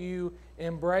help you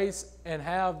embrace and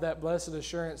have that blessed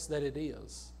assurance that it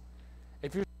is.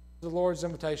 If you're the Lord's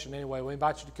invitation anyway, we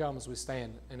invite you to come as we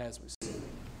stand and as we sing.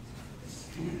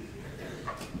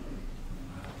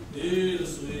 Hear the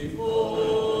sweet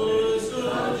voice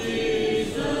of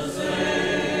Jesus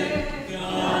say, "Come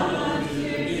unto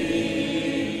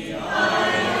me,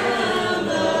 I am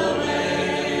the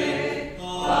way,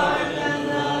 hearken and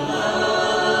the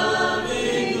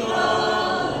loving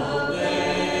God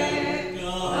obey,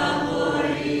 come for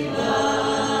He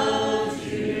loves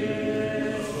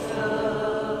you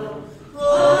so.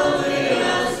 Only a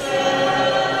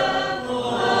step,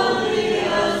 only a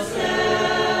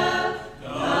step,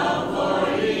 come for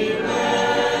He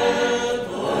read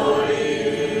for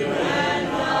you and I.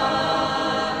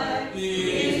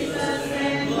 Jesus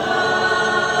and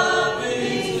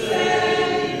loving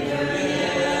Savior,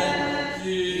 yet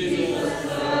Jesus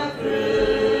the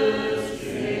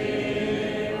crucified.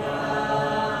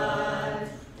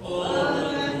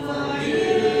 Open for you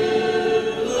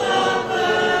the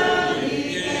pearly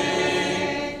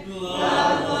gate,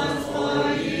 loved ones for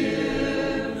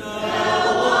you,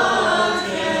 now one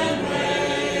can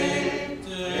wait.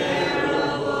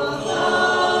 Terrible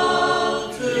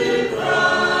call to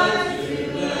Christ to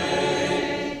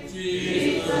lay,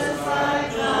 Jesus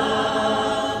Christ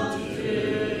come to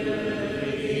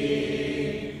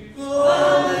thee.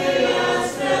 Only a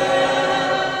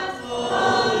step,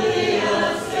 only a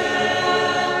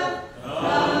step,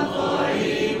 come for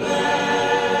He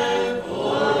bled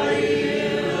for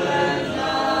you and I.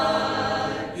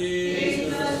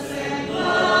 Jesus and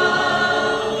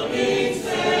loving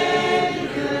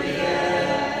Savior,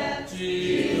 yet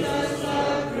Jesus the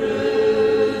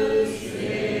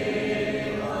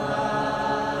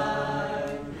crucified.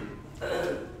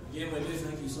 Again, we do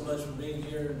thank you so much for being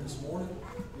here this morning.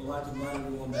 We'd like to invite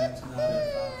everyone back tonight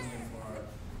at 5 p.m. for our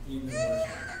evening worship.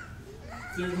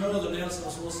 If there's no other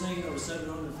announcements, we'll sing number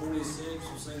 746.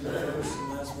 We'll sing the first and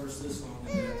last verse of this song,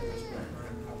 and then afterwards we'll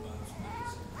burn our Bibles,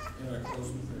 please. In our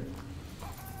closing prayer.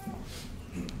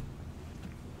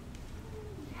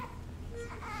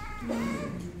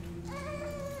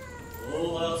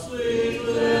 Oh, how sweet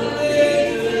will be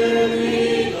to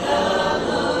meet the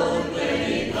Lord when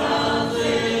He comes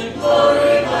in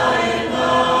glory by and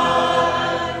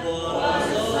by. What a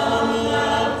song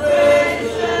of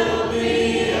praise will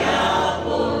be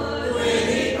outpoured when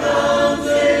He comes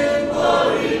in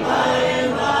glory by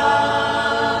and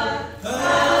by.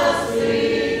 How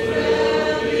sweet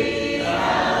will be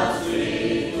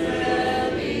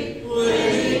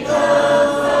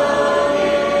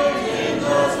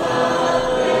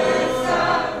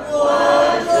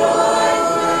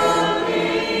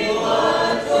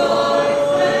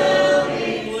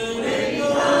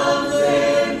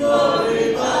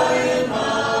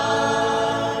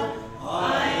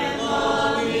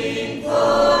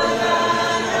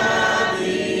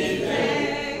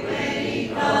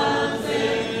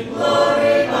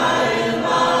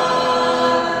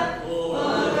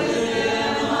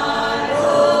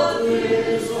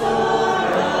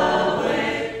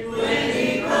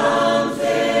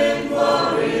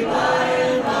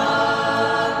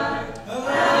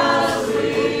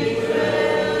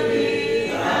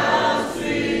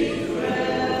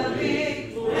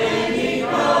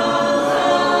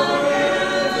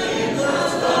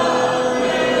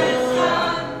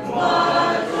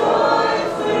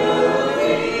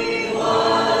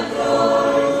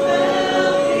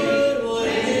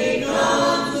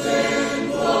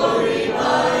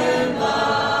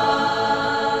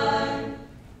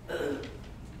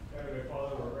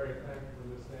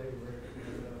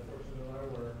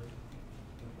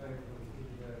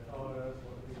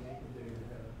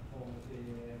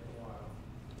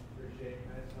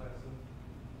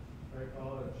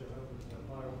knowledge of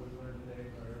what we learned today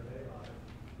in our everyday life.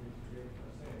 We forgive